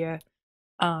next year.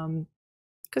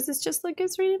 Because it's just like,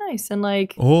 it's really nice. And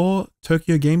like, or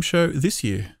Tokyo Game Show this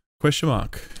year? ? I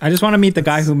just want to meet the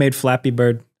guy who made Flappy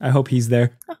Bird. I hope he's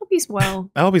there. I hope he's well.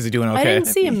 I hope he's doing okay. I didn't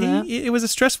see him there. It was a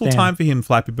stressful time for him,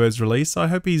 Flappy Bird's release. I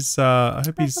hope he's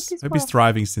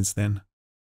thriving since then.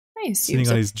 Sitting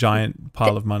on his giant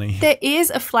pile of money. There is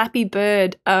a Flappy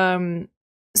Bird.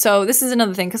 So this is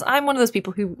another thing, because I'm one of those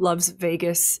people who loves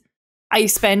Vegas. I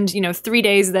spend 3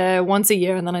 days there once a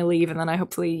year, and then I leave, and then I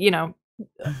hopefully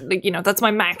that's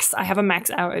my max. I have a max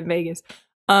out in Vegas.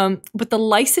 But the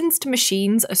licensed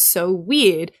machines are so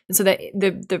weird. And so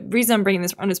the reason I'm bringing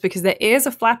this on is because there is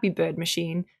a Flappy Bird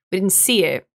machine. We didn't see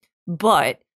it,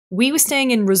 but we were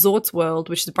staying in Resorts World,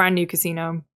 which is a brand new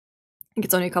casino. I think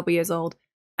it's only a couple years old.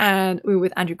 And we were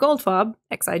with Andrew Goldfarb,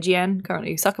 ex-IGN,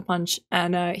 currently Sucker Punch.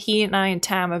 And he and I and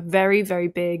Tam are very, very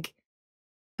big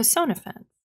Persona fans.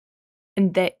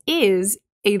 And there is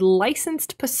a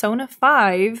licensed Persona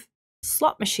 5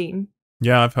 slot machine.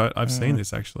 Yeah, I've seen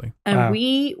this actually. And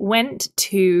we went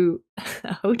to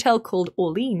a hotel called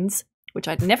Orleans, which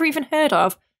I'd never even heard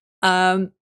of.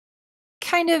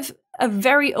 Kind of a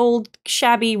very old,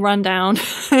 shabby, rundown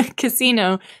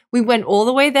casino. We went all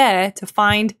the way there to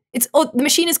find the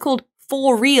machine is called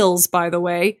 4 Reels, by the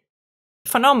way.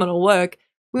 Phenomenal work.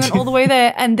 We went all the way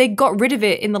there, and they got rid of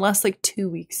it in the last 2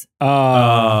 weeks.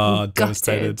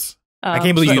 Devastated. I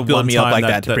can't believe you built me up like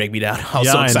that to break me down. I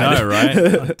was so excited. I know, right?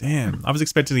 Oh, damn. I was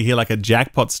expecting to hear a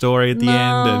jackpot story at the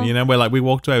end, and where we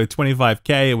walked away with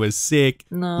 $25K. It was sick.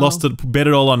 No. Lost it, bet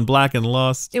it all on black and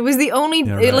lost. It was the only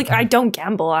I don't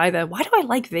gamble either. Why do I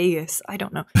like Vegas? I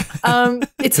don't know.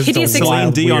 It's hideous.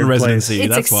 Celine Dion residency.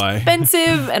 It's that's why.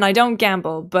 Expensive, and I don't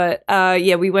gamble. But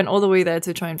we went all the way there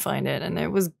to try and find it, and it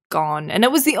was gone. And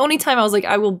it was the only time I was like,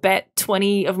 I will bet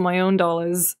 20 of my own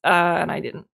dollars, and I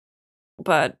didn't.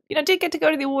 But, did get to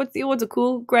go to the awards. The awards are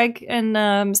cool. Greg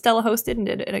and Stella hosted and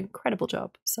did an incredible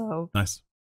job. So nice.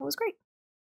 It was great.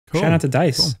 Cool. Shout out to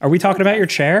Dice. Cool. Are we talking about your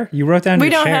chair? You wrote down We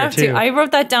your don't chair have too. to. I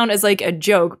wrote that down as like a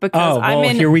joke because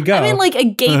here we go. I'm in like a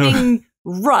gaming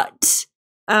rut.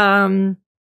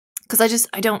 Because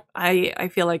I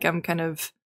feel like I'm kind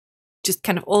of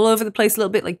all over the place a little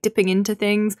bit, like dipping into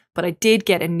things. But I did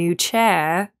get a new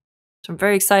chair, which I'm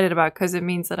very excited about because it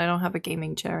means that I don't have a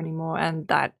gaming chair anymore, and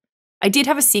that I did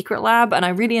have a secret lab and I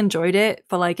really enjoyed it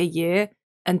for like a year,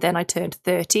 and then I turned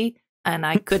 30 and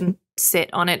I couldn't sit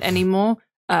on it anymore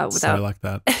without so like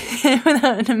that.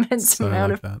 without an immense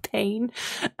amount of pain.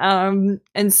 And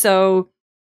so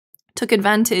took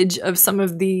advantage of some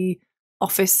of the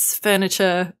office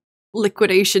furniture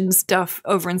liquidation stuff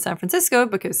over in San Francisco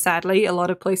because sadly a lot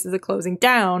of places are closing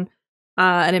down,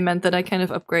 and it meant that I kind of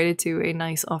upgraded to a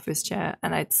nice office chair,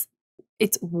 and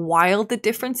it's wild the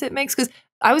difference it makes because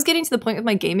I was getting to the point with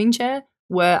my gaming chair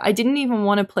where I didn't even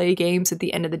want to play games at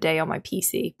the end of the day on my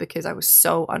PC because I was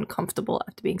so uncomfortable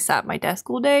after being sat at my desk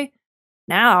all day.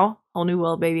 Now, whole new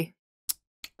world, baby.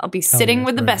 I'll be sitting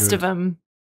with the best of them.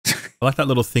 I like that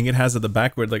little thing it has at the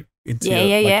back where like into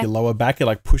your lower back, it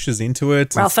like pushes into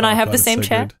it. Ralph and I have the same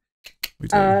chair. Good. We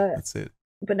do. That's it.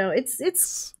 But no,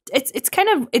 it's kind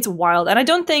of, it's wild. And I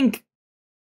don't think,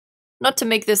 not to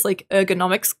make this like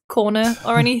ergonomics corner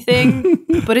or anything,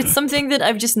 but it's something that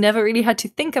I've just never really had to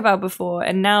think about before.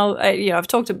 And now, I've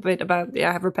talked a bit about,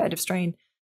 I have repetitive strain,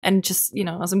 and just,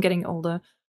 as I'm getting older,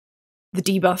 the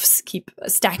debuffs keep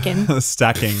stacking.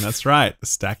 Stacking, that's right. The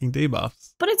stacking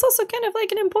debuffs. But it's also kind of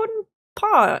like an important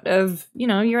part of,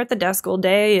 you're at the desk all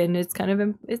day, and it's kind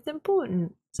of, it's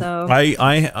important. So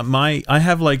I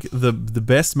have like the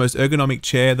best, most ergonomic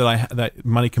chair that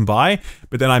money can buy,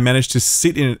 but then I managed to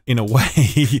sit in a way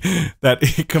that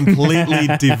it completely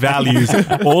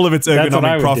devalues all of its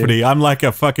ergonomic property. I'm like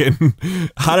a fucking,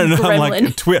 I don't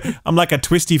know, I'm like a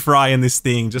twisty fry in this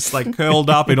thing, just like curled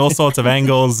up in all sorts of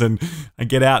angles, and I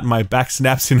get out and my back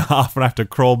snaps in half and I have to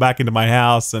crawl back into my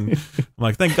house, and I'm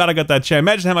like, thank God I got that chair.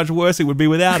 Imagine how much worse it would be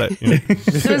without it.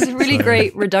 There was a really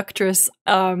great Reductress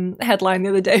headline the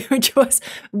other day, which was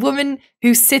woman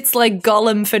who sits like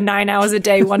Gollum for 9 hours a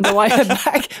day wonders why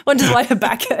her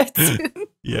back hurts.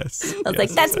 Yes. I was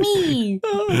like, that's me.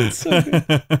 Oh, that's so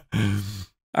good.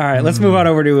 All right, let's move on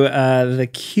over to the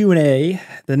Q&A.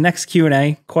 The next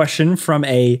Q&A question from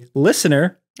a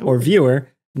listener or viewer,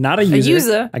 not a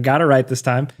user. I got it right this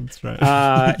time. That's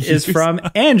right. Is from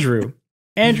Andrew.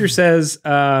 Andrew says,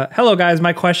 hello guys,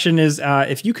 my question is,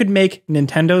 if you could make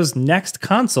Nintendo's next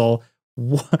console,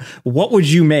 what would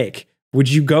you make? Would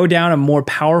you go down a more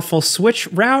powerful Switch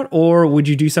route, or would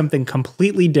you do something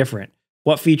completely different?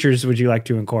 What features would you like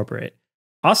to incorporate?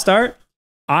 I'll start.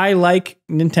 I like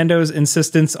Nintendo's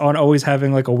insistence on always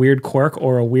having like a weird quirk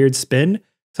or a weird spin.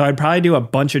 So I'd probably do a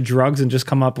bunch of drugs and just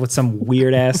come up with some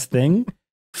weird ass thing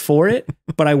for it.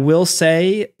 But I will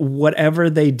say, whatever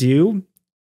they do,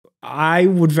 I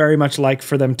would very much like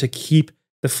for them to keep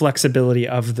the flexibility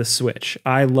of the Switch.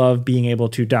 I love being able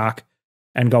to dock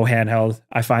and go handheld.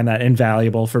 I find that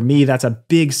invaluable. For me, that's a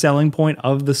big selling point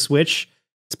of the Switch.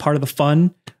 It's part of the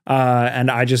fun. And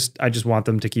I just want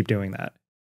them to keep doing that.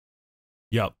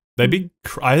 Yep. I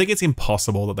think it's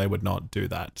impossible that they would not do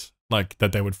that. Like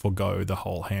that they would forego the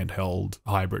whole handheld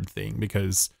hybrid thing,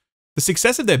 because the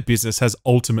success of their business has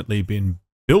ultimately been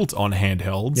built on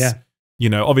handhelds. Yeah.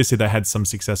 Obviously they had some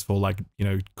successful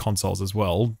consoles as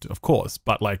well, of course,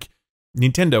 but like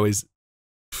Nintendo is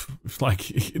like,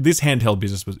 this handheld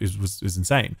business was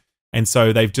insane. And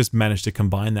so they've just managed to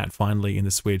combine that finally in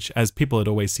the Switch, as people had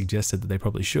always suggested that they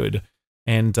probably should.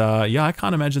 And I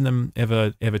can't imagine them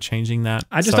ever changing that.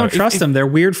 I just don't trust them. They're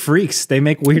weird freaks. They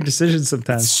make weird decisions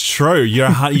sometimes. It's true. You're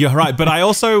right. But I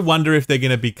also wonder if they're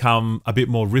going to become a bit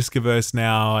more risk averse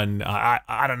now. And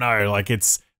I don't know. Like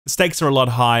the stakes are a lot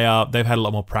higher. They've had a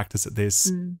lot more practice at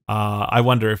this. I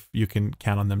wonder if you can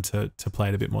count on them to play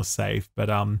it a bit more safe. But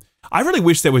I really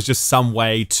wish there was just some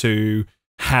way to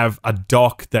have a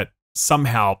dock that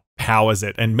somehow powers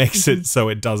it and makes it so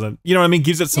it doesn't,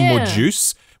 gives it some more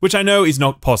juice, which I know is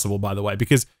not possible, by the way,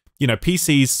 because,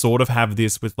 PCs sort of have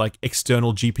this with like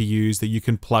external GPUs that you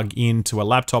can plug into a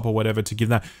laptop or whatever to give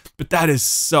that. But that is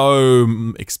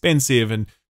so expensive. And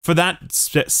for that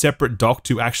separate dock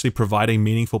to actually provide a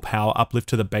meaningful power uplift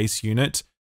to the base unit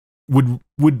would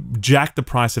jack the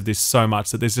price of this so much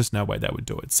that there's just no way they would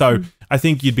do it. So I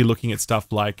think you'd be looking at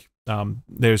stuff like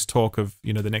there's talk of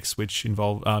the next Switch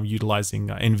utilizing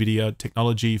NVIDIA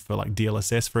technology for like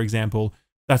DLSS, for example.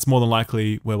 That's more than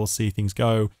likely where we'll see things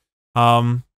go.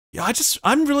 I'm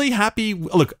really happy.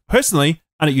 Look, personally,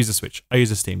 I don't use a Switch. I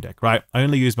use a Steam Deck, right? I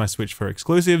only use my Switch for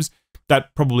exclusives.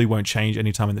 That probably won't change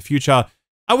anytime in the future.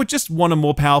 I would just want a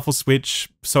more powerful Switch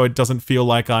so it doesn't feel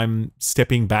like I'm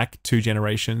stepping back 2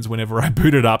 generations whenever I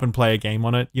boot it up and play a game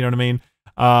on it. You know what I mean?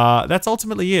 That's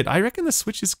ultimately it. I reckon the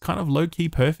Switch is kind of low-key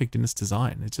perfect in its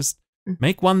design. It just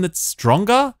make one that's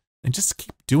stronger and just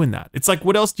keep doing that. It's like,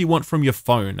 what else do you want from your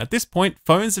phone? At this point,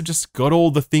 phones have just got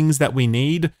all the things that we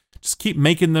need. Just keep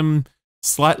making them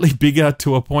slightly bigger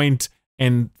to a point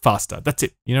and faster. That's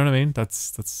it. You know what I mean?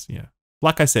 That's yeah.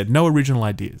 Like I said, no original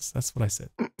ideas. That's what I said.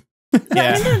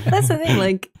 Yeah, I mean, that's the thing.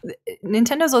 Like,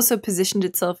 Nintendo's also positioned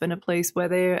itself in a place where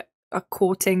they are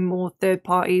courting more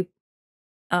third-party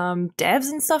devs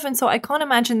and stuff, and so I can't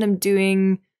imagine them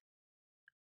doing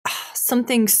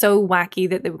something so wacky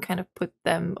that they would kind of put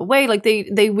them away. Like,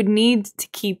 they would need to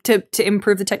keep to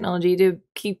improve the technology to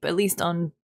keep at least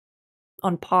on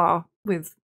par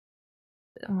with.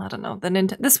 I don't know.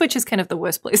 The Switch is kind of the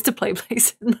worst place to play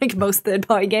like most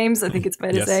third-party games. I think it's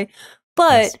fair to say,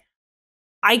 but. Yes.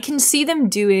 I can see them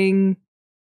doing,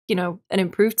 you know, an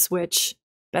improved Switch,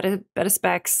 better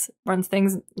specs, runs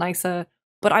things nicer.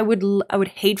 But I would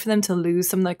hate for them to lose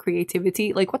some of their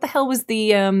creativity. Like, what the hell was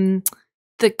the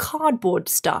cardboard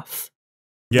stuff?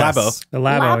 Yes. Labo. The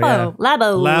Labo.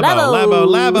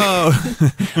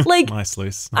 Labo. Like, nice,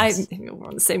 Luce. Nice. We're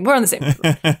on the same.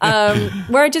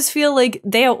 Where I just feel like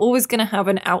they are always going to have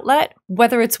an outlet,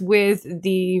 whether it's with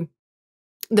the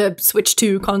Switch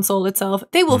 2 console itself.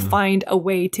 They will find a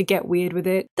way to get weird with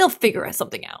it. They'll figure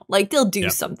something out. Like, they'll do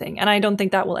something. And I don't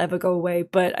think that will ever go away.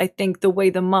 But I think the way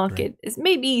the market is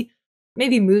maybe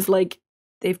moves, like,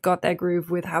 they've got their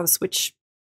groove with how Switch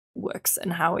works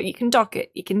and how you can dock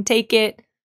it. You can take it.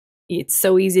 It's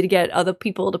so easy to get other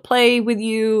people to play with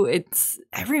you.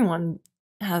 Everyone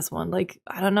has one. Like,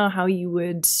 I don't know how you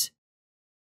would...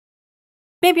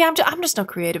 Maybe I'm just not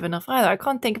creative enough either. I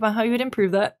can't think about how you would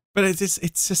improve that. But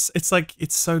it's like,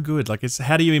 it's so good. Like, it's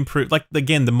how do you improve? Like,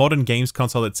 again, the modern games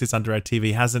console that sits under our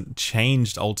TV hasn't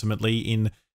changed ultimately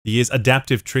in the years.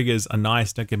 Adaptive triggers are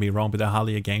nice, don't get me wrong, but they're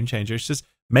hardly a game changer. It's just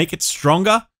make it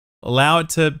stronger, allow it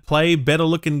to play better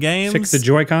looking games. Fix the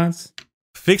Joy-Cons.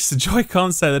 Fix the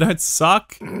Joy-Cons so they don't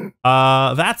suck.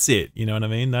 That's it. You know what I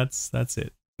mean? That's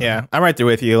it. Yeah, I'm right there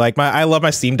with you. Like, I love my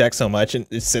Steam Deck so much, and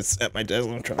it sits at my desk.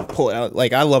 I'm trying to pull it out.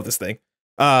 Like, I love this thing.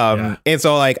 And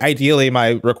so, like, ideally,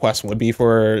 my request would be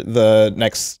for the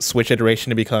next Switch iteration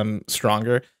to become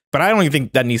stronger. But I don't even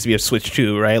think that needs to be a Switch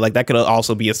 2, right? Like, that could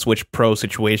also be a Switch Pro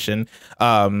situation. You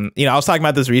know, I was talking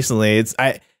about this recently.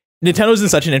 Nintendo's in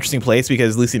such an interesting place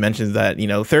because Lucy mentions that, you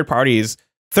know, third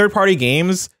party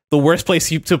games, the worst place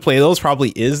to play those probably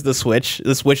is the Switch.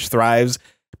 The Switch thrives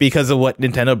because of what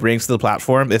Nintendo brings to the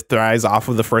platform. It thrives off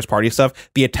of the first party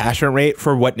stuff. The attachment rate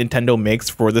for what Nintendo makes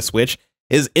for the Switch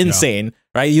is insane,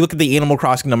 right? You look at the Animal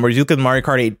Crossing numbers, you look at the Mario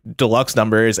Kart 8 Deluxe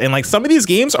numbers, and like some of these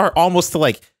games are almost to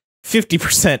like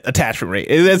 50% attachment rate.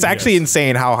 It's actually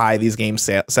insane how high these games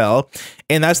sell.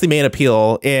 And that's the main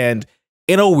appeal. And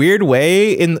in a weird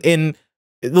way, in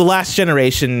the last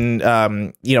generation,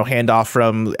 you know, handoff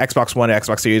from Xbox One to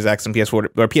Xbox Series X and PS4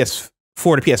 or PS4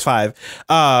 to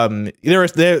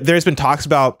PS5, there's been talks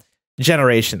about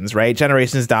generations, right?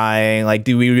 Generations dying. Like,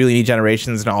 do we really need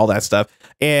generations and all that stuff?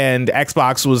 And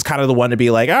Xbox was kind of the one to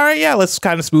be like, all right, yeah, let's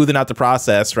kind of smoothen out the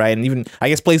process, right? And even I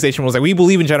guess PlayStation was like, we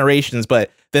believe in generations, but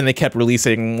then they kept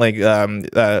releasing like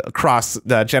across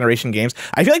the generation games.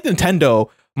 I feel like Nintendo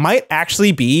might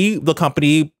actually be the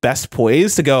company best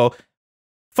poised to go,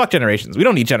 fuck generations. We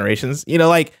don't need generations. You know,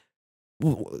 like,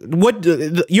 what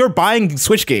you're buying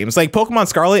Switch games like Pokemon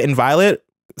Scarlet and Violet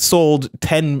sold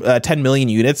 10 million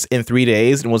units in 3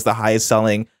 days and was the highest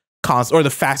selling console or the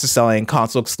fastest selling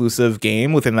console exclusive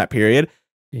game within that period.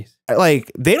 Jeez.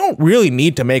 Like, they don't really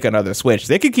need to make another Switch.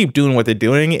 They could keep doing what they're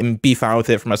doing and be fine with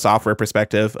it from a software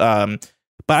perspective. But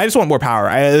I just want more power.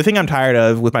 The thing I'm tired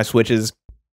of with my Switch is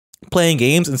playing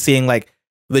games and seeing like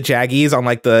the jaggies on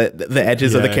like the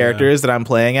edges of the characters that I'm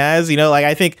playing as. You know, like,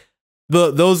 I think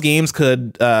those games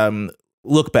could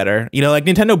look better. You know, like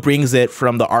Nintendo brings it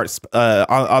from the arts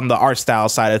on the art style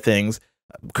side of things.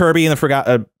 Kirby and the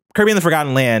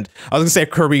Forgotten Land. I was gonna say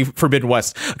Kirby Forbidden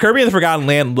West. Kirby and the Forgotten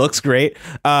Land looks great.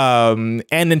 And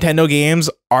Nintendo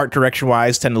games, art direction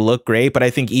wise, tend to look great. But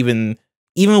I think even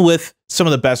with some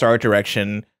of the best art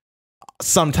direction,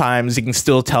 sometimes you can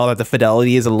still tell that the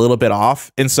fidelity is a little bit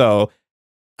off. And so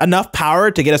enough power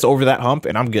to get us over that hump,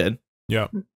 and I'm good. Yeah.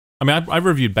 I mean, I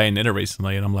reviewed Bayonetta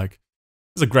recently, and I'm like,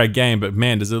 it's a great game, but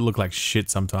man, does it look like shit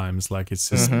sometimes. Like, it's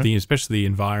just especially the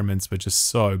environments were just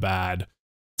so bad.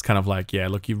 It's kind of like, yeah,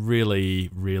 look, you really,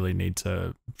 really need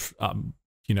to,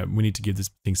 you know, we need to give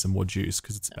this thing some more juice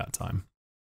because it's about time.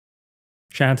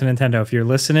 Shout out to Nintendo if you're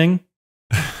listening.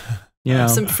 You know,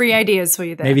 some free ideas for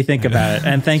you there. maybe think about it.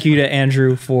 And thank you to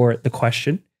Andrew for the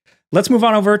question. Let's move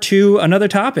on over to another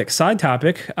topic, side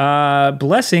topic.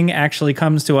 Blessing actually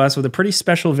comes to us with a pretty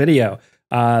special video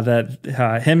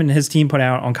that him and his team put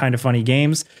out on Kind of Funny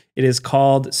Games. It is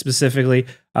called specifically,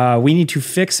 We Need to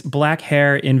Fix Black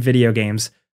Hair in Video Games.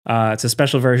 It's a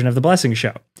special version of The Blessing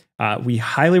Show. We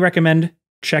highly recommend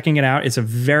checking it out. It's a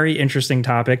very interesting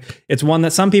topic. It's one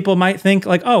that some people might think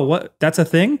like, oh, what? That's a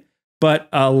thing? But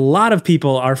a lot of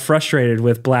people are frustrated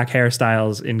with black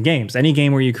hairstyles in games. Any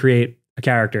game where you create a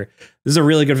character. This is a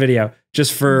really good video.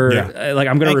 Just for like,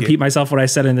 I'm going to repeat myself what I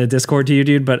said in the Discord to you,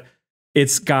 dude, but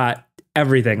it's got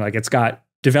everything. Like, it's got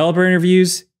developer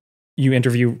interviews. You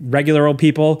interview regular old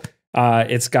people.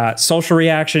 It's got social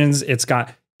reactions. It's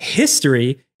got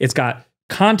history. It's got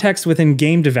context within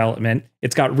game development.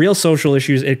 It's got real social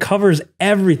issues. It covers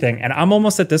everything. And I'm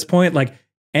almost at this point, like,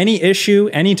 any issue,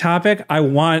 any topic, I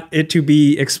want it to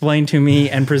be explained to me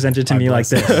and presented to me like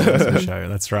this.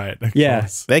 That's right. Yeah.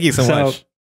 Thank you so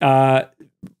much.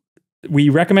 We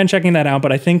recommend checking that out,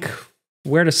 but I think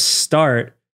where to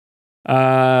start,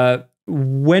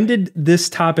 when did this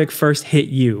topic first hit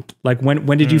you? Like,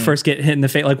 when did you first get hit in the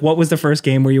face? Like, what was the first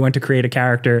game where you went to create a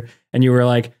character and you were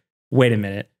like, wait a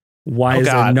minute, why is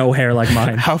there no hair like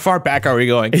mine? How far back are we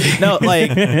going? No,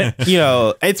 like, you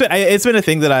know, it's been a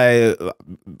thing that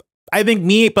I think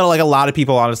me, but like a lot of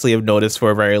people honestly have noticed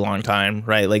for a very long time,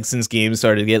 right? Like, since games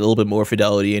started to get a little bit more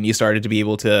fidelity and you started to be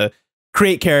able to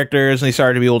create characters and you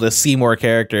started to be able to see more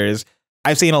characters,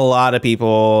 I've seen a lot of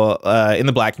people in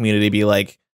the black community be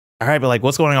like, all right, but like,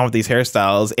 what's going on with these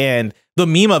hairstyles? And the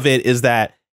meme of it is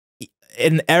that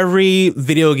in every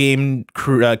video game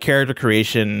character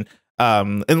creation,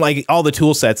 and like all the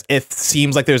tool sets, it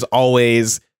seems like there's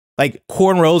always like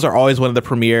cornrows are always one of the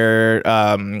premier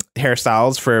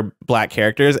hairstyles for black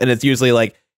characters, and it's usually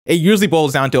like it usually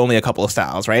boils down to only a couple of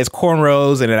styles, right? It's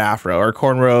cornrows and an afro, or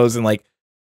cornrows and like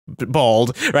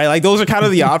bald, right? Like, those are kind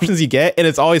of the options you get, and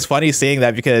it's always funny seeing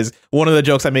that, because one of the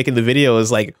jokes I make in the video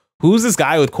is like, who's this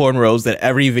guy with cornrows that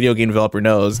every video game developer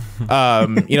knows? You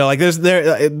know, like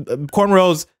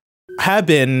cornrows have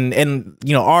been and,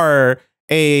 you know, are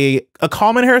a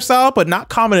common hairstyle, but not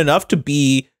common enough to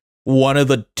be one of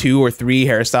the 2 or 3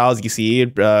 hairstyles you see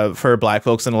for black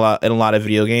folks in a lot of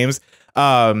video games.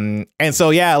 And so,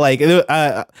 yeah, like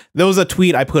there was a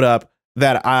tweet I put up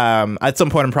that at some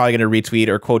point I'm probably going to retweet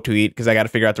or quote tweet, because I got to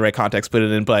figure out the right context, put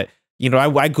it in. But, you know,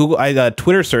 I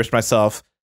Twitter searched myself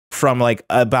from like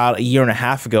about a year and a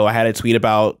half ago. I had a tweet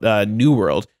about New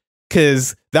World,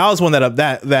 because that was one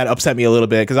that upset me a little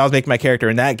bit, because I was making my character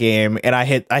in that game, and I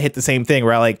hit the same thing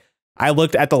where I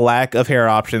looked at the lack of hair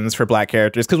options for black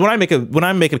characters. Because when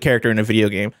I make a character in a video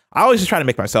game, I always just try to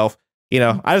make myself. You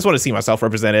know, I just want to see myself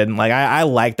represented, and like I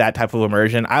like that type of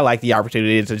immersion. I like the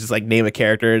opportunity to just like name a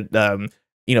character,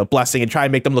 you know, Blessing, and try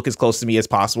and make them look as close to me as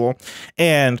possible.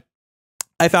 And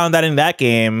I found that in that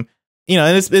game, you know,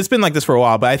 and it's been like this for a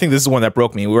while, but I think this is one that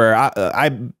broke me, where I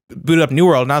booted up New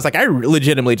World and I was like, I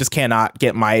legitimately just cannot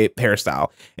get my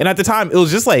hairstyle. And at the time, it was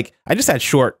just like, I just had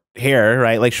short hair,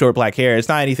 right? Like short black hair. It's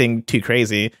not anything too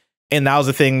crazy. And that was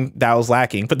the thing that was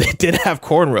lacking, but they did have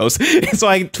cornrows. And so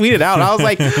I tweeted out, I was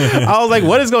like,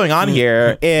 what is going on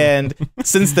here? And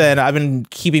since then, I've been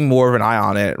keeping more of an eye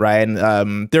on it, right? And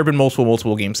there have been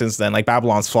multiple games since then. Like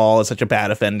Babylon's Fall is such a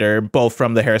bad offender, both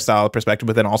from the hairstyle perspective,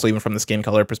 but then also even from the skin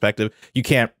color perspective. You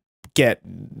can't get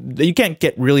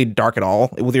really dark at all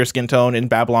with your skin tone in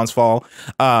Babylon's Fall.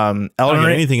 I don't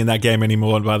get anything in that game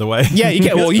anymore, by the way. Yeah, you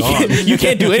can't. Well, you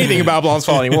can't do anything in Babylon's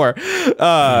Fall anymore.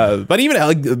 But even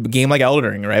a game like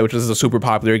Elden Ring, right, which is a super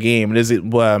popular game, it is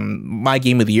my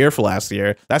game of the year for last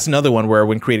year. That's another one where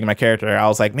when creating my character, I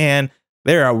was like, man,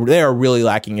 they are really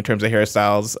lacking in terms of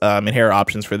hairstyles and hair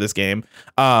options for this game.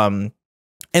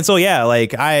 And so, yeah,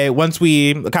 like once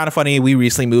we kind of funny, we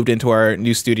recently moved into our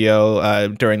new studio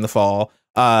during the fall,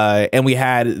 and we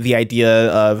had the idea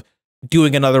of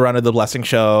doing another run of the Blessing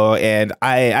Show. And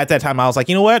at that time, I was like,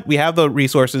 you know what? We have the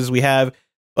resources. We have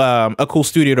a cool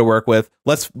studio to work with.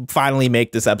 Let's finally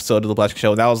make this episode of the Blessing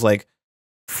Show. And that was like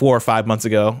 4 or 5 months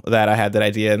ago that I had that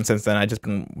idea. And since then, I just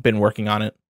been working on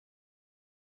it.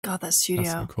 God, that studio.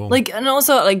 That's so cool. Like, and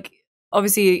also like,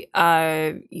 obviously,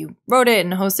 you wrote it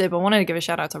and hosted, but I wanted to give a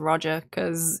shout out to Roger,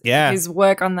 because his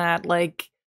work on that, like,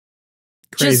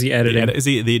 crazy editing. Is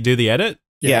he do the edit?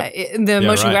 Yeah, the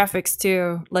motion graphics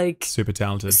too, like super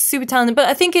talented. But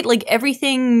I think it like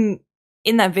everything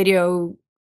in that video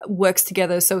works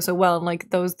together so well, and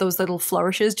like those little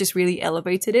flourishes just really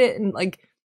elevated it, and like,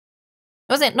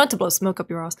 wasn't not to blow smoke up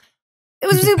your ass, it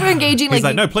was super engaging. He's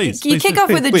like, no, please. You please, kick please, off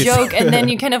with a please. joke, and then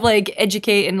you kind of like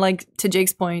educate, and like to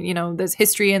Jake's point, you know, there's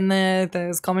history in there,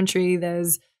 there's commentary,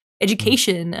 there's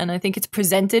education, and I think it's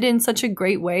presented in such a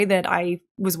great way that I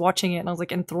was watching it and I was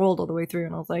like enthralled all the way through,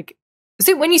 and I was like,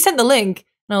 so when you sent the link,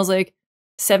 and I was like,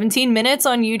 17 minutes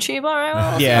on YouTube, all right,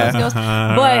 well, Yeah. let's go.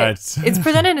 But it's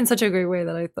presented in such a great way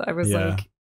that I thought I was Yeah. like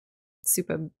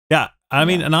super. Yeah, I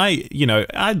mean, Yeah.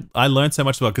 and I learned so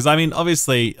much about, because I mean,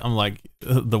 obviously, I'm like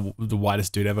the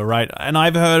whitest dude ever, right? And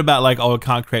I've heard about like, oh, I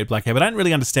can't create black hair, but I didn't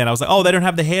really understand. I was like, oh, they don't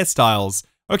have the hairstyles.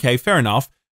 Okay, fair enough.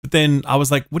 But then I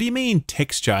was like, what do you mean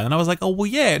texture? And I was like, oh, well,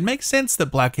 yeah, it makes sense that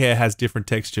black hair has different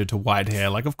texture to white hair.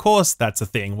 Like, of course, that's a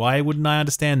thing. Why wouldn't I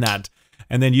understand that?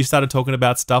 And then you started talking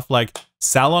about stuff like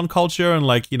salon culture and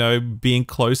like, you know, being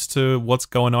close to what's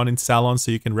going on in salons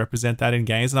so you can represent that in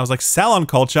games. And I was like, salon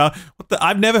culture? What the?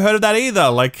 I've never heard of that either.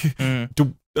 Like,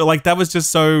 like that was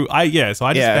just so I just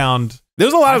found there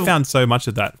was a lot I found so much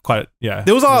of that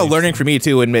there was a lot of learning for me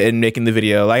too in making the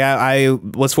video. Like I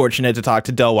was fortunate to talk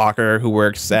to Del Walker, who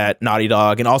works at Naughty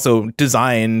Dog and also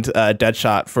designed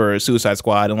Deadshot for Suicide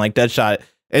Squad. And like Deadshot,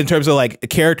 in terms of like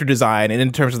character design and in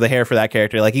terms of the hair for that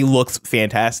character, like he looks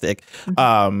fantastic.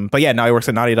 But yeah, now he works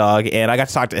at Naughty Dog, and I got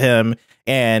to talk to him,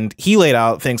 and he laid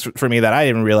out things for me that I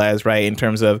didn't realize, right, in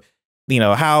terms of, you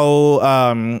know,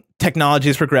 how technology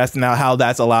has progressed and how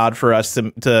that's allowed for us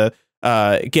to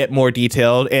get more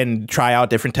detailed and try out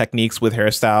different techniques with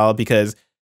hairstyle, because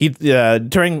he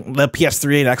during the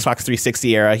PS3 and Xbox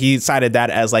 360 era, he cited that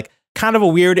as like kind of a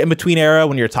weird in-between era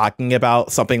when you're talking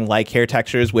about something like hair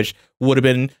textures, which would have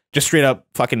been just straight up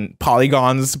fucking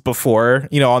polygons before,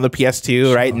 you know, on the PS2,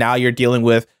 sure. Right? Now you're dealing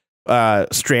with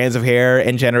strands of hair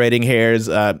and generating hair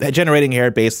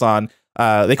based on,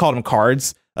 they called them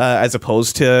cards, as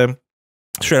opposed to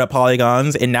straight up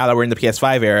polygons. And now that we're in the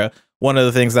PS5 era, one of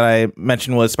the things that I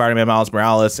mentioned was Spider-Man Miles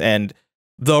Morales, and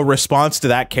the response to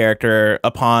that character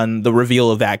upon the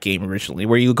reveal of that game originally,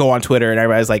 where you go on Twitter and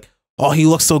everybody's like, oh, he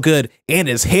looks so good. And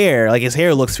his hair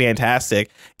looks fantastic.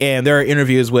 And there are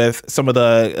interviews with some of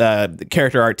the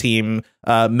character art team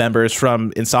members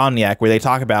from Insomniac where they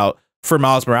talk about, for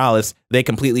Miles Morales, they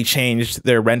completely changed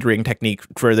their rendering technique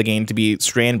for the game to be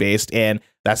strand based. And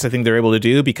that's the thing they're able to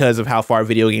do because of how far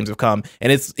video games have come.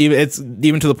 And it's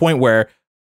even to the point where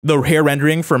the hair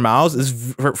rendering for Miles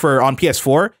is for on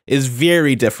PS4 is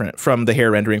very different from the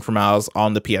hair rendering for Miles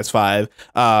on the PS5.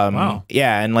 Wow.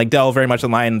 Yeah, and like Del very much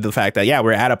aligned the fact that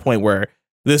we're at a point where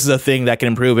this is a thing that can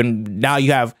improve, and now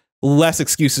you have less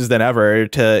excuses than ever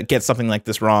to get something like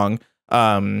this wrong.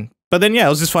 But then it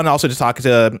was just fun also to talk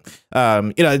to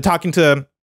my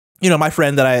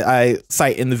friend that I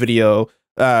cite in the video.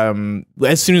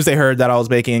 As soon as they heard that I was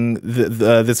making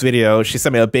this video, she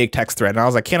sent me a big text thread, and I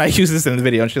was like, "Can I use this in the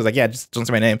video?" And she was like, "Yeah, just don't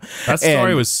say my name." That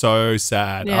story was so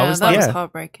sad. Yeah, I was that was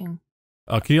heartbreaking.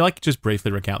 Oh, can you like just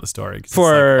briefly recount the story?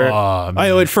 For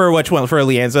for which one? For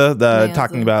Lianza,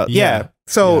 talking about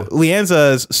So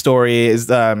Lianza's story is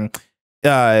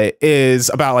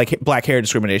about like black hair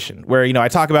discrimination, where I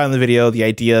talk about in the video the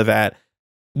idea that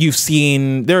you've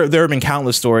seen there have been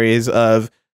countless stories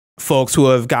of folks who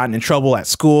have gotten in trouble at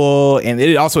school, and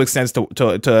it also extends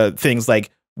to things like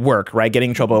work, right?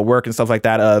 Getting in trouble at work and stuff like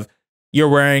that, of you're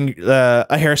wearing a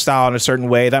hairstyle in a certain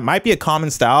way that might be a common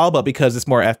style, but because it's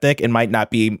more ethnic and might not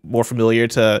be more familiar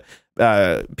to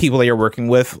people that you're working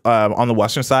with on the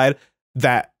Western side,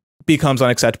 that becomes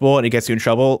unacceptable and it gets you in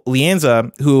trouble.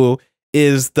 Lianza, who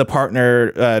is the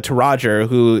partner to Roger,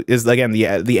 who is again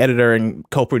the editor and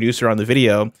co-producer on the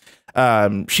video,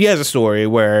 she has a story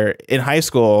where in high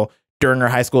school, during her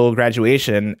high school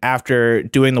graduation, after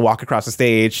doing the walk across the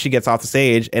stage, she gets off the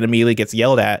stage and immediately gets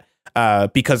yelled at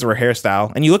because of her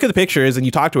hairstyle. And you look at the pictures and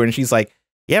you talk to her and she's like,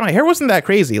 yeah, my hair wasn't that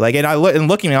crazy. Like, and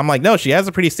looking, I'm like, no, she has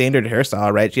a pretty standard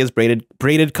hairstyle, right? She has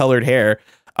braided colored hair.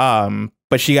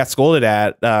 But she got scolded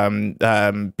at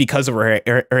because of her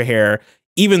hair,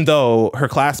 even though her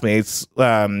classmates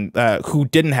who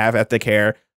didn't have ethnic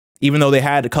hair, even though they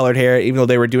had colored hair, even though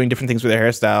they were doing different things with their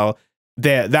hairstyle,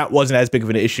 that wasn't as big of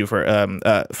an issue for them.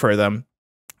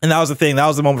 And that was the thing. That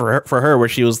was the moment for her where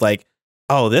she was like,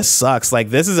 oh, this sucks. Like,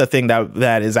 this is a thing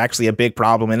that is actually a big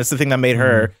problem. And it's the thing that made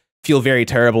her feel very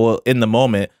terrible in the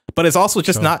moment. But it's also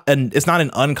just not an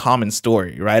uncommon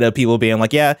story, right? Of people being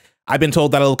like, yeah, I've been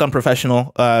told that I look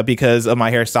unprofessional because of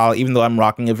my hairstyle, even though I'm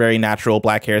rocking a very natural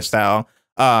black hairstyle.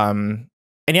 And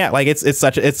yeah, like it's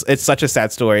such a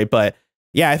sad story. But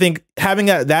yeah, I think having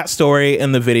that story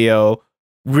in the video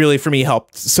really for me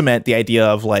helped cement the idea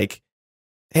of like,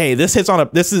 hey, this hits on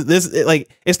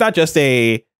it's not just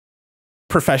a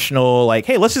professional, like,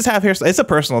 hey, let's just have hairstyle. It's a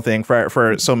personal thing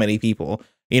for so many people.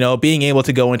 You know, being able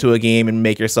to go into a game and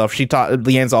make yourself.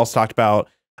 Leanne's also talked about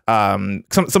some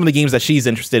of the games that she's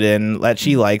interested in, that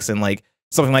she likes, and like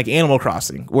something like Animal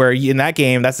Crossing, where in that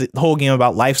game, that's the whole game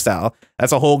about lifestyle.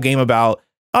 That's a whole game about,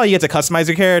 oh, you get to customize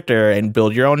your character and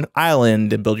build your own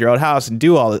island and build your own house and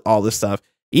do all this stuff.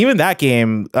 Even that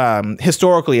game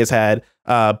historically has had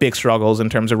big struggles in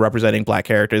terms of representing black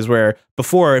characters, where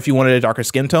before, if you wanted a darker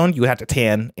skin tone, you would have to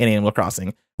tan in Animal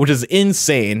Crossing, which is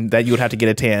insane that you would have to get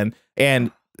a tan.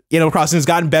 And Animal Crossing has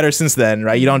gotten better since then,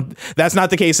 right? That's not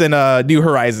the case in New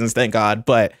Horizons, thank God.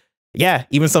 But yeah,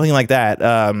 even something like that,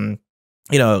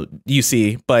 you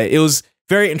see. But it was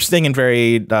very interesting and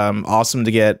very awesome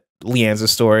to get Leanne's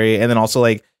story. And then also,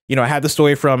 like, I had the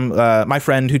story from my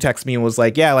friend who texted me and was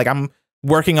like, yeah, like, I'm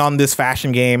working on this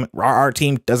fashion game. Our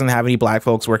team doesn't have any black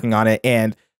folks working on it.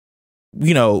 And,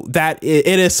 that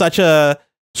it is such a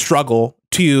struggle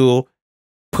to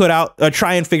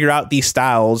try and figure out these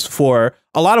styles for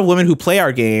a lot of women who play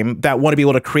our game that want to be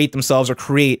able to create themselves or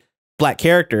create black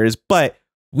characters. But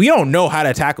we don't know how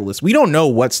to tackle this. We don't know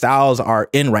what styles are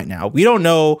in right now. We don't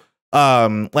know,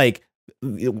 like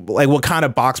what kind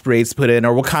of box braids to put in,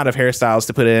 or what kind of hairstyles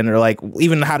to put in, or like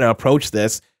even how to approach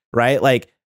this, right? Like,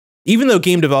 even though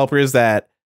game developers that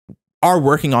are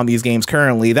working on these games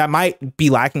currently, that might be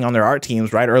lacking on their art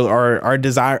teams, right? Or are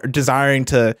desiring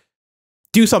to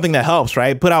do something that helps,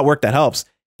 right? Put out work that helps.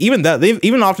 Even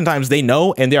oftentimes they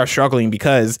know, and they are struggling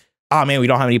because, oh man, we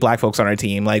don't have any black folks on our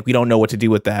team. Like, we don't know what to do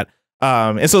with that.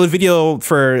 And so the video,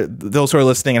 for those who are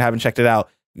listening and haven't checked it out,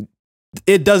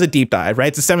 it does a deep dive, right?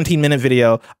 It's a 17-minute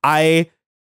video. I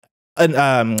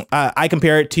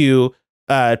compare it to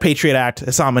Patriot Act,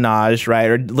 Hassan Minaj,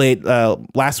 right? Or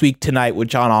last week tonight with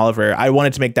John Oliver. I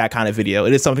wanted to make that kind of video.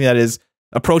 It is something that is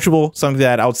approachable, something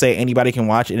that I would say anybody can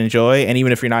watch and enjoy. And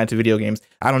even if you're not into video games,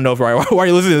 I don't know why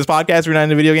you're listening to this podcast if you're not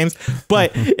into video games.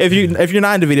 But if you're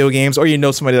not into video games, or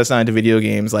somebody that's not into video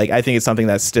games, like, I think it's something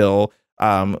that's still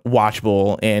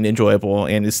watchable and enjoyable,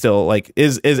 and is still like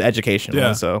is educational.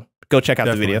 Yeah. So go check out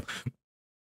the video.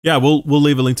 Yeah, we'll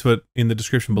leave a link to it in the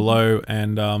description below.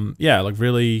 And like,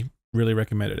 really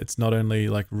recommend it. It's not only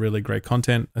like really great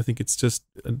content. I think it's just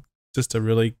a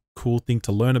really cool thing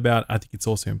to learn about. I think it's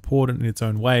also important in its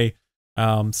own way.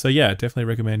 So yeah, definitely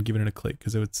recommend giving it a click,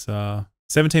 because it's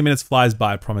 17 minutes flies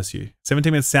by, I promise you.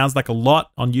 17 minutes sounds like a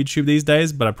lot on YouTube these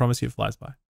days, but I promise you it flies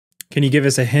by. Can you give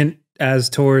us a hint as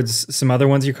towards some other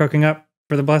ones you're cooking up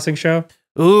for the Blessing Show?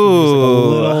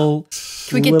 Ooh.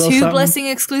 Can we get two Blessing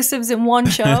exclusives in one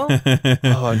show?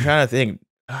 Oh, I'm trying to think.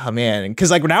 Oh man,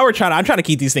 because like now I'm trying to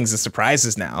keep these things as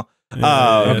surprises now. Okay,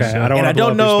 I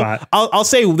don't know. I'll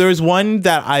say there's one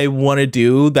that I want to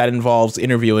do that involves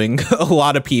interviewing a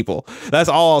lot of people. That's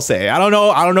all I'll say. I don't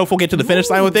know if we'll get to the finish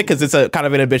line with it, because it's a kind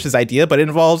of an ambitious idea, but it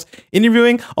involves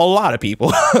interviewing a lot of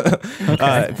people.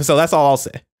 Okay. So that's all I'll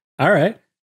say. All right.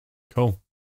 Cool.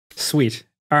 Sweet.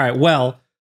 All right. Well,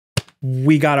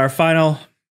 we got our final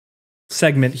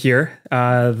segment here.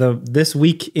 This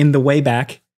week in the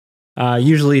Wayback.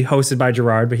 Usually hosted by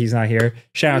Gerard, but he's not here.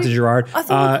 Shout out to Gerard. I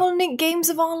thought we were calling it Games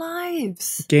of Our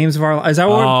Lives. Games of Our Lives. Is that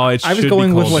what I was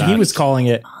going with what he was calling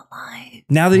it.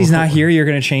 Now that he's not here, you're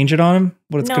going to change it on him?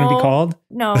 What it's going to be called?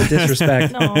 No.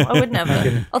 Disrespect. No, I would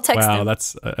never. I'll text him. Wow,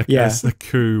 that's a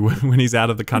coup when he's out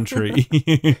of the country.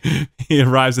 He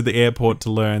arrives at the airport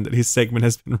to learn that his segment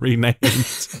has been renamed.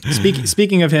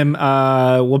 Speaking of him,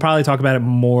 we'll probably talk about it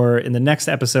more in the next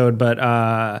episode, but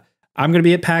I'm going to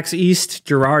be at PAX East.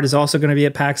 Gerard is also going to be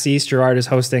at PAX East. Gerard is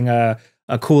hosting a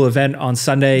cool event on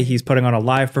Sunday. He's putting on a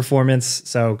live performance,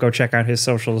 so go check out his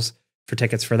socials for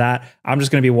tickets for that. I'm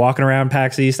just going to be walking around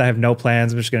PAX East. I have no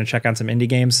plans. I'm just going to check out some indie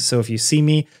games. So if you see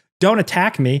me, don't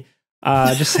attack me.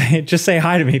 Just say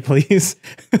hi to me, please.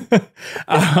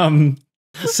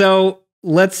 So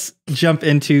let's jump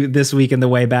into this week in the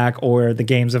Wayback, or the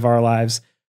Games of Our Lives.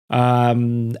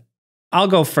 I'll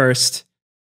go first.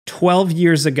 12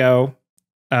 years ago,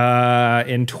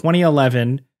 in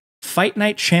 2011, Fight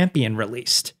Night Champion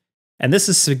released. And this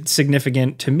is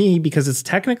significant to me because it's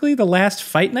technically the last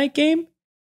Fight Night game.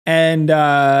 And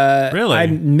really? I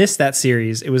missed that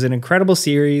series. It was an incredible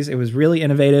series. It was really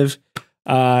innovative.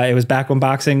 It was back when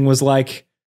boxing was like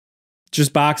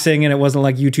just boxing, and it wasn't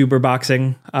like YouTuber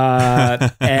boxing.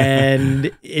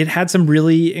 And it had some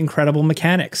really incredible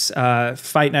mechanics.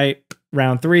 Fight Night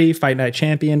Round 3, Fight Night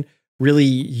Champion, really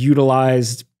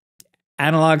utilized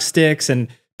analog sticks and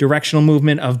directional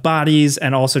movement of bodies,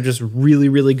 and also just really,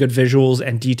 really good visuals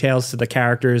and details to the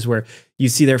characters, where you'd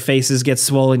see their faces get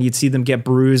swollen, you'd see them get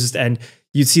bruised, and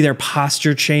you'd see their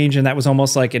posture change. And that was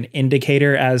almost like an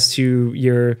indicator as to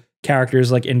your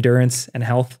character's like endurance and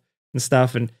health and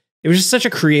stuff. And it was just such a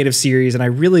creative series, and I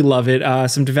really love it.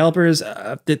 Some developers,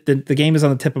 the game is on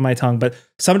the tip of my tongue, but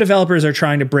some developers are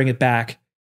trying to bring it back,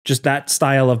 just that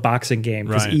style of boxing game,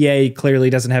 because EA clearly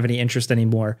doesn't have any interest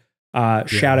anymore.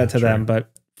 Shout out to them,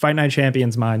 but Fight Night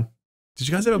Champion's mine. Did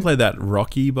you guys ever play that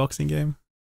Rocky boxing game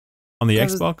on the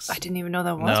Xbox? I didn't even know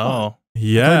that was No.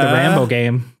 Yeah. I played the Rambo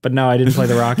game, but no, I didn't play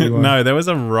the Rocky one. No, there was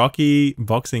a Rocky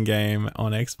boxing game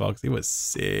on Xbox. It was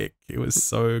sick. It was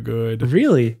so good.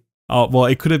 Really? Oh, well,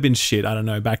 it could have been shit. I don't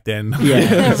know, back then.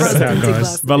 Yeah.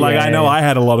 But like, I know I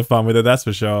had a lot of fun with it, that's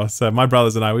for sure. So my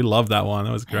brothers and I, we loved that one.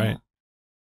 That was great.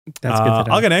 That's good to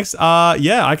know. I'll go next.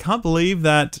 Yeah, I can't believe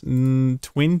that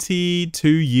 22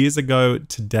 years ago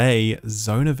today,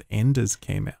 Zone of Enders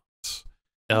came out.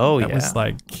 Oh, That was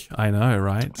like, I know,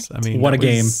 right? I mean, what a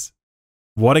game.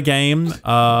 What a game.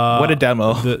 What a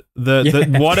demo.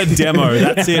 What a demo.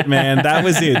 That's it, man. That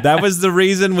was it. That was the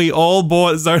reason we all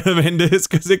bought Zone of Enders,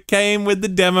 because it came with the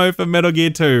demo for Metal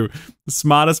Gear 2. The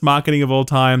smartest marketing of all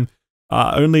time.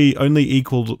 Only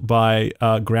equaled by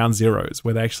Ground Zeroes,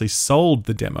 where they actually sold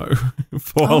the demo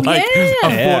for a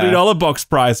 $40 box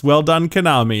price. Well done,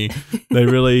 Konami. They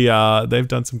really they've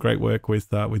done some great work with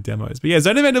demos. But yeah,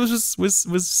 Zone of Enders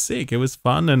was sick. It was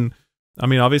fun, and I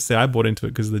mean, obviously, I bought into it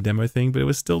because of the demo thing, but it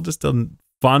was still just a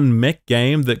fun mech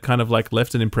game that kind of like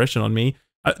left an impression on me.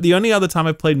 The only other time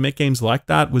I played mech games like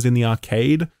that was in the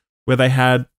arcade, where they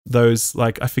had those,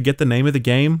 like, I forget the name of the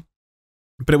game,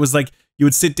 but it was like you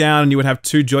would sit down and you would have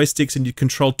two joysticks and you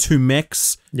control two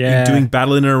mechs doing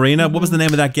battle in an arena. What was the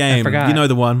name of that game? You know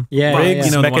the one. Yeah. Riggs,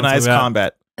 you know Mechanized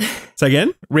Combat. Say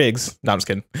again? Riggs. No, I'm just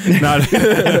kidding. No,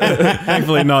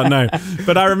 thankfully not, no.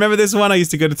 But I remember this one. I used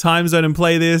to go to Time Zone and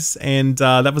play this, and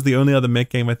that was the only other mech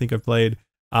game I think I played.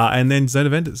 And then Zone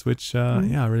of Enders, which,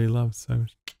 I really loved. So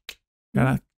shout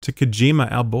out to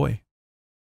Kojima, our boy.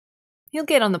 He'll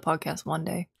get on the podcast one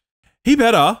day. He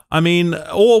better. I mean,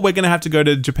 or we're going to have to go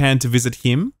to Japan to visit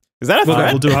him. Is that a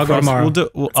threat? We'll do I'll go tomorrow.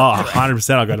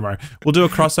 100% I'll go tomorrow. We'll do a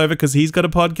crossover because he's got a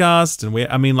podcast,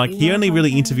 and he only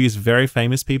really interviews very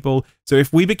famous people. So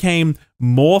if we became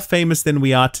more famous than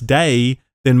we are today,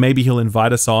 then maybe he'll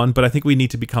invite us on. But I think we need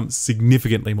to become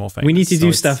significantly more famous. We need to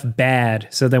do stuff bad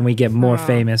so then we get more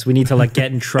famous. We need to like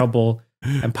get in trouble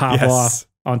and pop off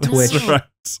on Twitch. Right.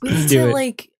 We need to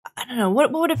like, I don't know,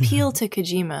 what would appeal to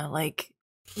Kojima? Like,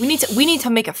 we need to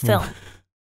make a film.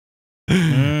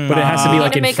 But it has to be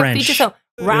like in make French. A feature film.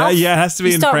 Ralph, it has to be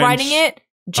you in start French. writing it.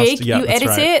 Jake, you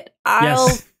edit it. I'll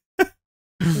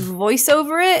voice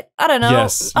over it. I don't know.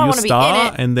 Yes, I don't you want to be in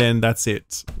it. and then that's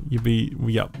it.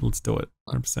 Let's do it.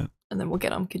 100%. And then we'll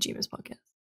get on Kojima's podcast.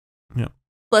 Yeah.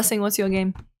 Blessing, what's your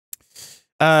game?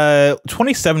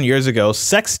 27 years ago,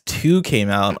 Sex 2 came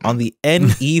out on the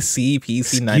NEC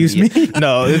PC 90. Excuse me?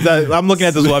 No, I'm looking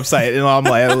at this website and I'm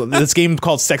like, this game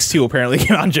called Sex 2 apparently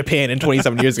came out in Japan in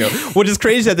 27 years ago, which is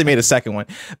crazy that they made a second one.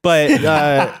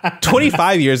 But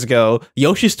 25 years ago,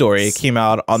 Yoshi's Story came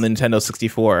out on the Nintendo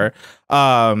 64.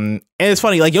 And it's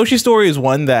funny, like Yoshi's Story is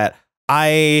one that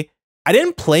I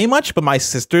didn't play much, but my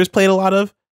sisters played a lot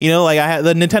of. You know, like I had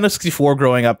the Nintendo 64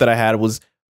 growing up that I had was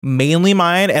mainly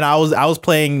mine, and I was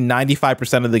playing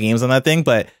 95% of the games on that thing,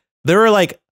 but there were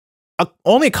like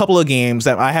only a couple of games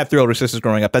that I had three older sisters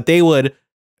growing up that they would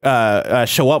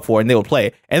show up for and they would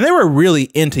play, and they were really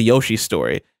into Yoshi's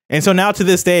Story. And so now to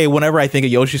this day, whenever I think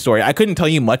of Yoshi's Story, I couldn't tell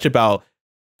you much about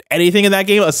anything in that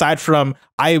game aside from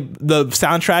the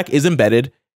soundtrack is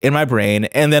embedded in my brain,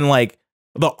 and then like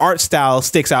the art style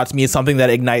sticks out to me as something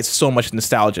that ignites so much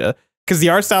nostalgia because the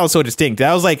art style is so distinct.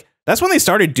 That's when they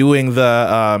started doing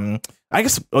the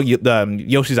the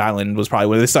Yoshi's Island was probably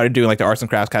when they started doing like the arts and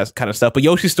crafts kind of stuff. But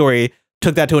Yoshi's Story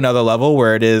took that to another level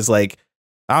where it is like,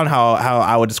 I don't know how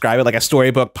I would describe it, like a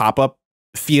storybook pop-up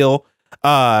feel.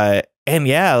 And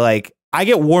yeah, like I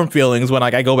get warm feelings when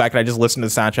like I go back and I just listen to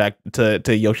the soundtrack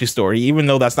to Yoshi's Story, even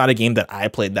though that's not a game that I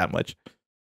played that much.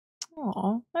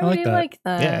 Oh, I really like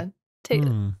that. Yeah.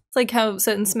 It's like how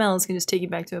certain smells can just take you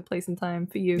back to a place and time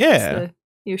for you. Yeah. It's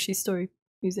the Yoshi's Story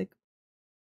music.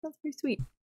 That's pretty sweet.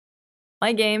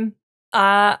 My game.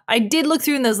 I did look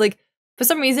through and there's like, for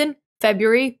some reason,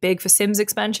 February, big for Sims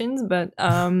expansions, but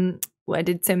I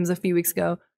did Sims a few weeks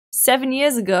ago. 7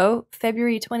 years ago,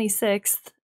 February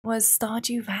 26th, was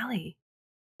Stardew Valley.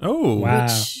 Oh, wow.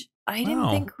 Which I didn't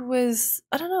think was,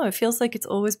 I don't know, it feels like it's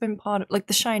always been part of, like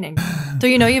The Shining. Do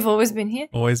you know you've always been here?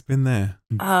 Always been there.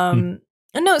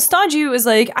 No, Stardew is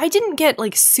like, I didn't get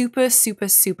like super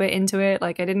into it.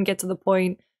 Like I didn't get to the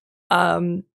point,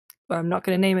 well, I'm not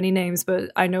going to name any names,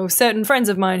 but I know certain friends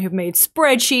of mine who've made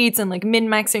spreadsheets and like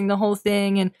min-maxing the whole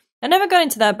thing. And I never got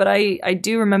into that, but I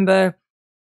do remember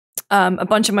a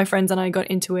bunch of my friends and I got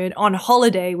into it on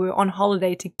holiday. We were on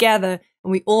holiday together,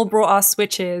 and we all brought our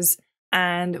Switches,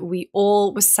 and we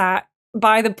all were sat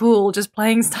by the pool just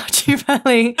playing Stardew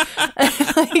Valley.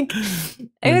 Like,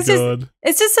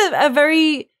 it's just a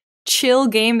very chill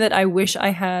game that I wish I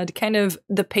had kind of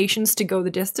the patience to go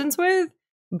the distance with.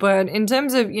 But in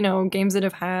terms of, you know, games that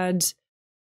have had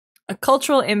a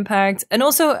cultural impact and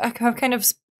also have kind of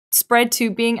spread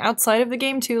to being outside of the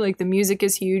game too, like the music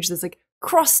is huge. There's like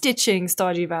cross-stitching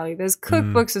Stardew Valley. There's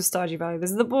cookbooks of Stardew Valley.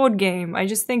 There's the board game. I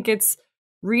just think it's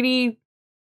really,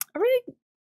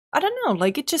 I don't know,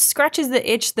 like it just scratches the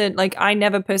itch that like I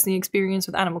never personally experienced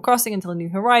with Animal Crossing until New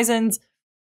Horizons.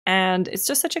 And it's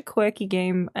just such a quirky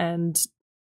game, and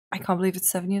I can't believe it's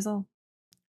 7 years old.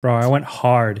 Bro, I went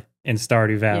hard in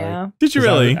Stardew Valley. Yeah. Did you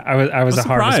really? I was a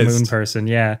Harvest Moon person,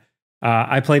 yeah.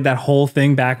 I played that whole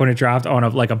thing back when it dropped on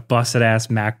a busted ass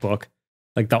MacBook,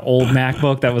 like the old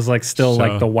MacBook that was like still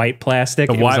like the white plastic.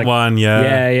 The white one,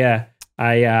 yeah.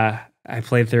 Yeah. I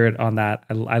played through it on that.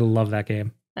 I love that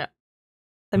game. Yeah.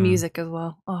 The music as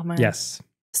well. Oh man. Yes.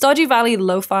 Stardew Valley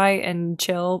lo-fi and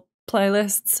chill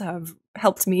playlists have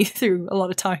helped me through a lot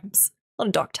of times, a lot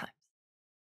of dark times.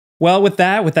 Well, with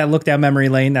that look down memory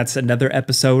lane, that's another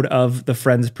episode of the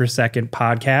Friends Per Second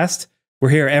podcast. We're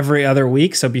here every other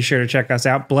week, so be sure to check us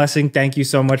out. Blessing, thank you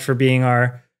so much for being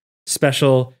our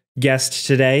special guest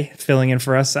today, filling in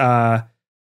for us.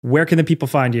 Where can the people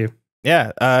find you?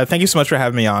 Yeah, thank you so much for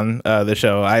having me on the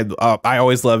show. I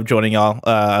always love joining y'all.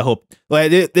 I hope. Like,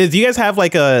 do you guys have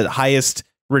like a highest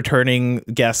returning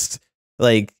guest?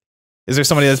 Like, is there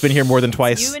somebody that's been here more than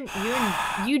twice? You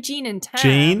and Eugene and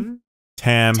Tam.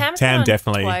 Tam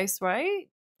definitely twice, right?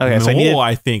 Okay, so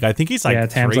I think he's like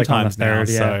Tam's 3 like times on the third,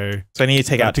 now. So I need to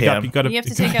take out Tam. You have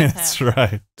to take out Tam. That's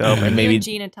right. And maybe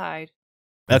Gene are tied.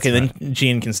 Okay, then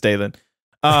Gene can stay then.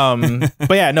 But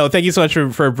yeah, no, thank you so much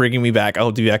for bringing me back. I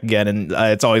hope to be back again, and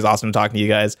it's always awesome talking to you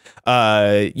guys.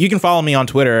 You can follow me on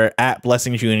Twitter at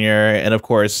Blessing Jr., and of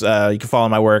course, you can follow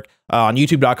my work on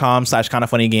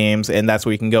youtube.com/kindafunnygames, and that's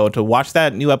where you can go to watch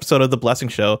that new episode of The Blessing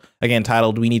Show, again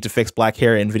titled "We Need to Fix Black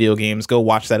Hair in Video Games." Go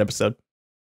watch that episode.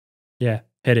 Yeah,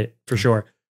 hit it for sure.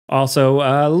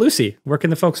 Also, Lucy, where can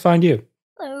the folks find you?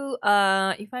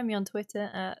 Hello, you find me on Twitter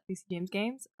at Lucy James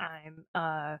Games.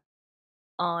 I'm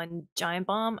on Giant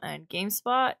Bomb and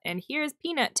GameSpot, and here's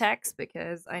Peanut Text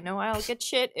because I know I'll get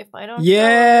shit if I don't.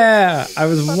 Yeah, I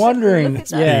was wondering.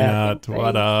 Yeah, Peanut,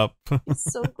 what up?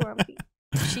 It's so grumpy.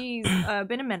 She's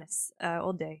been a menace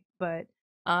all day, but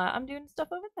I'm doing stuff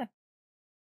over there.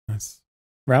 Nice.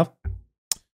 Ralph?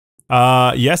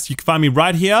 Yes, you can find me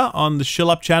right here on the Shill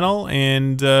Up channel,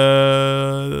 and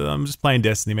I'm just playing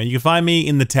Destiny, man. You can find me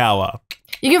in the tower.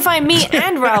 You can find me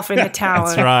and Ralph in the tower.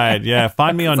 That's right. Yeah,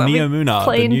 find me on Neomuna,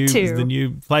 the new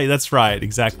play. That's right.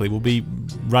 Exactly. We'll be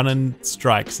running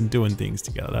strikes and doing things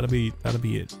together. That'll be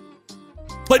it.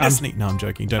 Play Destiny. No, I'm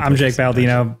joking. I'm Jake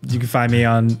Baldino. You can find me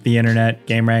on the internet,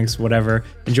 game ranks, whatever.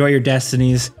 Enjoy your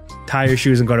destinies. Tie your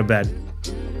shoes and go to bed.